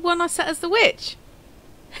found the one I set as the witch.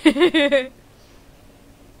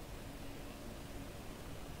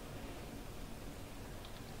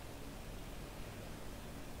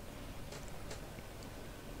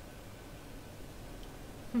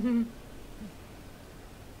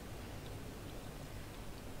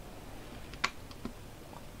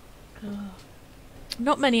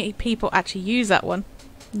 Not many people actually use that one.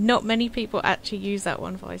 Not many people actually use that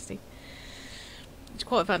one, Feisty. It's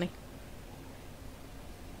quite funny.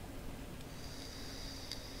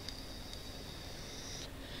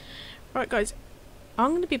 Right, guys. I'm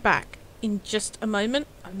going to be back in just a moment.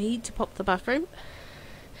 I need to pop to the bathroom.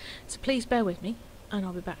 So please bear with me. And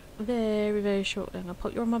I'll be back very, very shortly. And I'll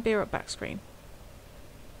put you on my beer up back screen.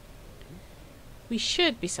 We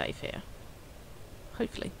should be safe here.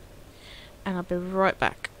 Hopefully. And I'll be right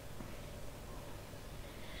back.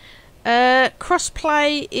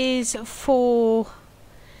 Crossplay is for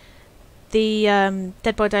the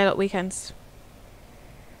Dead by Daylight weekends.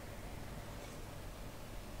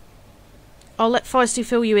 I'll let Feisty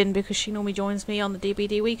fill you in because she normally joins me on the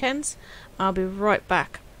DBD weekends. I'll be right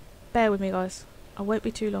back. Bear with me, guys. I won't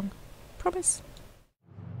be too long. Promise.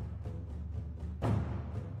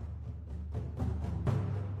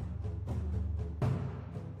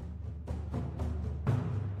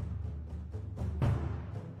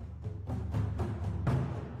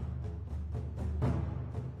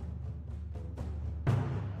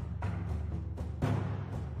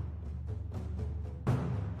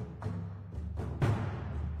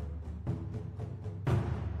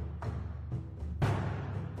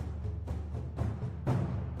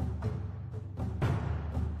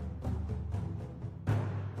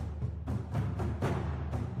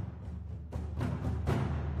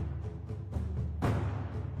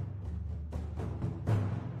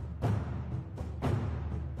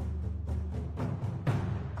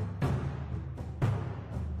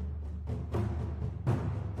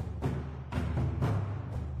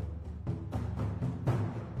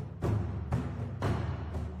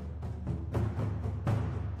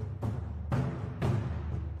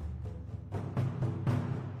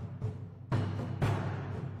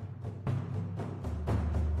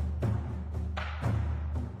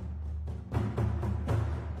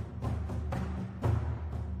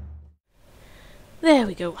 There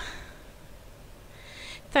we go.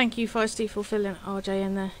 Thank you, Feisty, for filling RJ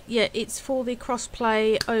in there. Yeah, it's for the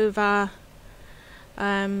cross-play over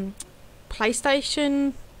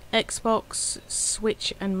PlayStation, Xbox,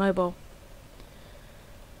 Switch and mobile.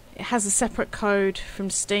 It has a separate code from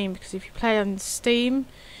Steam, because if you play on Steam,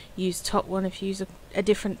 use top one. If you use a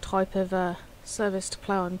different type of service to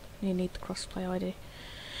play on, you need the cross-play ID.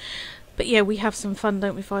 But yeah, we have some fun,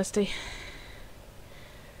 don't we, Feisty?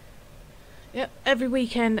 Yep, every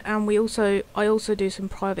weekend, and I also do some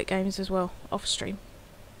private games as well, off stream.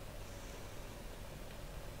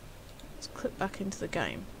 Let's click back into the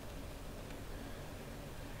game.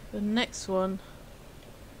 The next one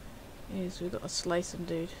is we've got to slay some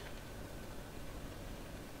dude.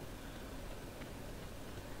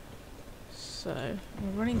 So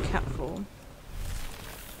we're running cat form.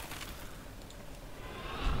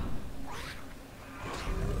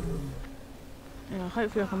 Yeah,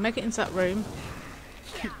 hopefully I can make it into that room.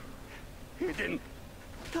 Hidden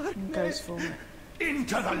And goes for me.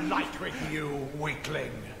 into the light with you,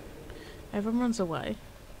 weakling. Everyone runs away.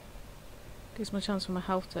 Gives me a chance for my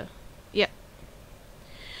health to... Yep.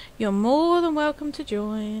 You're more than welcome to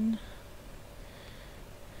join.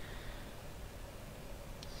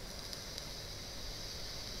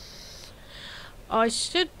 I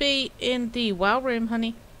should be in the WoW room,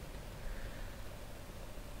 honey.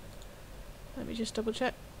 Let me just double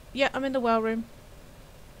check. Yeah, I'm in the WoW room.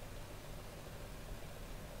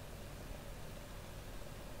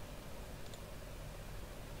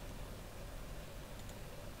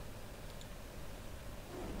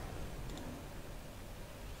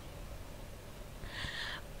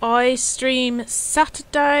 I stream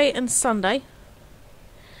Saturday and Sunday,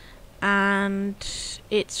 and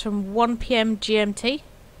it's from 1 PM GMT,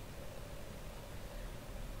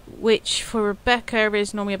 which for Rebecca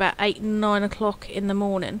is normally about 8, 9 o'clock in the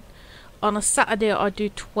morning. On a Saturday I do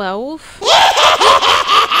 12.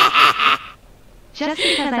 Just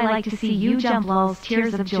because I like to see you jump, lols,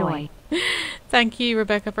 tears of joy. Thank you,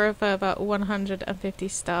 Rebecca, for a further 150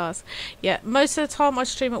 stars. Yeah, most of the time I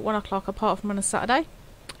stream at 1 o'clock, apart from on a Saturday.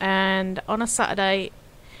 And on a Saturday,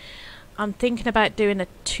 I'm thinking about doing a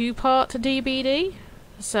 2-part DBD.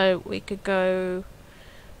 So we could go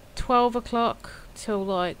 12 o'clock till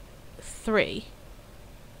like 3.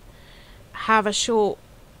 Have a short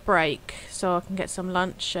break so I can get some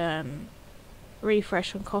lunch and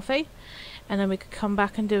refresh on coffee. And then we could come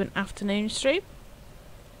back and do an afternoon stream.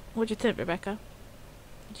 What do you think, Rebecca?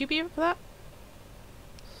 Would you be up for that?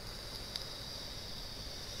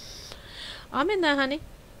 I'm in there, honey.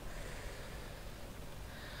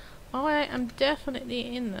 I am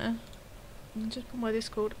definitely in there. Just put my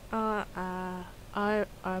Discord. I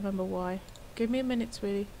remember why. Give me a minute,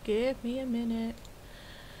 sweetie. Give me a minute.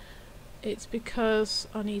 It's because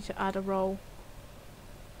I need to add a role.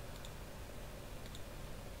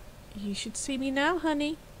 You should see me now,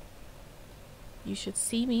 honey. You should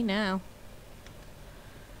see me now.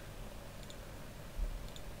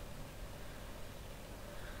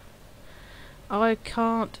 I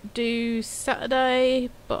can't do Saturday,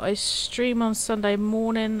 but I stream on Sunday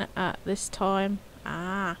morning at this time.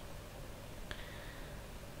 Well,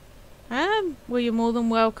 you're more than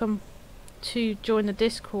welcome to join the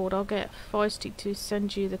Discord. I'll get Feisty to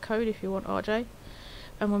send you the code if you want, RJ.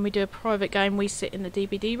 And when we do a private game, we sit in the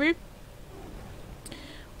DBD room.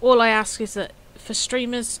 All I ask is that for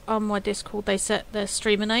streamers on my Discord, they set their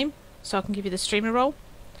streamer name, so I can give you the streamer role.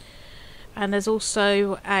 And there's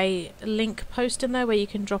also a link post in there where you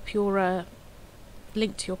can drop your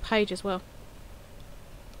link to your page as well.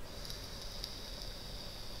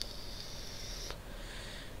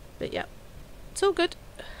 But yeah, it's all good.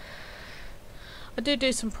 I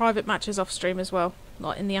do some private matches off stream as well,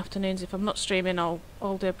 like in the afternoons. If I'm not streaming, I'll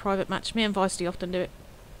do a private match. Me and Feisty often do it.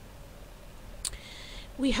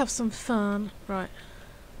 We have some fun. Right,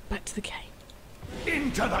 back to the game.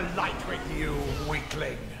 Into the light with you,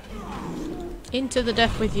 weakling. Into the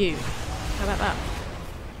death with you. How about that?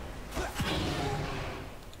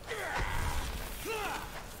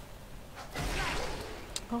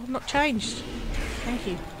 Oh, I've not changed. Thank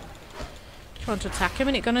you. Trying to attack him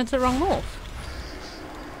and it gone into the wrong morph.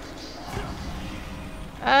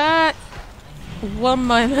 One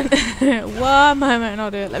moment. One moment and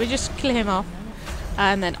I'll do it. Let me just kill him off.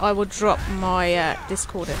 And then I will drop my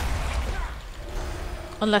Discord in.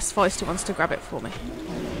 Unless Feisty wants to grab it for me.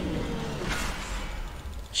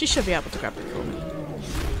 She should be able to grab it for me.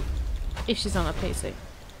 If she's on a PC.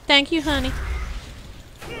 Thank you, honey.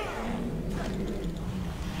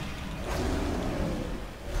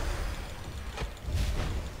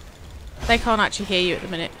 They can't actually hear you at the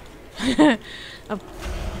minute.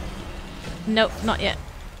 Nope, not yet.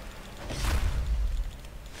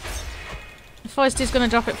 Feisty's gonna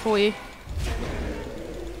drop it for you.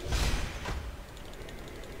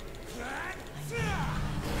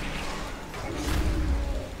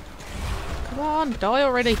 Come on, die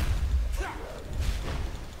already.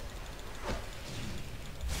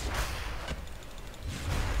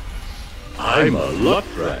 I'm a luck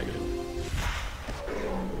dragon.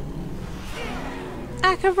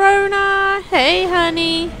 Acarona! Hey,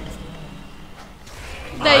 honey!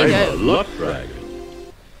 There you go. I'm a luck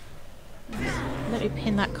dragon. Let me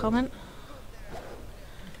pin that comment.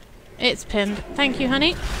 It's pinned. Thank you,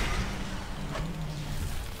 honey.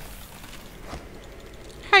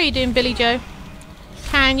 How are you doing, Billy Joe?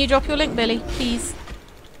 Can you drop your link, Billy, please?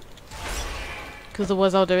 Because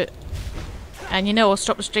otherwise I'll do it. And you know I'll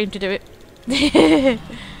stop the stream to do it.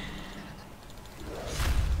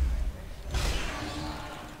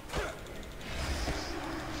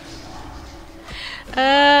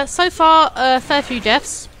 So far, a fair few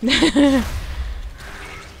deaths.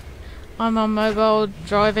 I'm on mobile,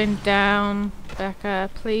 driving down. Becca,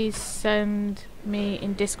 please send me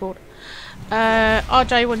in Discord.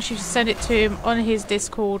 RJ wants you to send it to him on his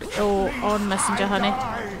Discord or on Messenger, honey.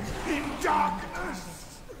 In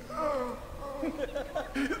darkness.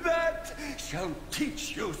 That shall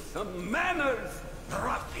teach you some manners,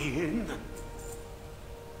 ruffian.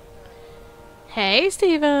 Hey,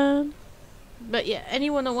 Stephen. But yeah,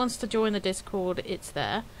 anyone that wants to join the Discord, it's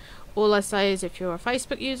there. All I say is if you're a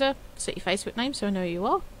Facebook user, set your Facebook name so I know who you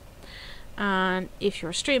are. And if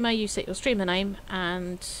you're a streamer, you set your streamer name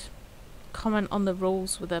and comment on the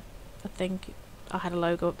rules with a... I think I had a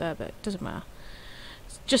logo up there, but it doesn't matter.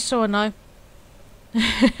 Just so I know.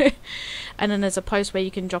 And then there's a post where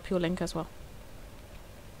you can drop your link as well.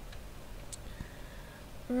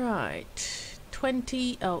 Right.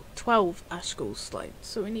 12 ash ghouls slain.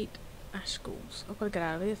 So we need ash ghouls. I've got to get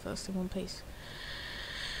out of here first in one piece.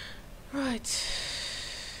 Right.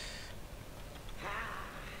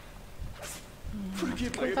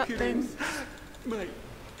 Forgive my appearance. My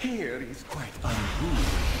hair is quite unruly.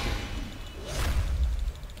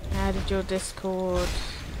 Added your Discord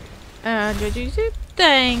and your YouTube.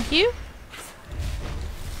 Thank you.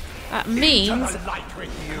 That means.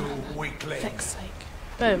 Fuck's sake.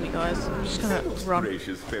 Bear with me, guys. I'm just gonna run.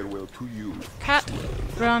 Gracious farewell to you. Cat,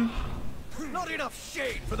 run. Not enough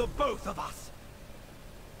shade for the both of us.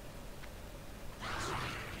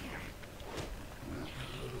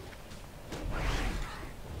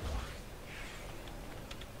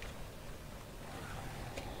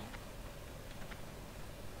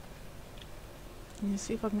 Let's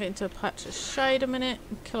see if I can get into a patch of shade a minute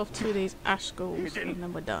and kill off 2 of these ash ghouls, and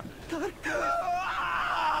then we're done.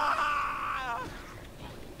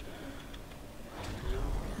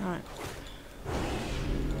 Alright.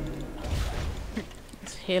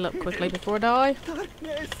 Let's heal up quickly before I die.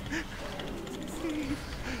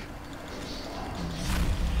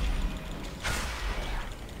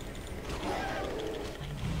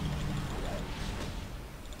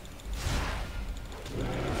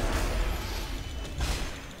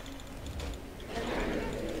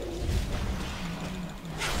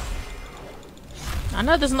 I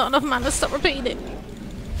know there's not enough mana to stop repeating it.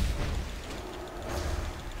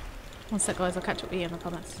 One sec, guys, I'll catch up with you in the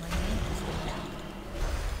comments.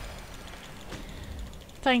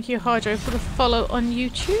 Thank you, Hydro, for the follow on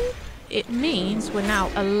YouTube. It means we're now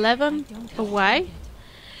 11 away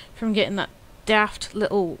from getting that daft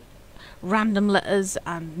little random letters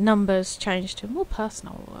and numbers changed to a more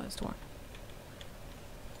personalised one.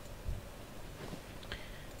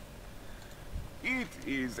 It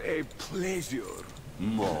is a pleasure,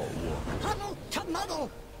 more. Huddle to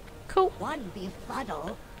muddle. Cool. 1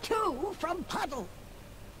 befuddle, 2 from puddle.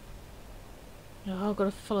 Oh, I've got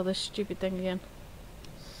to follow this stupid thing again.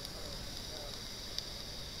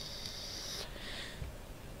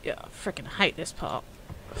 Yeah, I freaking hate this part.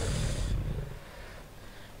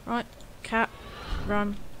 Right, cat,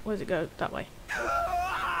 run. Where's it go? That way.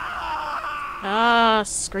 Ah,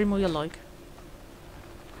 scream all you like.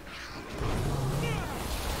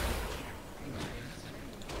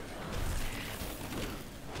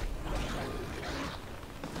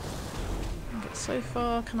 So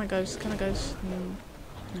far, can I go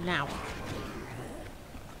now?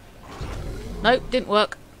 Nope, didn't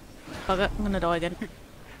work. Bugger, I'm gonna die again.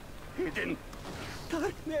 Hidden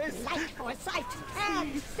darkness. Light for sight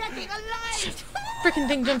and setting a light. Frickin'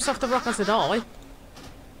 thing jumps off the rock as I die.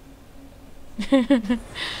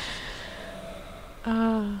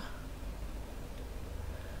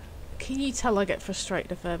 Can you tell I get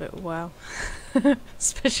frustrated a fair bit with WoW?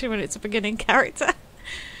 Especially when it's a beginning character.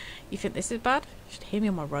 You think this is bad? You should hear me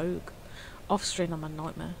on my rogue. Off stream, I'm a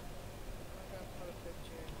nightmare.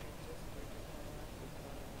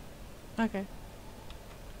 Okay.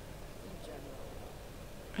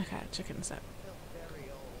 Okay, check it in a sec.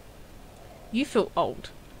 You feel old.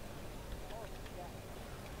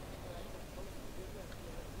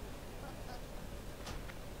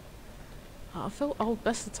 Oh, I feel old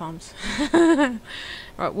best of times.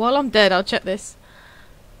 Right, while I'm dead, I'll check this.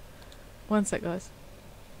 One sec, guys.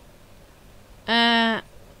 An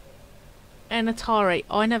Atari.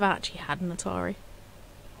 I never actually had an Atari.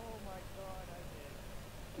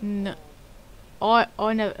 No. I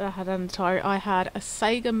never had an Atari. I had a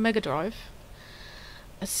Sega Mega Drive,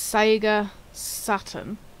 a Sega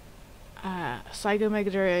Saturn, a Sega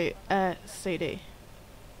Mega Drive CD.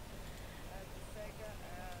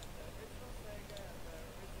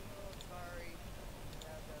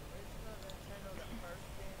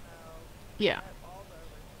 Yeah.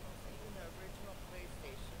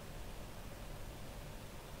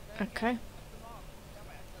 Okay.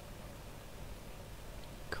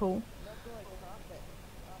 Cool.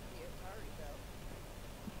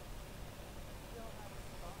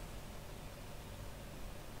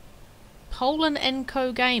 Poland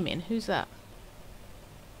Enco Gaming. Who's that?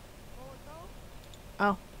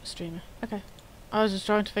 Oh, streamer. Okay. I was just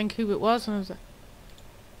trying to think who it was, and I was like,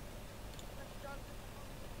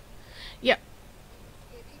 yeah.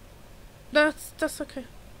 That's okay.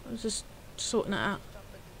 I was just sorting it out.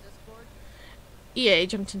 Yeah, he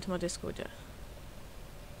jumped into my Discord, yeah.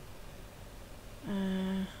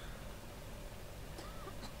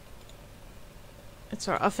 It's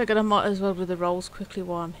alright. I figured I might as well do the rolls quickly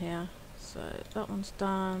while I'm here. So that one's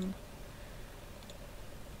done.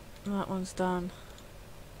 That one's done.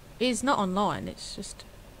 It's not online. It's just.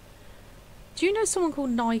 Do you know someone called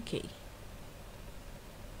Nike?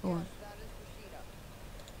 Or...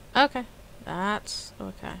 Okay, that's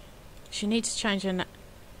okay. She needs to change her.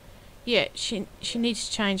 Yeah, she needs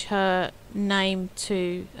to change her name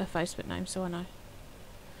to a Facebook name, so I know.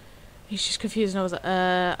 He's just confused, and I was like,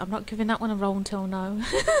 I'm not giving that one a roll until no.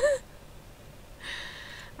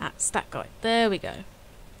 Stat guy. There we go.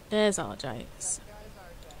 There's RJ.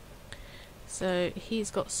 So he's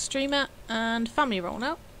got streamer and family role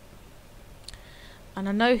now. And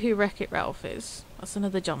I know who Wreck-It Ralph is. That's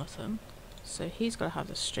another Jonathan. So he's got to have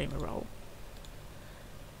the streamer role.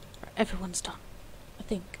 Right, everyone's done. I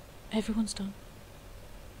think. Everyone's done.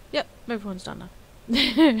 Yep, everyone's done now.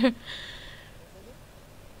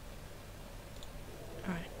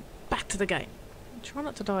 Alright, back to the game. Try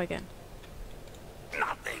not to die again.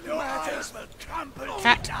 Nothing matters but trample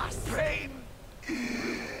Cat. pain.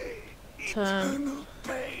 Turn. Eternal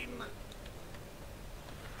pain.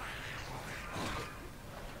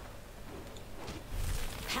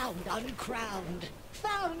 Hound uncrowned.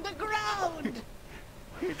 Found the ground.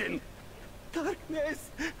 Hidden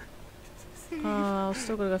darkness. Oh, I've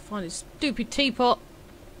still got to go find his stupid teapot.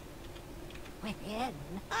 Within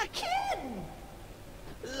a kin.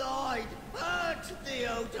 Lloyd, hurt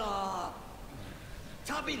Theodore.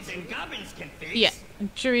 Tubbins and Gubbins can fix. Yeah,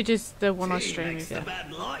 and Druid is the one I Tea stream makes with. the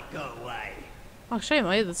bad light go away. I'll show you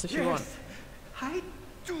my others if you want. I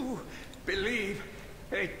do believe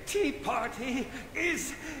a tea party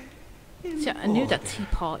is. See, I knew that tea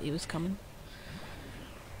party was coming.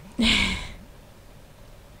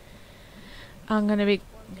 I'm gonna be.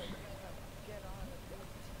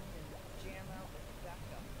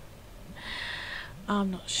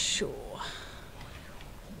 I'm not sure.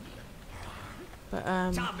 But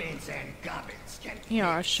Tubbins and Gubbins can yeah,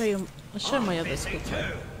 I'll show you. I'll show my others quickly.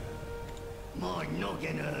 My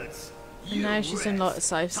noggin hurts. And now she's in like a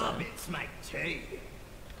safe zone. Tubbins make tea.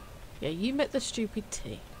 Yeah, you met the stupid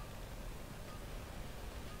tea.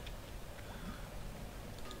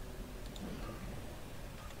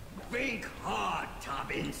 Think hard,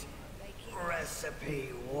 Tubbins. Recipe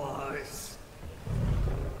was.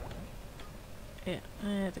 Yeah,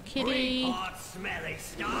 the kitty. Hot, smelly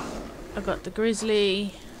stuff. I got the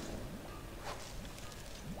grizzly.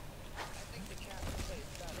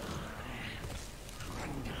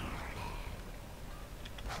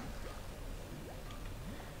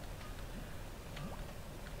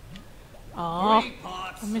 Oh, I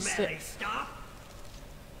missed it.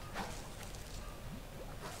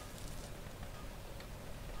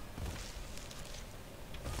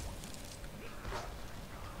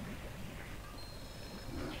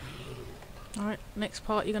 Alright, next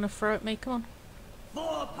part you're gonna throw at me, come on.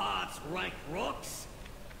 4 parts rank rocks.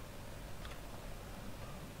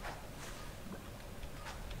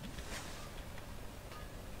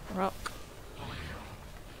 Rock.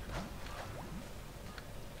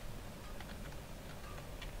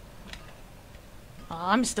 Oh,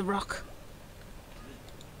 I missed the rock.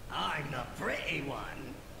 the pretty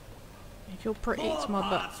one. If you're pretty, it's my butt.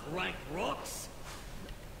 4 parts right rocks.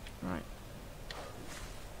 Right.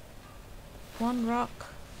 1 rock.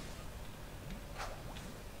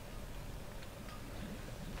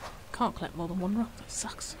 Can't collect more than 1 rock, that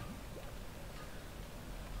sucks.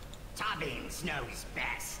 Tubbins knows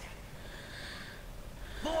best.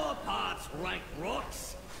 4 parts right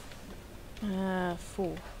rocks.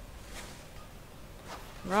 4.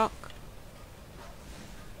 Rock.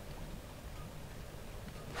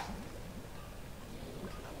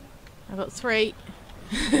 I got 3.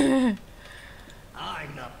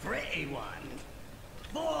 I'm the pretty one.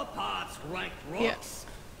 4 parts right rocks.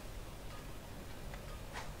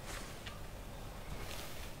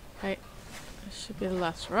 Yep. Okay. This should be the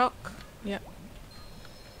last rock. Yep.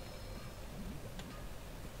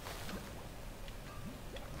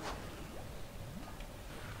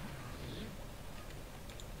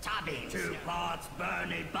 Tubbins. 2 parts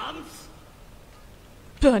burning bumps.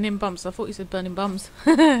 Burning bumps. I thought you said burning bums.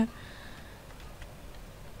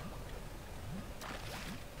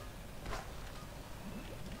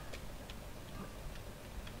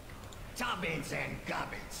 Tubbins and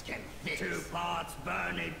gubbins can fix. 2 parts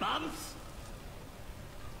burning bumps.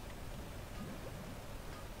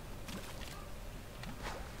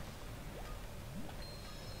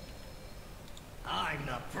 I'm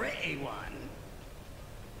the pretty one.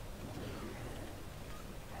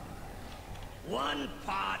 1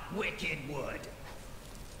 part wicked wood.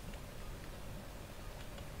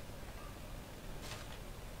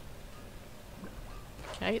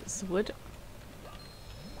 Okay, it's the wood.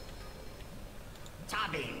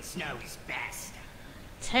 Tubbins knows best.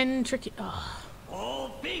 10 tricky. Oh. All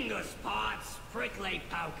fingers parts prickly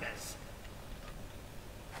pokers.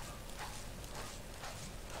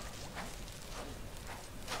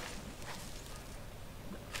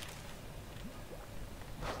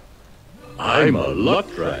 I'm a luck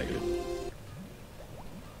dragon.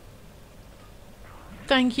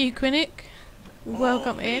 Thank you, Quinnick.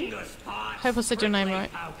 Welcome in. Hope I said your name right.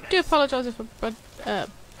 Do apologise if I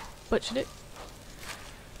butchered it.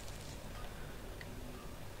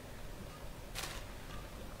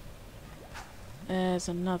 There's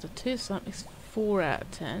another 2, so that makes 4 out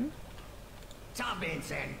of 10.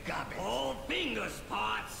 Tubbins and gubbins. All fingers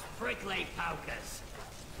parts prickly pokers.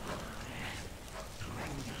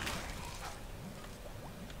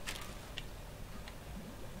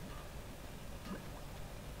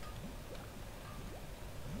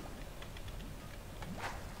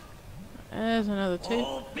 There's another 2.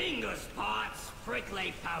 All fingers parts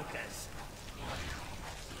prickly pokers.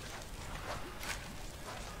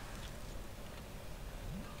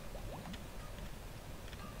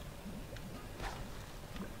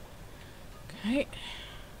 Okay.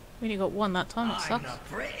 We only got 1 that time, that sucks. I'm the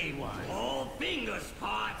pretty one. All fingers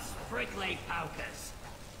parts prickly pokers.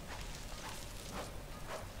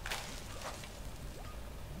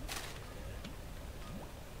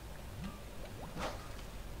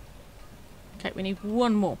 Okay, we need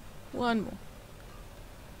 1 more. 1 more.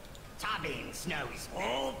 Tubbins knows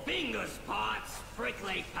all fingers parts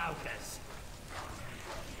prickly pokers.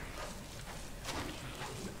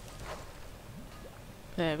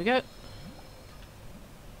 There we go.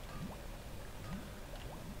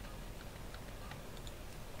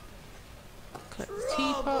 Collect the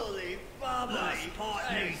teapot.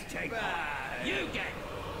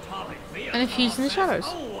 And if using the shadows.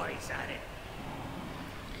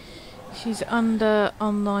 She's under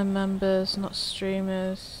online members, not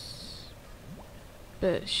streamers.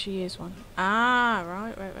 But she is one. Ah,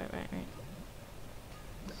 right.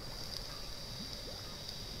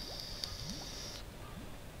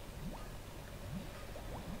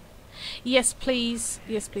 Yes, please.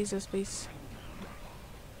 Yes, please. Yes, please.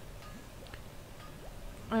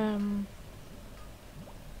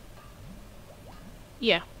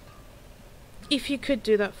 Yeah. If you could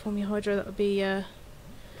do that for me, Hydra, that would be a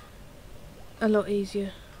lot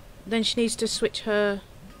easier. Then she needs to switch her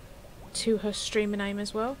to her streamer name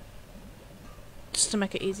as well, just to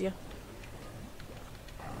make it easier.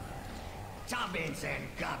 Tubbins and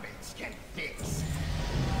gubbins can fix.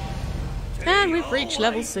 And we've reached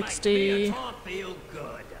level 60. Feel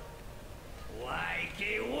good.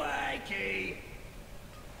 Wakey, wakey.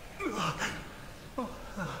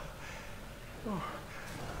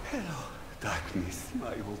 Hello, darkness,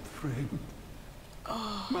 my old friend.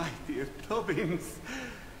 My dear Tubbins.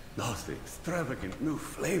 Those extravagant new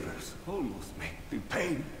flavors almost make the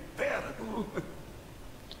pain bearable.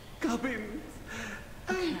 Gubbins,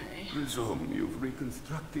 I presume you've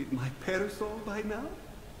reconstructed my parasol by now?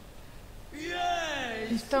 Yes.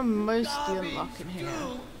 He's done most of the unlock in here.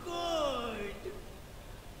 Good.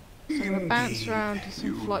 So I'm going to bounce around to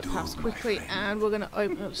some flight paths quickly, and we're going to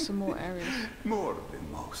open up some more areas. More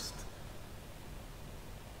than most.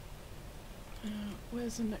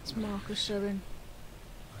 Where's the next marker showing?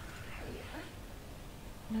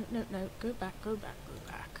 No, no, no. Go back, go back, go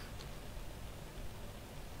back.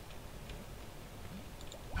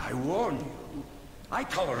 I warn you, I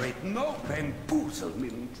tolerate no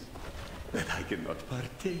bamboozlement that I cannot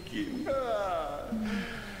partake in.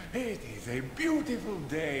 It is a beautiful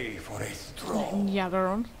day for a stroll. Gather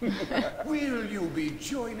on. Will you be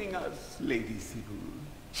joining us, Lady Sybil?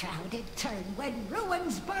 Shrouded turn when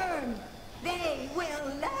ruins burn. They will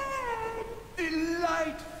learn.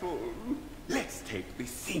 Delightful. Let's take the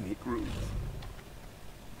scenic route.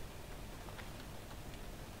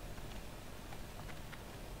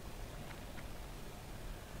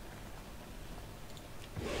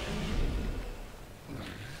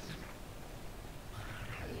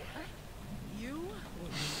 You will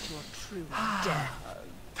meet your true death.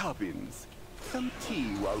 Tubbins, some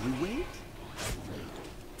tea while we wait?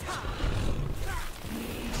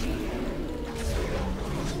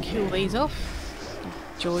 Kill these off.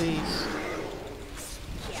 Joys.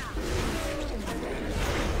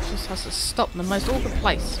 Just has to stop in the most awkward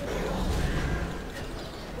place.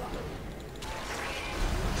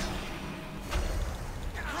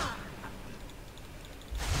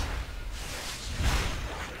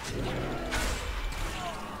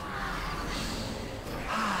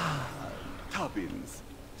 Tubbins,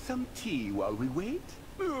 some tea while we wait?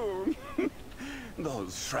 Oh.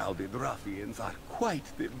 Those shrouded ruffians are quite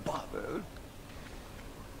the bother.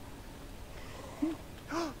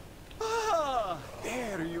 Ah,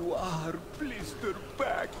 there you are,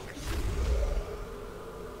 blisterback.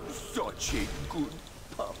 Such a good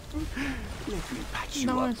pup. Let me patch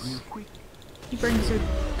you up real quick. He brings a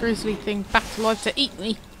grizzly thing back to life to eat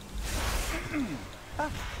me.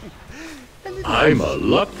 I'm a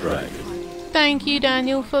luck dragon. Thank you,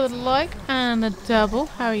 Daniel, for the like and the double.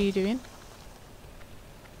 How are you doing?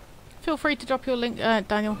 Feel free to drop your link,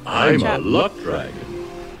 Daniel. I'm a luck dragon.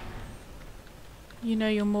 You know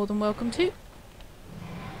you're more than welcome to.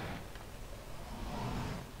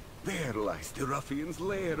 There lies the ruffians'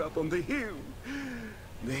 lair up on the hill.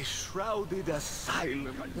 The shrouded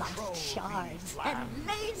asylum. Like shards and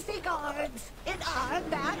lazy guards in our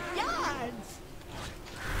backyards.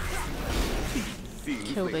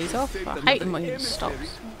 Kill these off. I hate them when it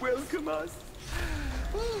stops. Welcome us.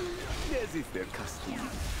 As is their custom.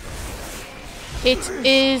 It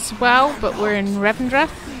is, well, but we're in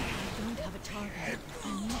Revendreth.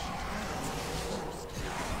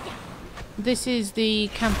 This is the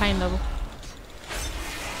campaign level.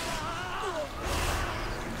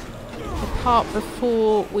 The part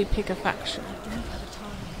before we pick a faction.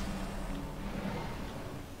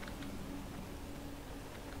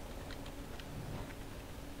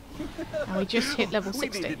 And we just hit level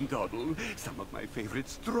 60. We didn't dawdle. Some of my favorite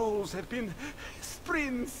strolls have been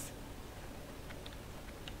sprints.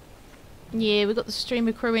 Yeah, we've got the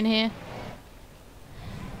streamer crew in here.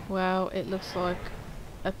 Well, it looks like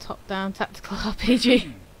a top-down tactical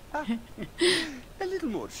RPG. A little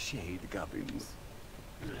more shade, Gubbins.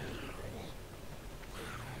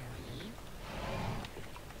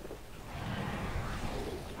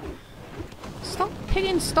 Stop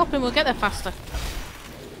picking, stopping, we'll get there faster.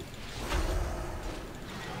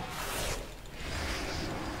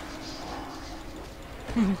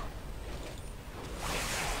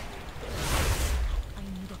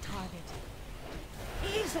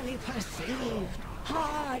 Easily perceived,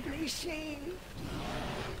 hardly seen.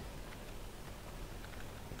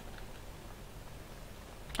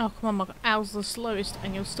 Oh, come on, my owl's the slowest,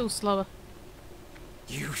 and you're still slower.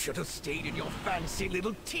 You should have stayed in your fancy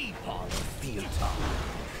little teapot, Theater.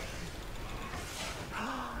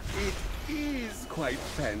 It is quite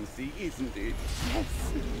fancy, isn't it? Yes.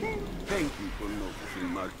 Thank you for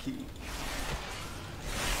noticing, Marquis.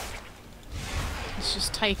 Let's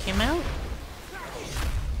just take him out.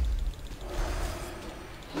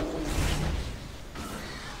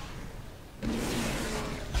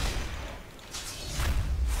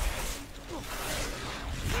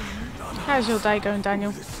 How's your day going,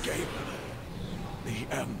 Daniel? Escape the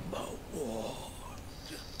Ember Ward.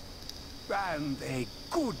 And a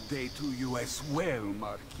good day to you as well,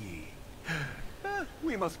 Marquis.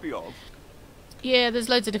 We must be off. Yeah, there's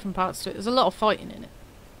loads of different parts to it. There's a lot of fighting in it.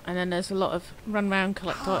 And then there's a lot of run around,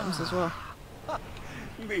 collect items as well.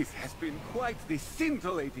 This has been quite the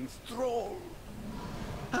scintillating stroll.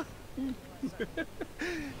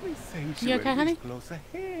 You okay, honey? Close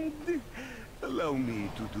ahead. Allow me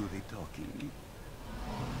to do the talking.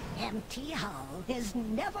 Empty hull is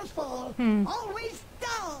never full, always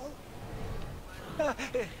dull.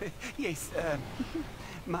 Yes,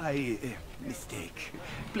 my mistake.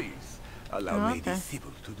 Please, allow Lady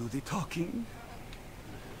Sybil to do the talking.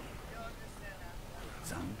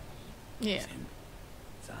 Some. Yeah.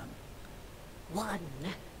 Some. One.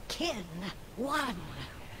 Kin. One.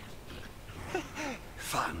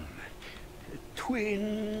 Fun.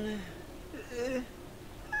 Twin.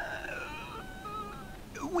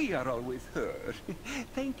 We are always her.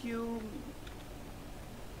 Thank you.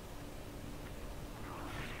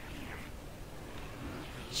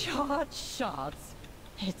 Charge shots.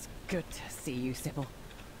 It's good to see you, Sybil.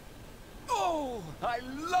 Oh, I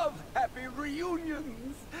love happy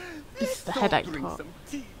reunions. It's the So headache drink part. some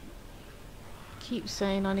tea. Keep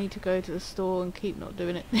saying I need to go to the store and keep not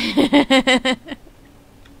doing it.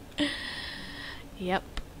 Yep.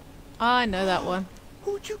 I know that one.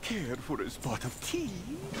 Would you care for a spot of tea?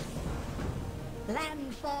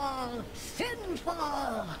 Landfall. Sinful.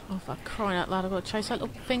 Oh, for crying out loud, I've got to chase that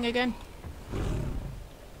little thing again.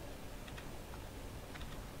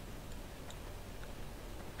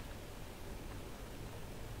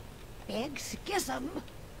 Big schism.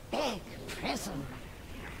 Big prism.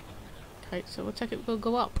 Okay, so we'll take it, we'll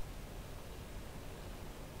go up.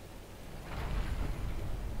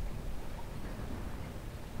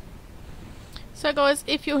 So guys,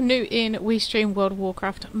 if you're new in, we stream World of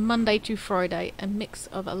Warcraft Monday to Friday, a mix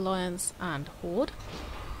of Alliance and Horde.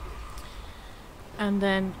 And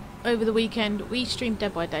then over the weekend we stream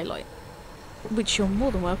Dead by Daylight, which you're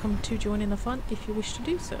more than welcome to join in the fun if you wish to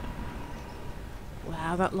do so.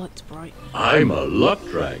 Wow, that light's bright. I'm a luck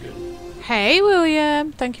dragon. Hey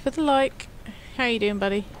William, thank you for the like. How you doing,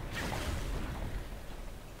 buddy?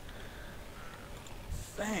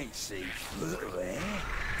 Fancy footwear.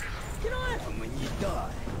 Can I have them when you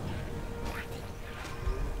die?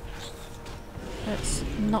 Let's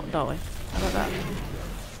not die. How about that?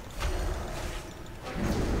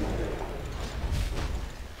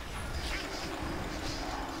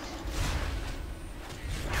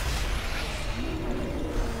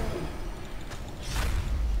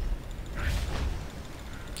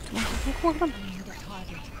 Come on.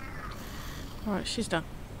 Alright, she's done.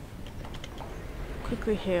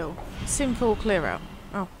 Quickly heal. Sinful clear out.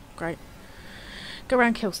 Oh, great. Go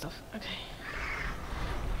around, kill stuff. Okay.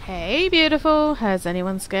 Hey, beautiful. Has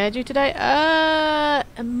anyone scared you today?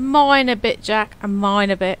 Mine a bit, Jack.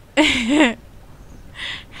 Mine a bit.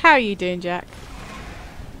 How are you doing, Jack?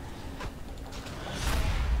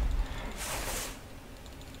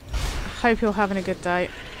 Hope you're having a good day.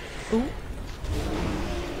 Ooh.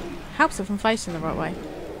 Helps if I'm facing the right way.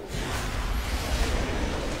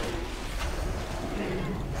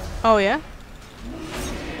 Oh, yeah?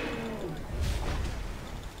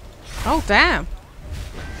 Oh, damn.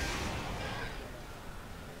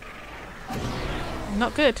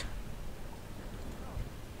 Not good.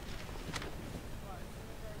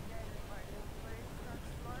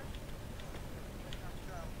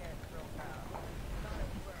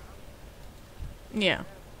 Yeah.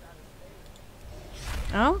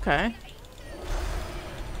 Oh, okay.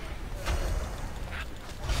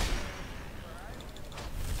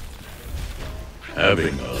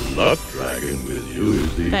 Having a luck dragon with you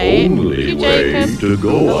is the only way to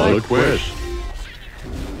go on a quest.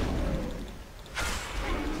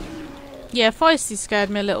 Yeah, Feisty scared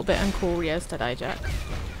me a little bit and cool yesterday, Jack.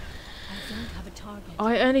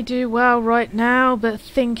 I only do well right now, but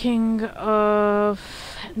thinking of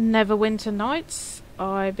Neverwinter Nights.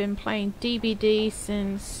 I've been playing DBD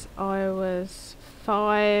since I was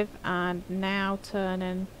 5 and now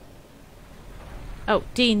turning... Oh,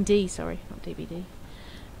 D&D, sorry, not DBD.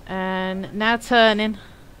 And now turning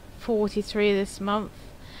 43 this month.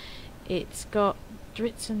 It's got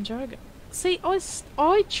Drits and Jargon. See,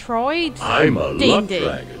 I tried I'm a D&D, luck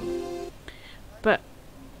dragon. but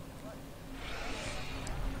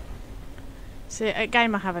see, a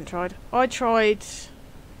game I haven't tried. I tried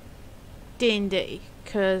D&D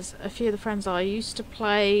because a few of the friends I used to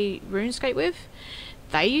play RuneScape with,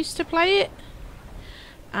 they used to play it,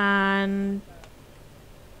 and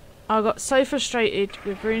I got so frustrated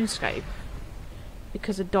with RuneScape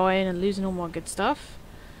because of dying and losing all my good stuff.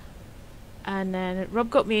 And then Rob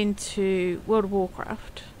got me into World of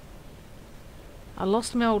Warcraft. I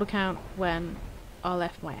lost my old account when I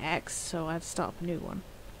left my ex, so I had to start up a new one.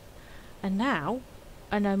 And now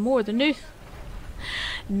I know more of the new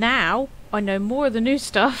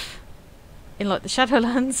stuff in like the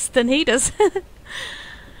Shadowlands than he does.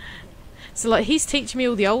 So like he's teaching me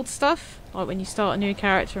all the old stuff, like when you start a new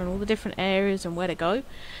character and all the different areas and where to go,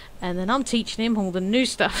 and then I'm teaching him all the new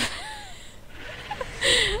stuff.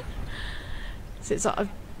 So it's like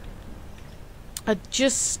I've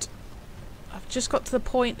just got to the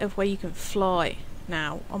point of where you can fly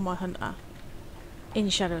now on my hunter in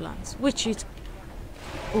Shadowlands, which is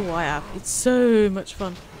all I have. It's so much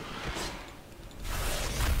fun.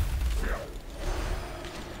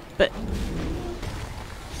 But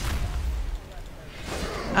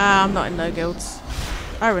I'm not in no guilds.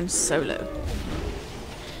 I run solo.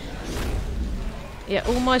 Yeah,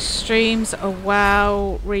 all my streams are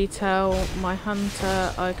WoW retail. My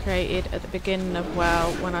hunter I created at the beginning of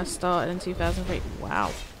WoW when I started in 2003.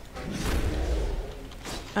 Wow.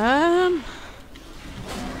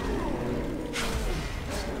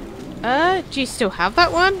 Do you still have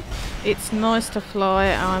that one? It's nice to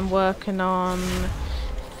fly. I'm working on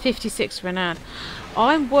 56 renowned.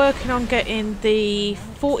 I'm working on getting the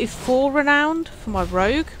 44 renowned for my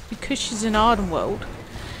rogue because she's in Ardenworld.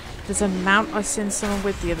 There's a mount I sent someone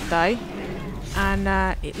with the other day, and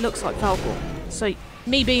it looks like Falcor. So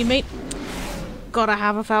me being me, gotta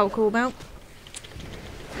have a Falcor mount.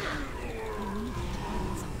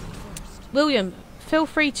 William, feel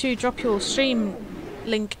free to drop your stream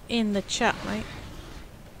link in the chat, mate.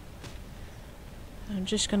 I'm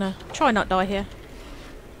just gonna try not die here.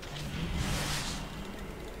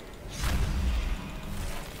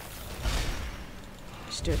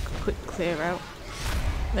 Just do a quick clear out.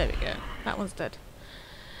 There we go. That one's dead.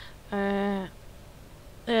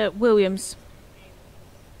 Williams.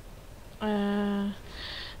 Okay,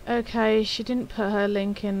 she didn't put her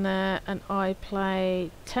link in there, and I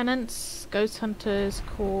play Tenants, Ghost Hunters,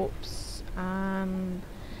 Corpse, and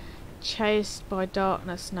Chased by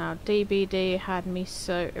Darkness now. DBD had me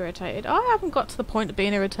so irritated. I haven't got to the point of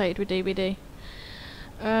being irritated with DBD.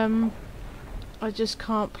 I just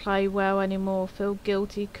can't play well anymore. Feel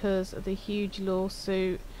guilty because of the huge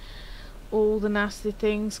lawsuit. All the nasty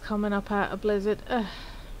things coming up out of Blizzard.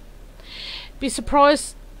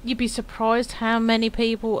 You'd be surprised how many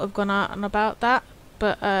people have gone out and about that.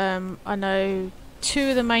 But I know 2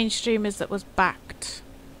 of the main streamers that was backed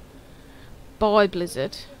by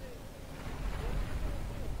Blizzard.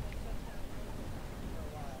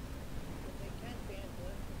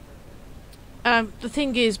 The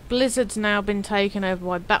thing is, Blizzard's now been taken over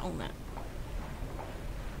by Battle.net.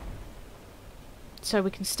 So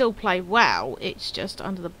we can still play WoW, it's just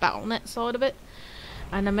under the Battle.net side of it.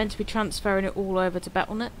 And they're meant to be transferring it all over to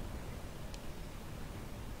Battle.net.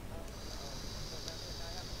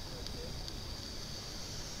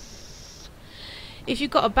 If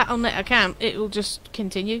you've got a Battle.net account, it will just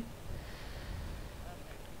continue.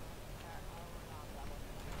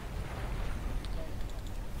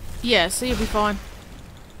 Yeah, so you'll be fine.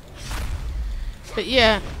 But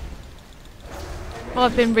yeah,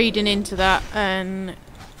 I've been reading into that, and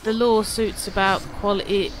the lawsuits about the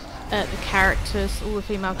quality, the characters, all the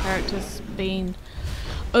female characters being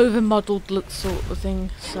over-modelled look sort of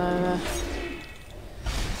thing, so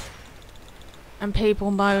and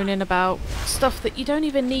people moaning about stuff that you don't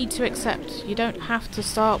even need to accept. You don't have to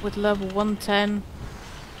start with level 110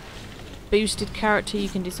 boosted character, you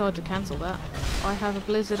can decide to cancel that. I have a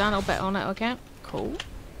Blizzard and I'll bet on it account. Cool.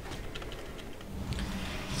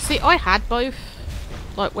 See, I had both,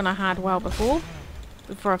 like when I had WoW before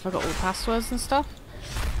I forgot all the passwords and stuff.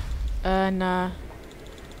 And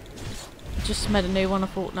just made a new one. I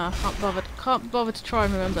thought, no, I can't bother to try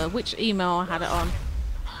and remember which email I had it on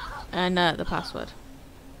and the password.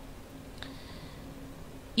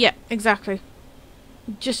 Yeah, exactly.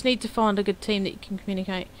 Just need to find a good team that you can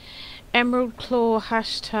communicate. Emerald Claw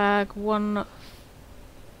hashtag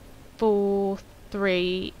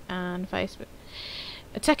 143 and Facebook.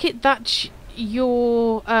 I take it that's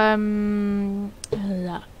your trying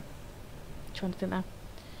to think now.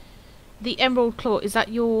 The Emerald Claw, is that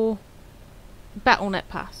your Battle.net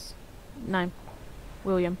pass? No,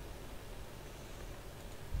 William.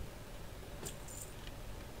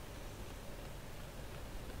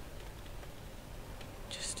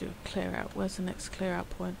 Do a clear out. Where's the next clear out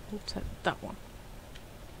point? We'll take that one.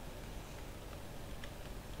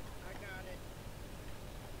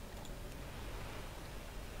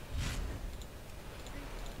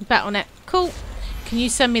 Battle.net. Cool. Can you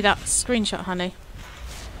send me that screenshot, honey?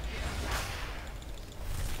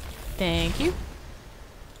 Thank you.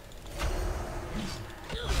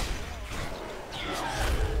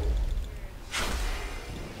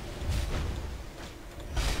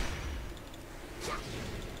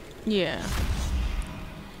 Yeah.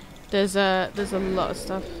 There's a lot of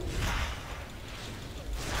stuff.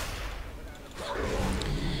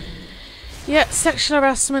 Yeah, sexual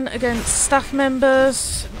harassment against staff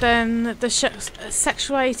members, then the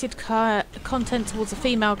sexuated content towards the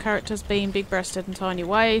female characters being big-breasted and tiny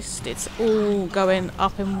waist. It's all going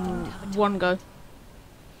up in one go.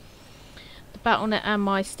 The Battle.net and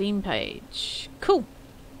my Steam page. Cool.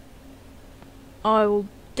 I will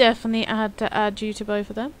definitely add you to both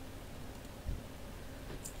of them.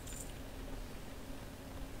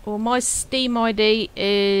 Well, my Steam ID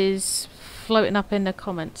is floating up in the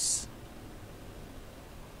comments.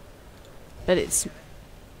 But it's...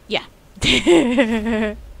 yeah.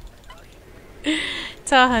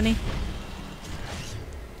 Ta, honey.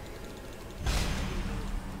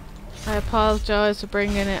 I apologise for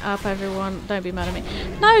bringing it up, everyone. Don't be mad at me.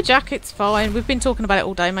 No, Jack, it's fine. We've been talking about it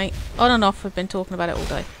all day, mate. On and off, we've been talking about it all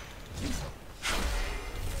day.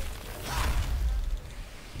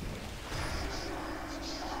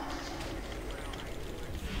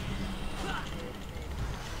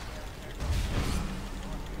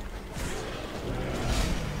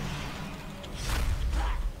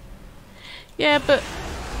 Yeah, but...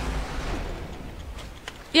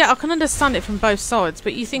 yeah, I can understand it from both sides,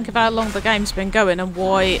 but you think of how long the game's been going and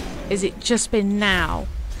why is it just been now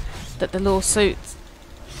that the lawsuit...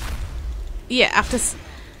 yeah,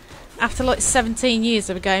 after like 17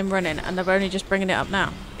 years of a game running and they're only just bringing it up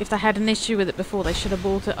now. If they had an issue with it before, they should have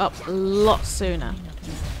brought it up a lot sooner.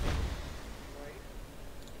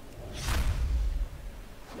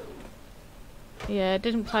 Yeah, I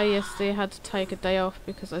didn't play yesterday. I had to take a day off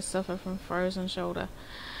because I suffer from frozen shoulder.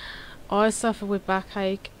 I suffer with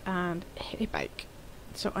backache and headache.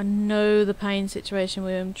 So I know the pain situation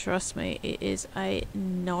with him. Trust me, it is a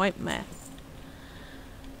nightmare.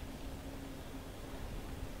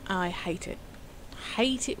 I hate it.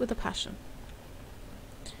 Hate it with a passion.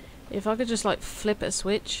 If I could just like flip a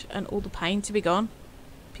switch and all the pain to be gone,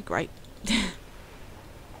 it'd be great.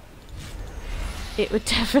 It would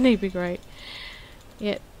definitely be great.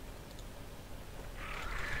 Yep.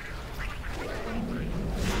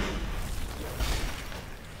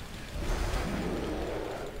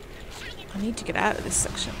 I need to get out of this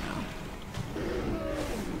section now.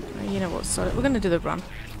 Oh, you know what, sorry, we're going to do the run.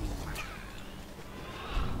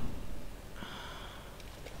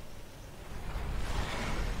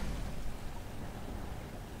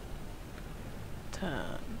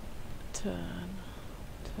 Turn, turn,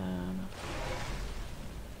 turn.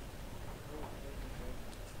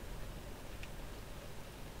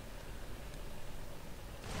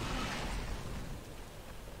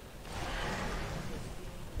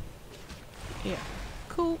 Yeah,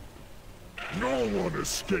 cool. No one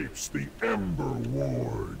escapes the Ember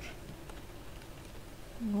Ward.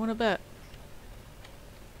 What about?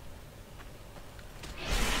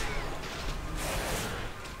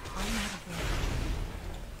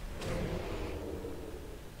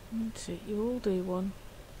 Let's see, you all do one.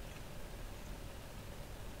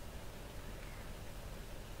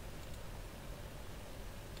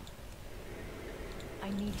 I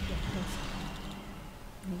need to get closer.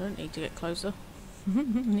 I don't need to get closer. I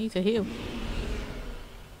need to heal.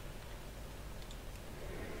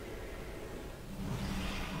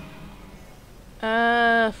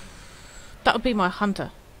 That would be my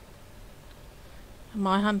hunter.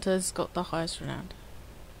 My hunter's got the highest renown.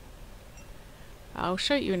 I'll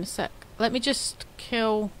show you in a sec. Let me just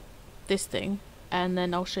kill this thing and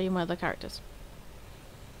then I'll show you my other characters.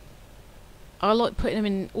 I like putting them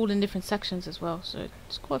in all in different sections as well, so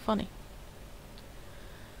it's quite funny.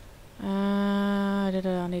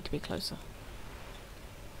 I need to be closer.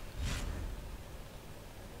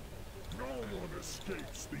 No one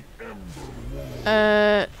escapes the Ember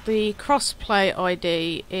Ward. The crossplay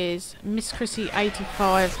ID is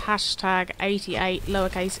MissChrissy85 #88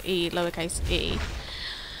 lowercase e.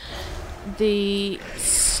 The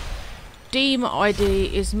Steam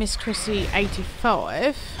ID is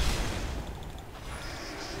MissChrissy85.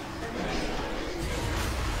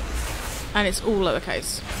 And it's all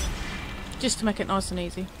lowercase. Just to make it nice and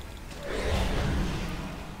easy.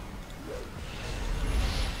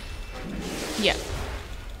 Yeah.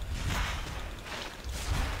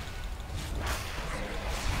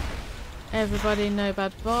 Everybody, no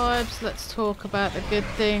bad vibes. Let's talk about the good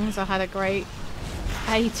things. I had a great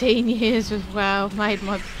 18 years with WoW.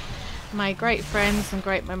 Made great friends and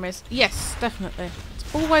great memories. Yes, definitely.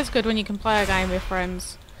 It's always good when you can play a game with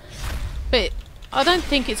friends. But I don't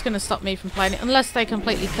think it's going to stop me from playing it unless they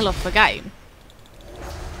completely kill off the game.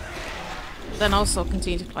 Then I'll still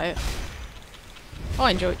continue to play it.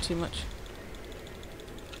 I enjoy it too much.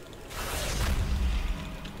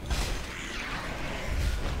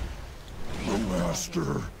 The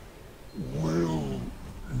Master will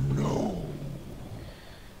know.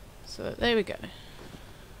 So there we go.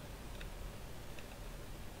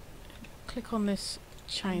 Click on this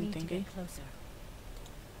chain thingy.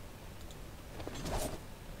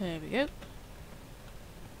 There we go.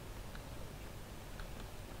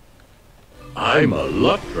 I'm a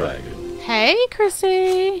luck dragon. Hey,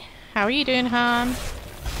 Chrissy! How are you doing, hon?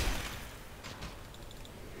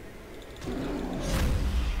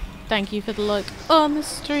 Thank you for the like on the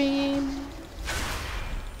stream.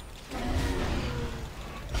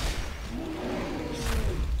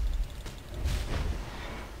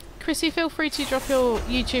 Chrissy, feel free to drop your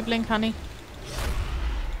YouTube link, honey.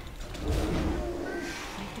 I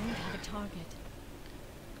don't have a target.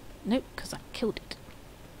 Nope, because I killed it.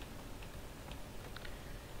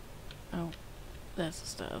 Oh, there's the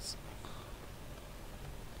stairs.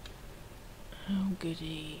 Oh,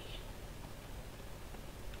 goody.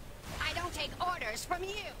 I don't take orders from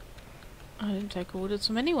you. I didn't take orders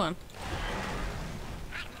from anyone.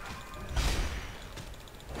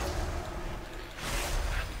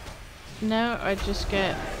 No, I just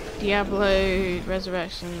get Diablo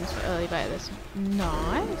Resurrections for early beta this one.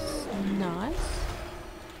 Nice, nice.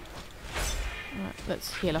 Right,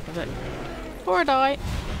 let's heal up a bit before I die.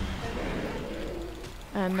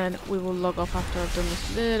 And then we will log off after I've done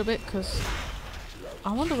this a little bit, because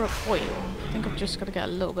I wonder what point. I think I've just got to get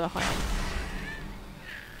a little bit higher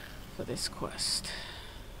for this quest.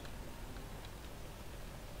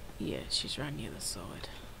 Yeah, she's around the other side.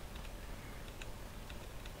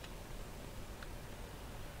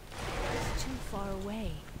 It's too far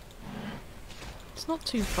away. It's not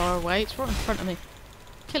too far away, it's right in front of me.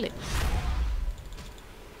 Kill it.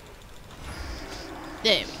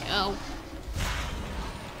 There we go.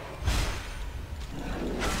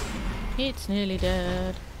 It's nearly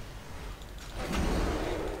dead.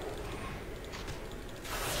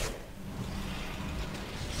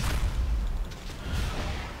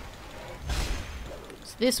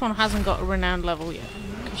 So this one hasn't got a renowned level yet,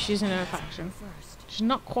 because she's in her faction. She's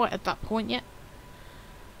not quite at that point yet.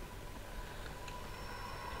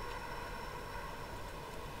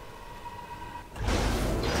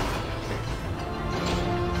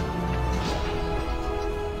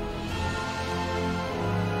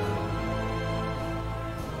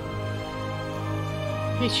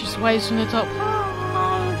 It's just waves from the top.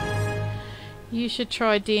 You should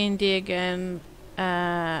try D&D again.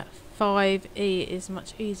 5E is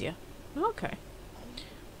much easier. Okay.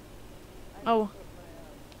 Oh.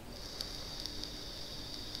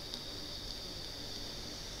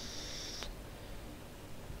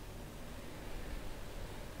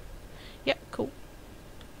 Yep, cool.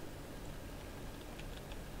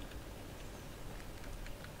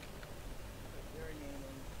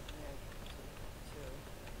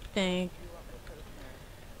 Thank.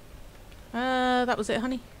 That was it,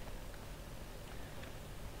 honey.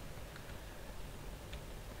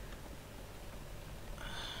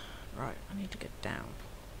 Right, I need to get down.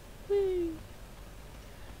 Whee.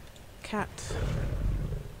 Cat.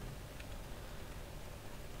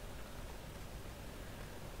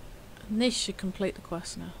 And this should complete the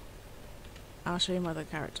quest now. I'll show you my other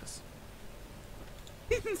characters.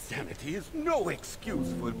 Insanity is no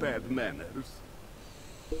excuse for bad manners.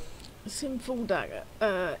 Sinful dagger.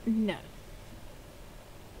 No.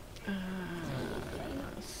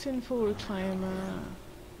 Sinful reclaimer.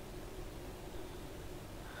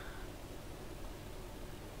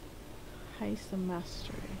 Haste and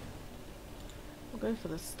mastery. We'll go for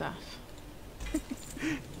the staff.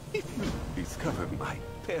 Discover my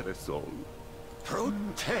parasol.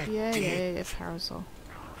 Protect yeah, parasol.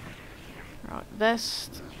 Right,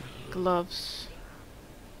 vest, gloves.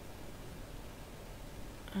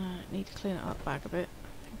 Need to clean it up back a bit.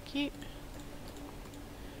 Thank you.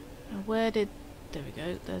 Now where did... There we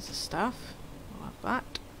go, there's the staff. I'll have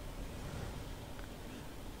that.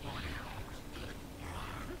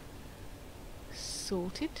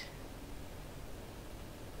 Sorted.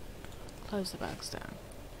 Close the bags down.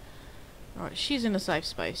 Right, she's in a safe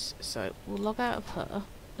space, so we'll log out of her,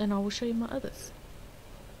 then I will show you my others.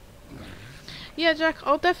 Yeah, Jack,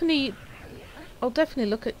 I'll definitely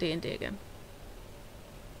look at D&D again.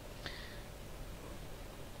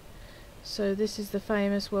 So this is the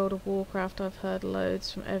famous World of Warcraft. I've heard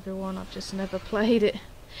loads from everyone. I've just never played it.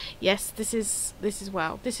 Yes, this is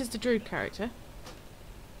WoW. This is the druid character.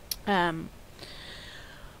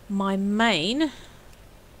 My main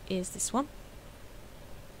is this one.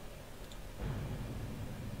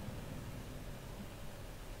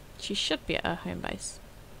 She should be at her home base.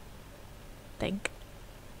 Think.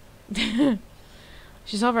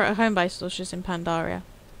 She's either at her home base or she's in Pandaria.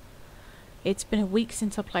 It's been a week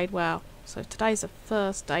since I played WoW, so today's the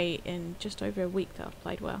first day in just over a week that I've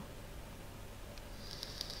played WoW.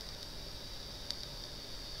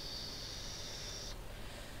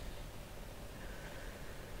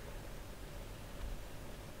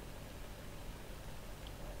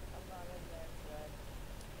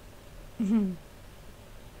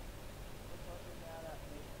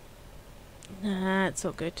 Nah, it's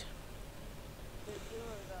all good.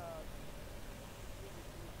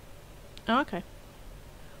 Oh, okay.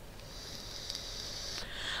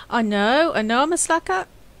 I know I'm a slacker.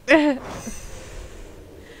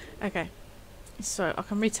 Okay. So, I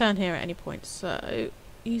can return here at any point. So,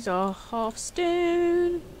 these are half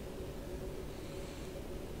stone.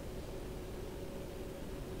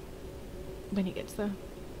 When he gets there.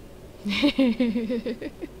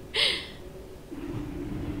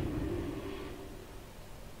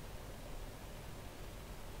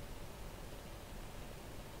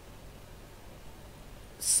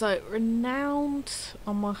 So, renowned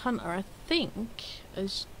on my hunter, I think,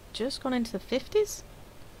 has just gone into the 50s?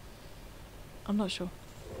 I'm not sure.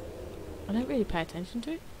 I don't really pay attention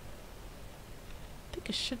to it. I think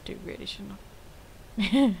I should do, really, shouldn't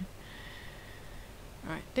I?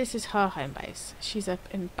 Right, this is her home base. She's up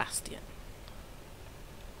in Bastion.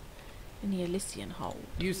 In the Elysian Hold.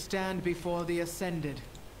 You stand before the Ascended.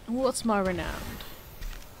 And what's my renowned?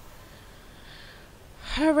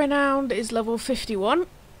 Her renowned is level 51.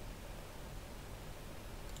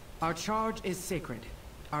 Our charge is sacred.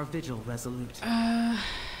 Our vigil resolute.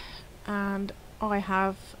 And I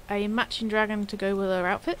have a matching dragon to go with her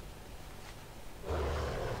outfit.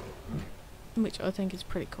 Which I think is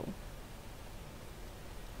pretty cool.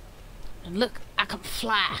 And look, I can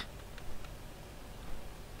fly!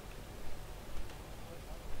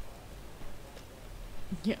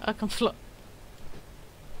 Yeah, I can fly.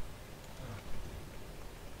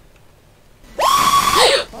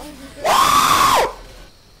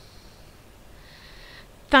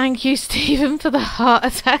 Thank you, Stephen, for the heart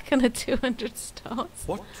attack and the 200 stars.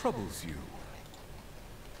 What troubles you?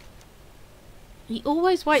 He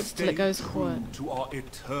always waits till it goes quiet. To our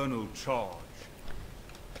eternal charge.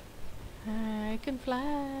 I can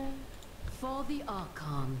fly. For the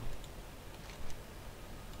Archon.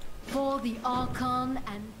 For the Archon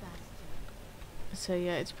and Bastion. So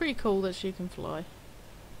yeah, it's pretty cool that she can fly.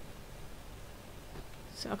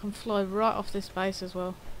 So I can fly right off this base as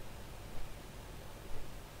well.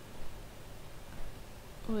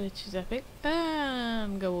 Which is epic.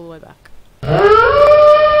 And go all the way back.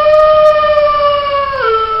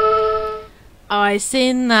 I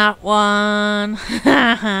seen that one.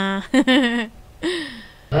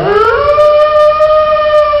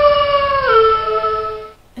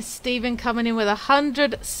 Stephen coming in with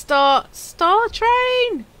 100 star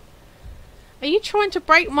train. Are you trying to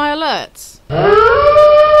break my alerts?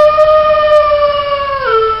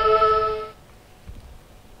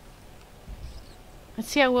 Let's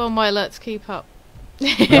see how well my alerts keep up.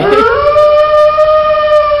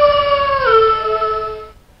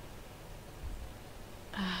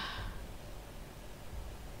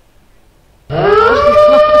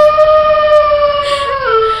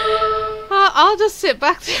 I'll just sit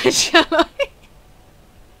back to it, shall I?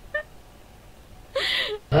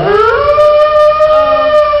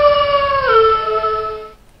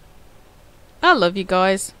 I love you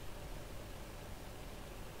guys.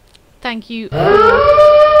 Thank you for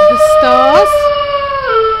the stars.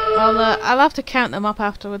 I'll have to count them up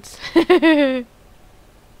afterwards.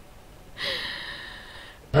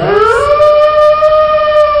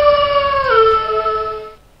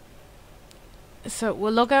 So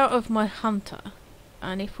we'll log out of my hunter,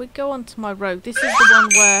 and if we go onto my rogue, this is the one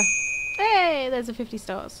where, hey, there's a 50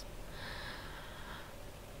 stars.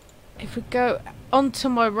 If we go onto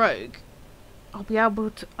my rogue, I'll be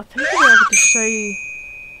able to, I think I'll be able to show you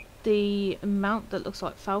the amount that looks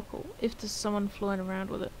like Falcor, if there's someone flying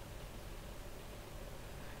around with it.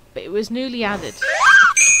 But it was newly added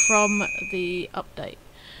from the update.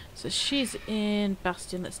 So she's in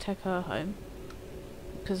Bastion, let's take her home.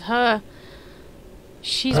 Because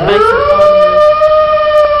she's basically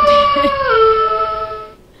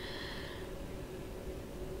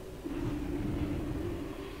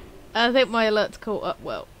I think my alerts caught up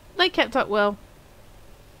well. They kept up well.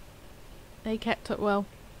 They kept up well.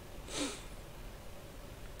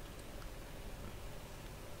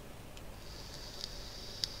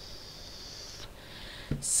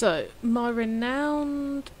 So, my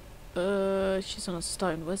renowned... she's on a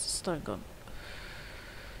stone. Where's the stone gone?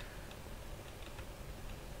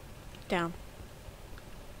 Down.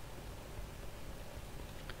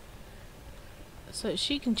 So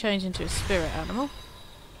she can change into a spirit animal.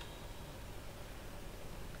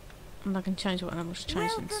 And I can change what animal she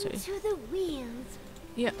changes into. Welcome to the wheels.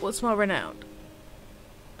 Yeah, what's my renowned?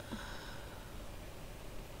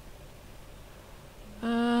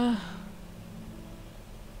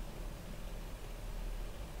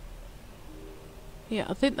 Yeah,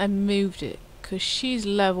 I think they moved it because she's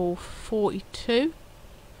level 42.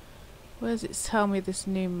 Where does it tell me this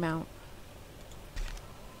new mount?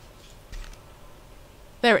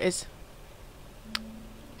 There it is.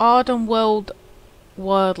 Ardenworld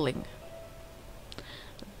Wordling.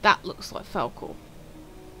 That looks like Falcor.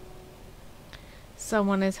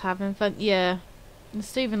 Someone is having fun. Yeah. And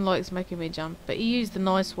Stephen likes making me jump, but he used the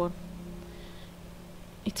nice one.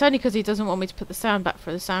 It's only because he doesn't want me to put the sound back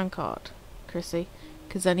for the sound card, Chrissy.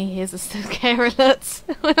 Because then he hears the scare alerts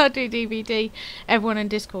when I do DVD. Everyone in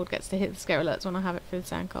Discord gets to hit the scare alerts when I have it for the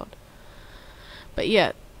sound card. But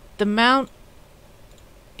yeah, the mount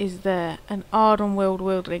is there. An Ardenworld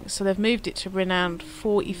Wieldling. So they've moved it to Renowned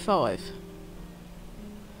 45.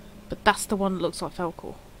 But that's the one that looks like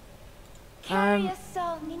Falcor. Carry a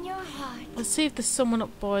song in your heart. Let's see if there's someone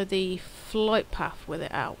up by the flight path with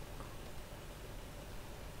it out.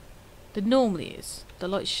 There normally is. The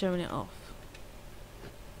light's showing it off.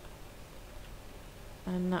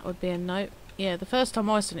 And that would be a note. Yeah, the first time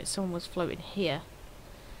I seen it, someone was floating here.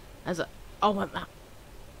 As a, I want that.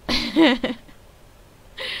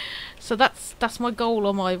 So that's my goal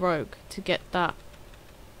on my rogue, to get that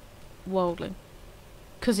wildling.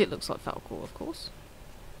 Because it looks like Falcor, of course.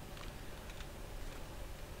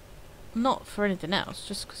 Not for anything else,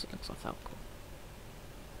 just because it looks like Falcor.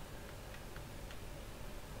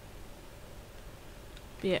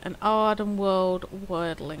 But yeah, an Ardenworld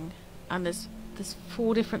Wordling. And there's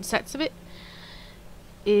 4 different sets of it.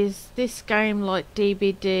 Is this game like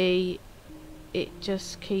DBD? It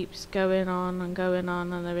just keeps going on and going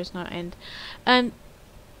on and there is no end. And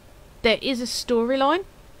there is a storyline.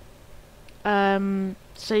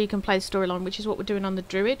 So you can play the storyline, which is what we're doing on the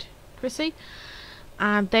druid, Chrissy.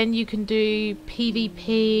 And then you can do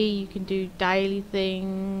PvP, you can do daily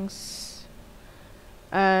things.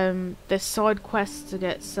 There's side quests to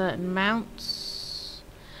get certain mounts.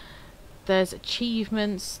 There's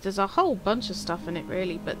achievements. There's a whole bunch of stuff in it,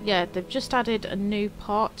 really. But yeah, they've just added a new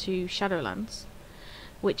part to Shadowlands,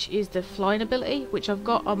 which is the flying ability, which I've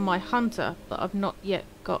got on my hunter, but I've not yet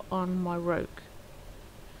got on my rogue.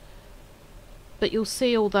 But you'll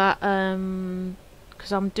see all that,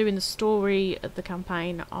 because I'm doing the story of the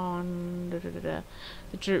campaign on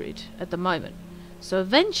the druid at the moment. So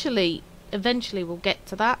eventually we'll get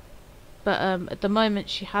to that. But at the moment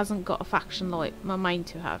she hasn't got a faction like my main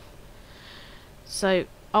two have. So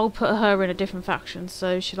I'll put her in a different faction.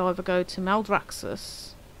 So she'll either go to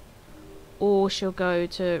Maldraxxus or she'll go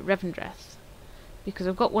to Revendreth. Because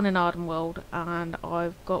I've got one in Ardenworld and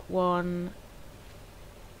I've got one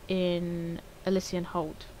in Elysian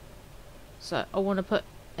Hold. So I want to put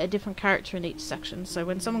a different character in each section. So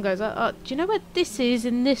when someone goes, oh, do you know where this is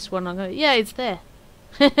in this one? I go, yeah, it's there.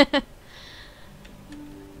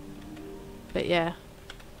 But yeah,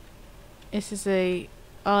 this is a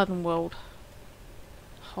Ardenworld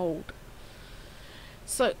Hold.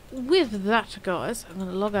 So with that, guys, I'm going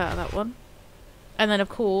to log out of that one. And then of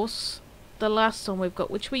course the last one we've got,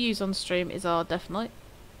 which we use on stream, is our Death Knight.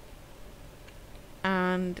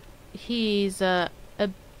 And he's a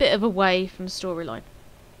bit of away from the storyline.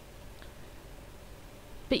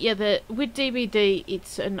 But yeah, with DBD,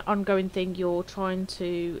 it's an ongoing thing. You're trying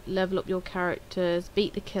to level up your characters,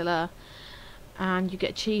 beat the killer, and you get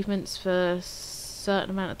achievements for a certain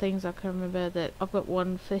amount of things. I can remember that I've got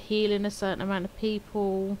one for healing a certain amount of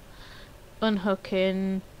people,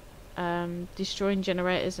 unhooking, destroying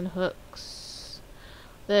generators and hooks.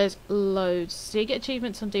 There's loads. So you get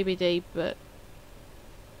achievements on DBD, but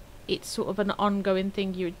it's sort of an ongoing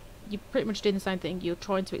thing. You're pretty much doing the same thing. You're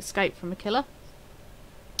trying to escape from a killer.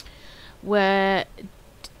 Where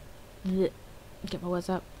get my words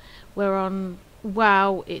up. Where on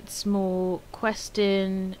WoW it's more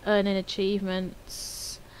questing, earning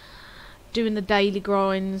achievements, doing the daily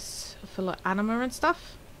grinds for like anima and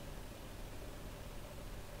stuff.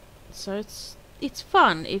 So it's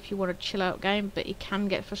fun if you want a chill out game, but it can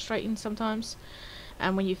get frustrating sometimes.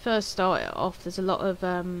 And when you first start it off, there's a lot of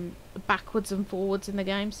backwards and forwards in the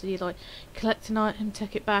game. So you like collect an item,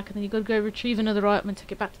 take it back, and then you got to go retrieve another item and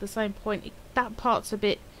take it back to the same point. That part's a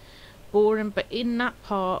bit boring, but in that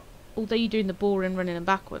part, although you're doing the boring running and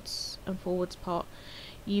backwards and forwards part,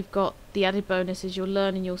 you've got the added bonuses. You're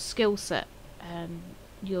learning your skill set and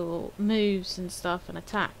your moves and stuff and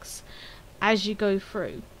attacks as you go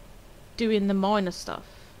through, doing the minor stuff.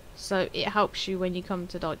 So it helps you when you come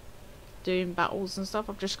to like doing battles and stuff.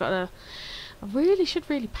 I've just got to, I really should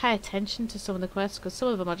pay attention to some of the quests, because some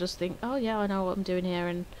of them I just think, oh yeah, I know what I'm doing here,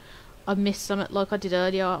 and I missed something. Like I did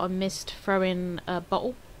earlier, I missed throwing a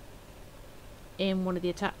bottle in one of the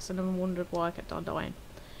attacks and I wondered why I kept on dying.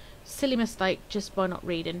 Silly mistake just by not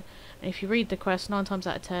reading. And if you read the quest, 9 times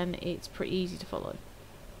out of 10, it's pretty easy to follow.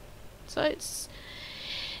 So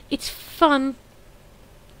it's fun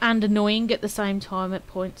and annoying at the same time at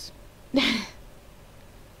points.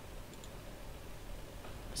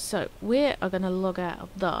 So we are going to log out of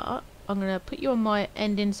that. I'm going to put you on my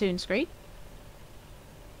ending soon screen.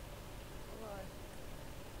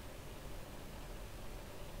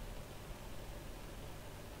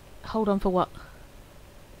 Hold on for what?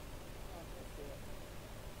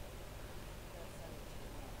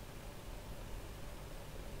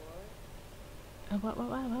 Oh,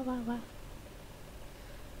 what?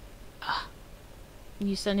 Ah.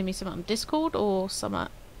 You sending me something on Discord or something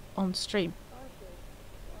on stream?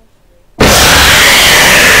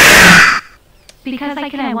 Because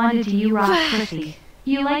I wanted to you rock pussy.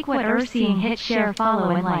 You like what seeing hit, share, follow,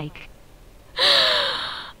 and like.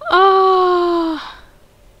 Oh,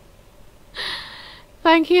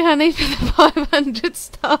 thank you, honey, for the 500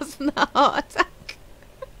 stars and the heart attack.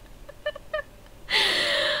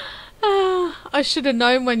 I should have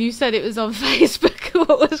known when you said it was on Facebook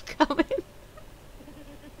what was coming.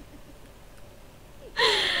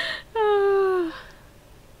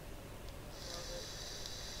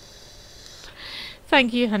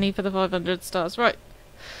 Thank you, honey, for the 500 stars. Right.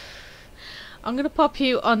 I'm going to pop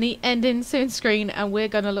you on the ending soon screen and we're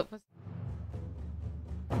going to look for...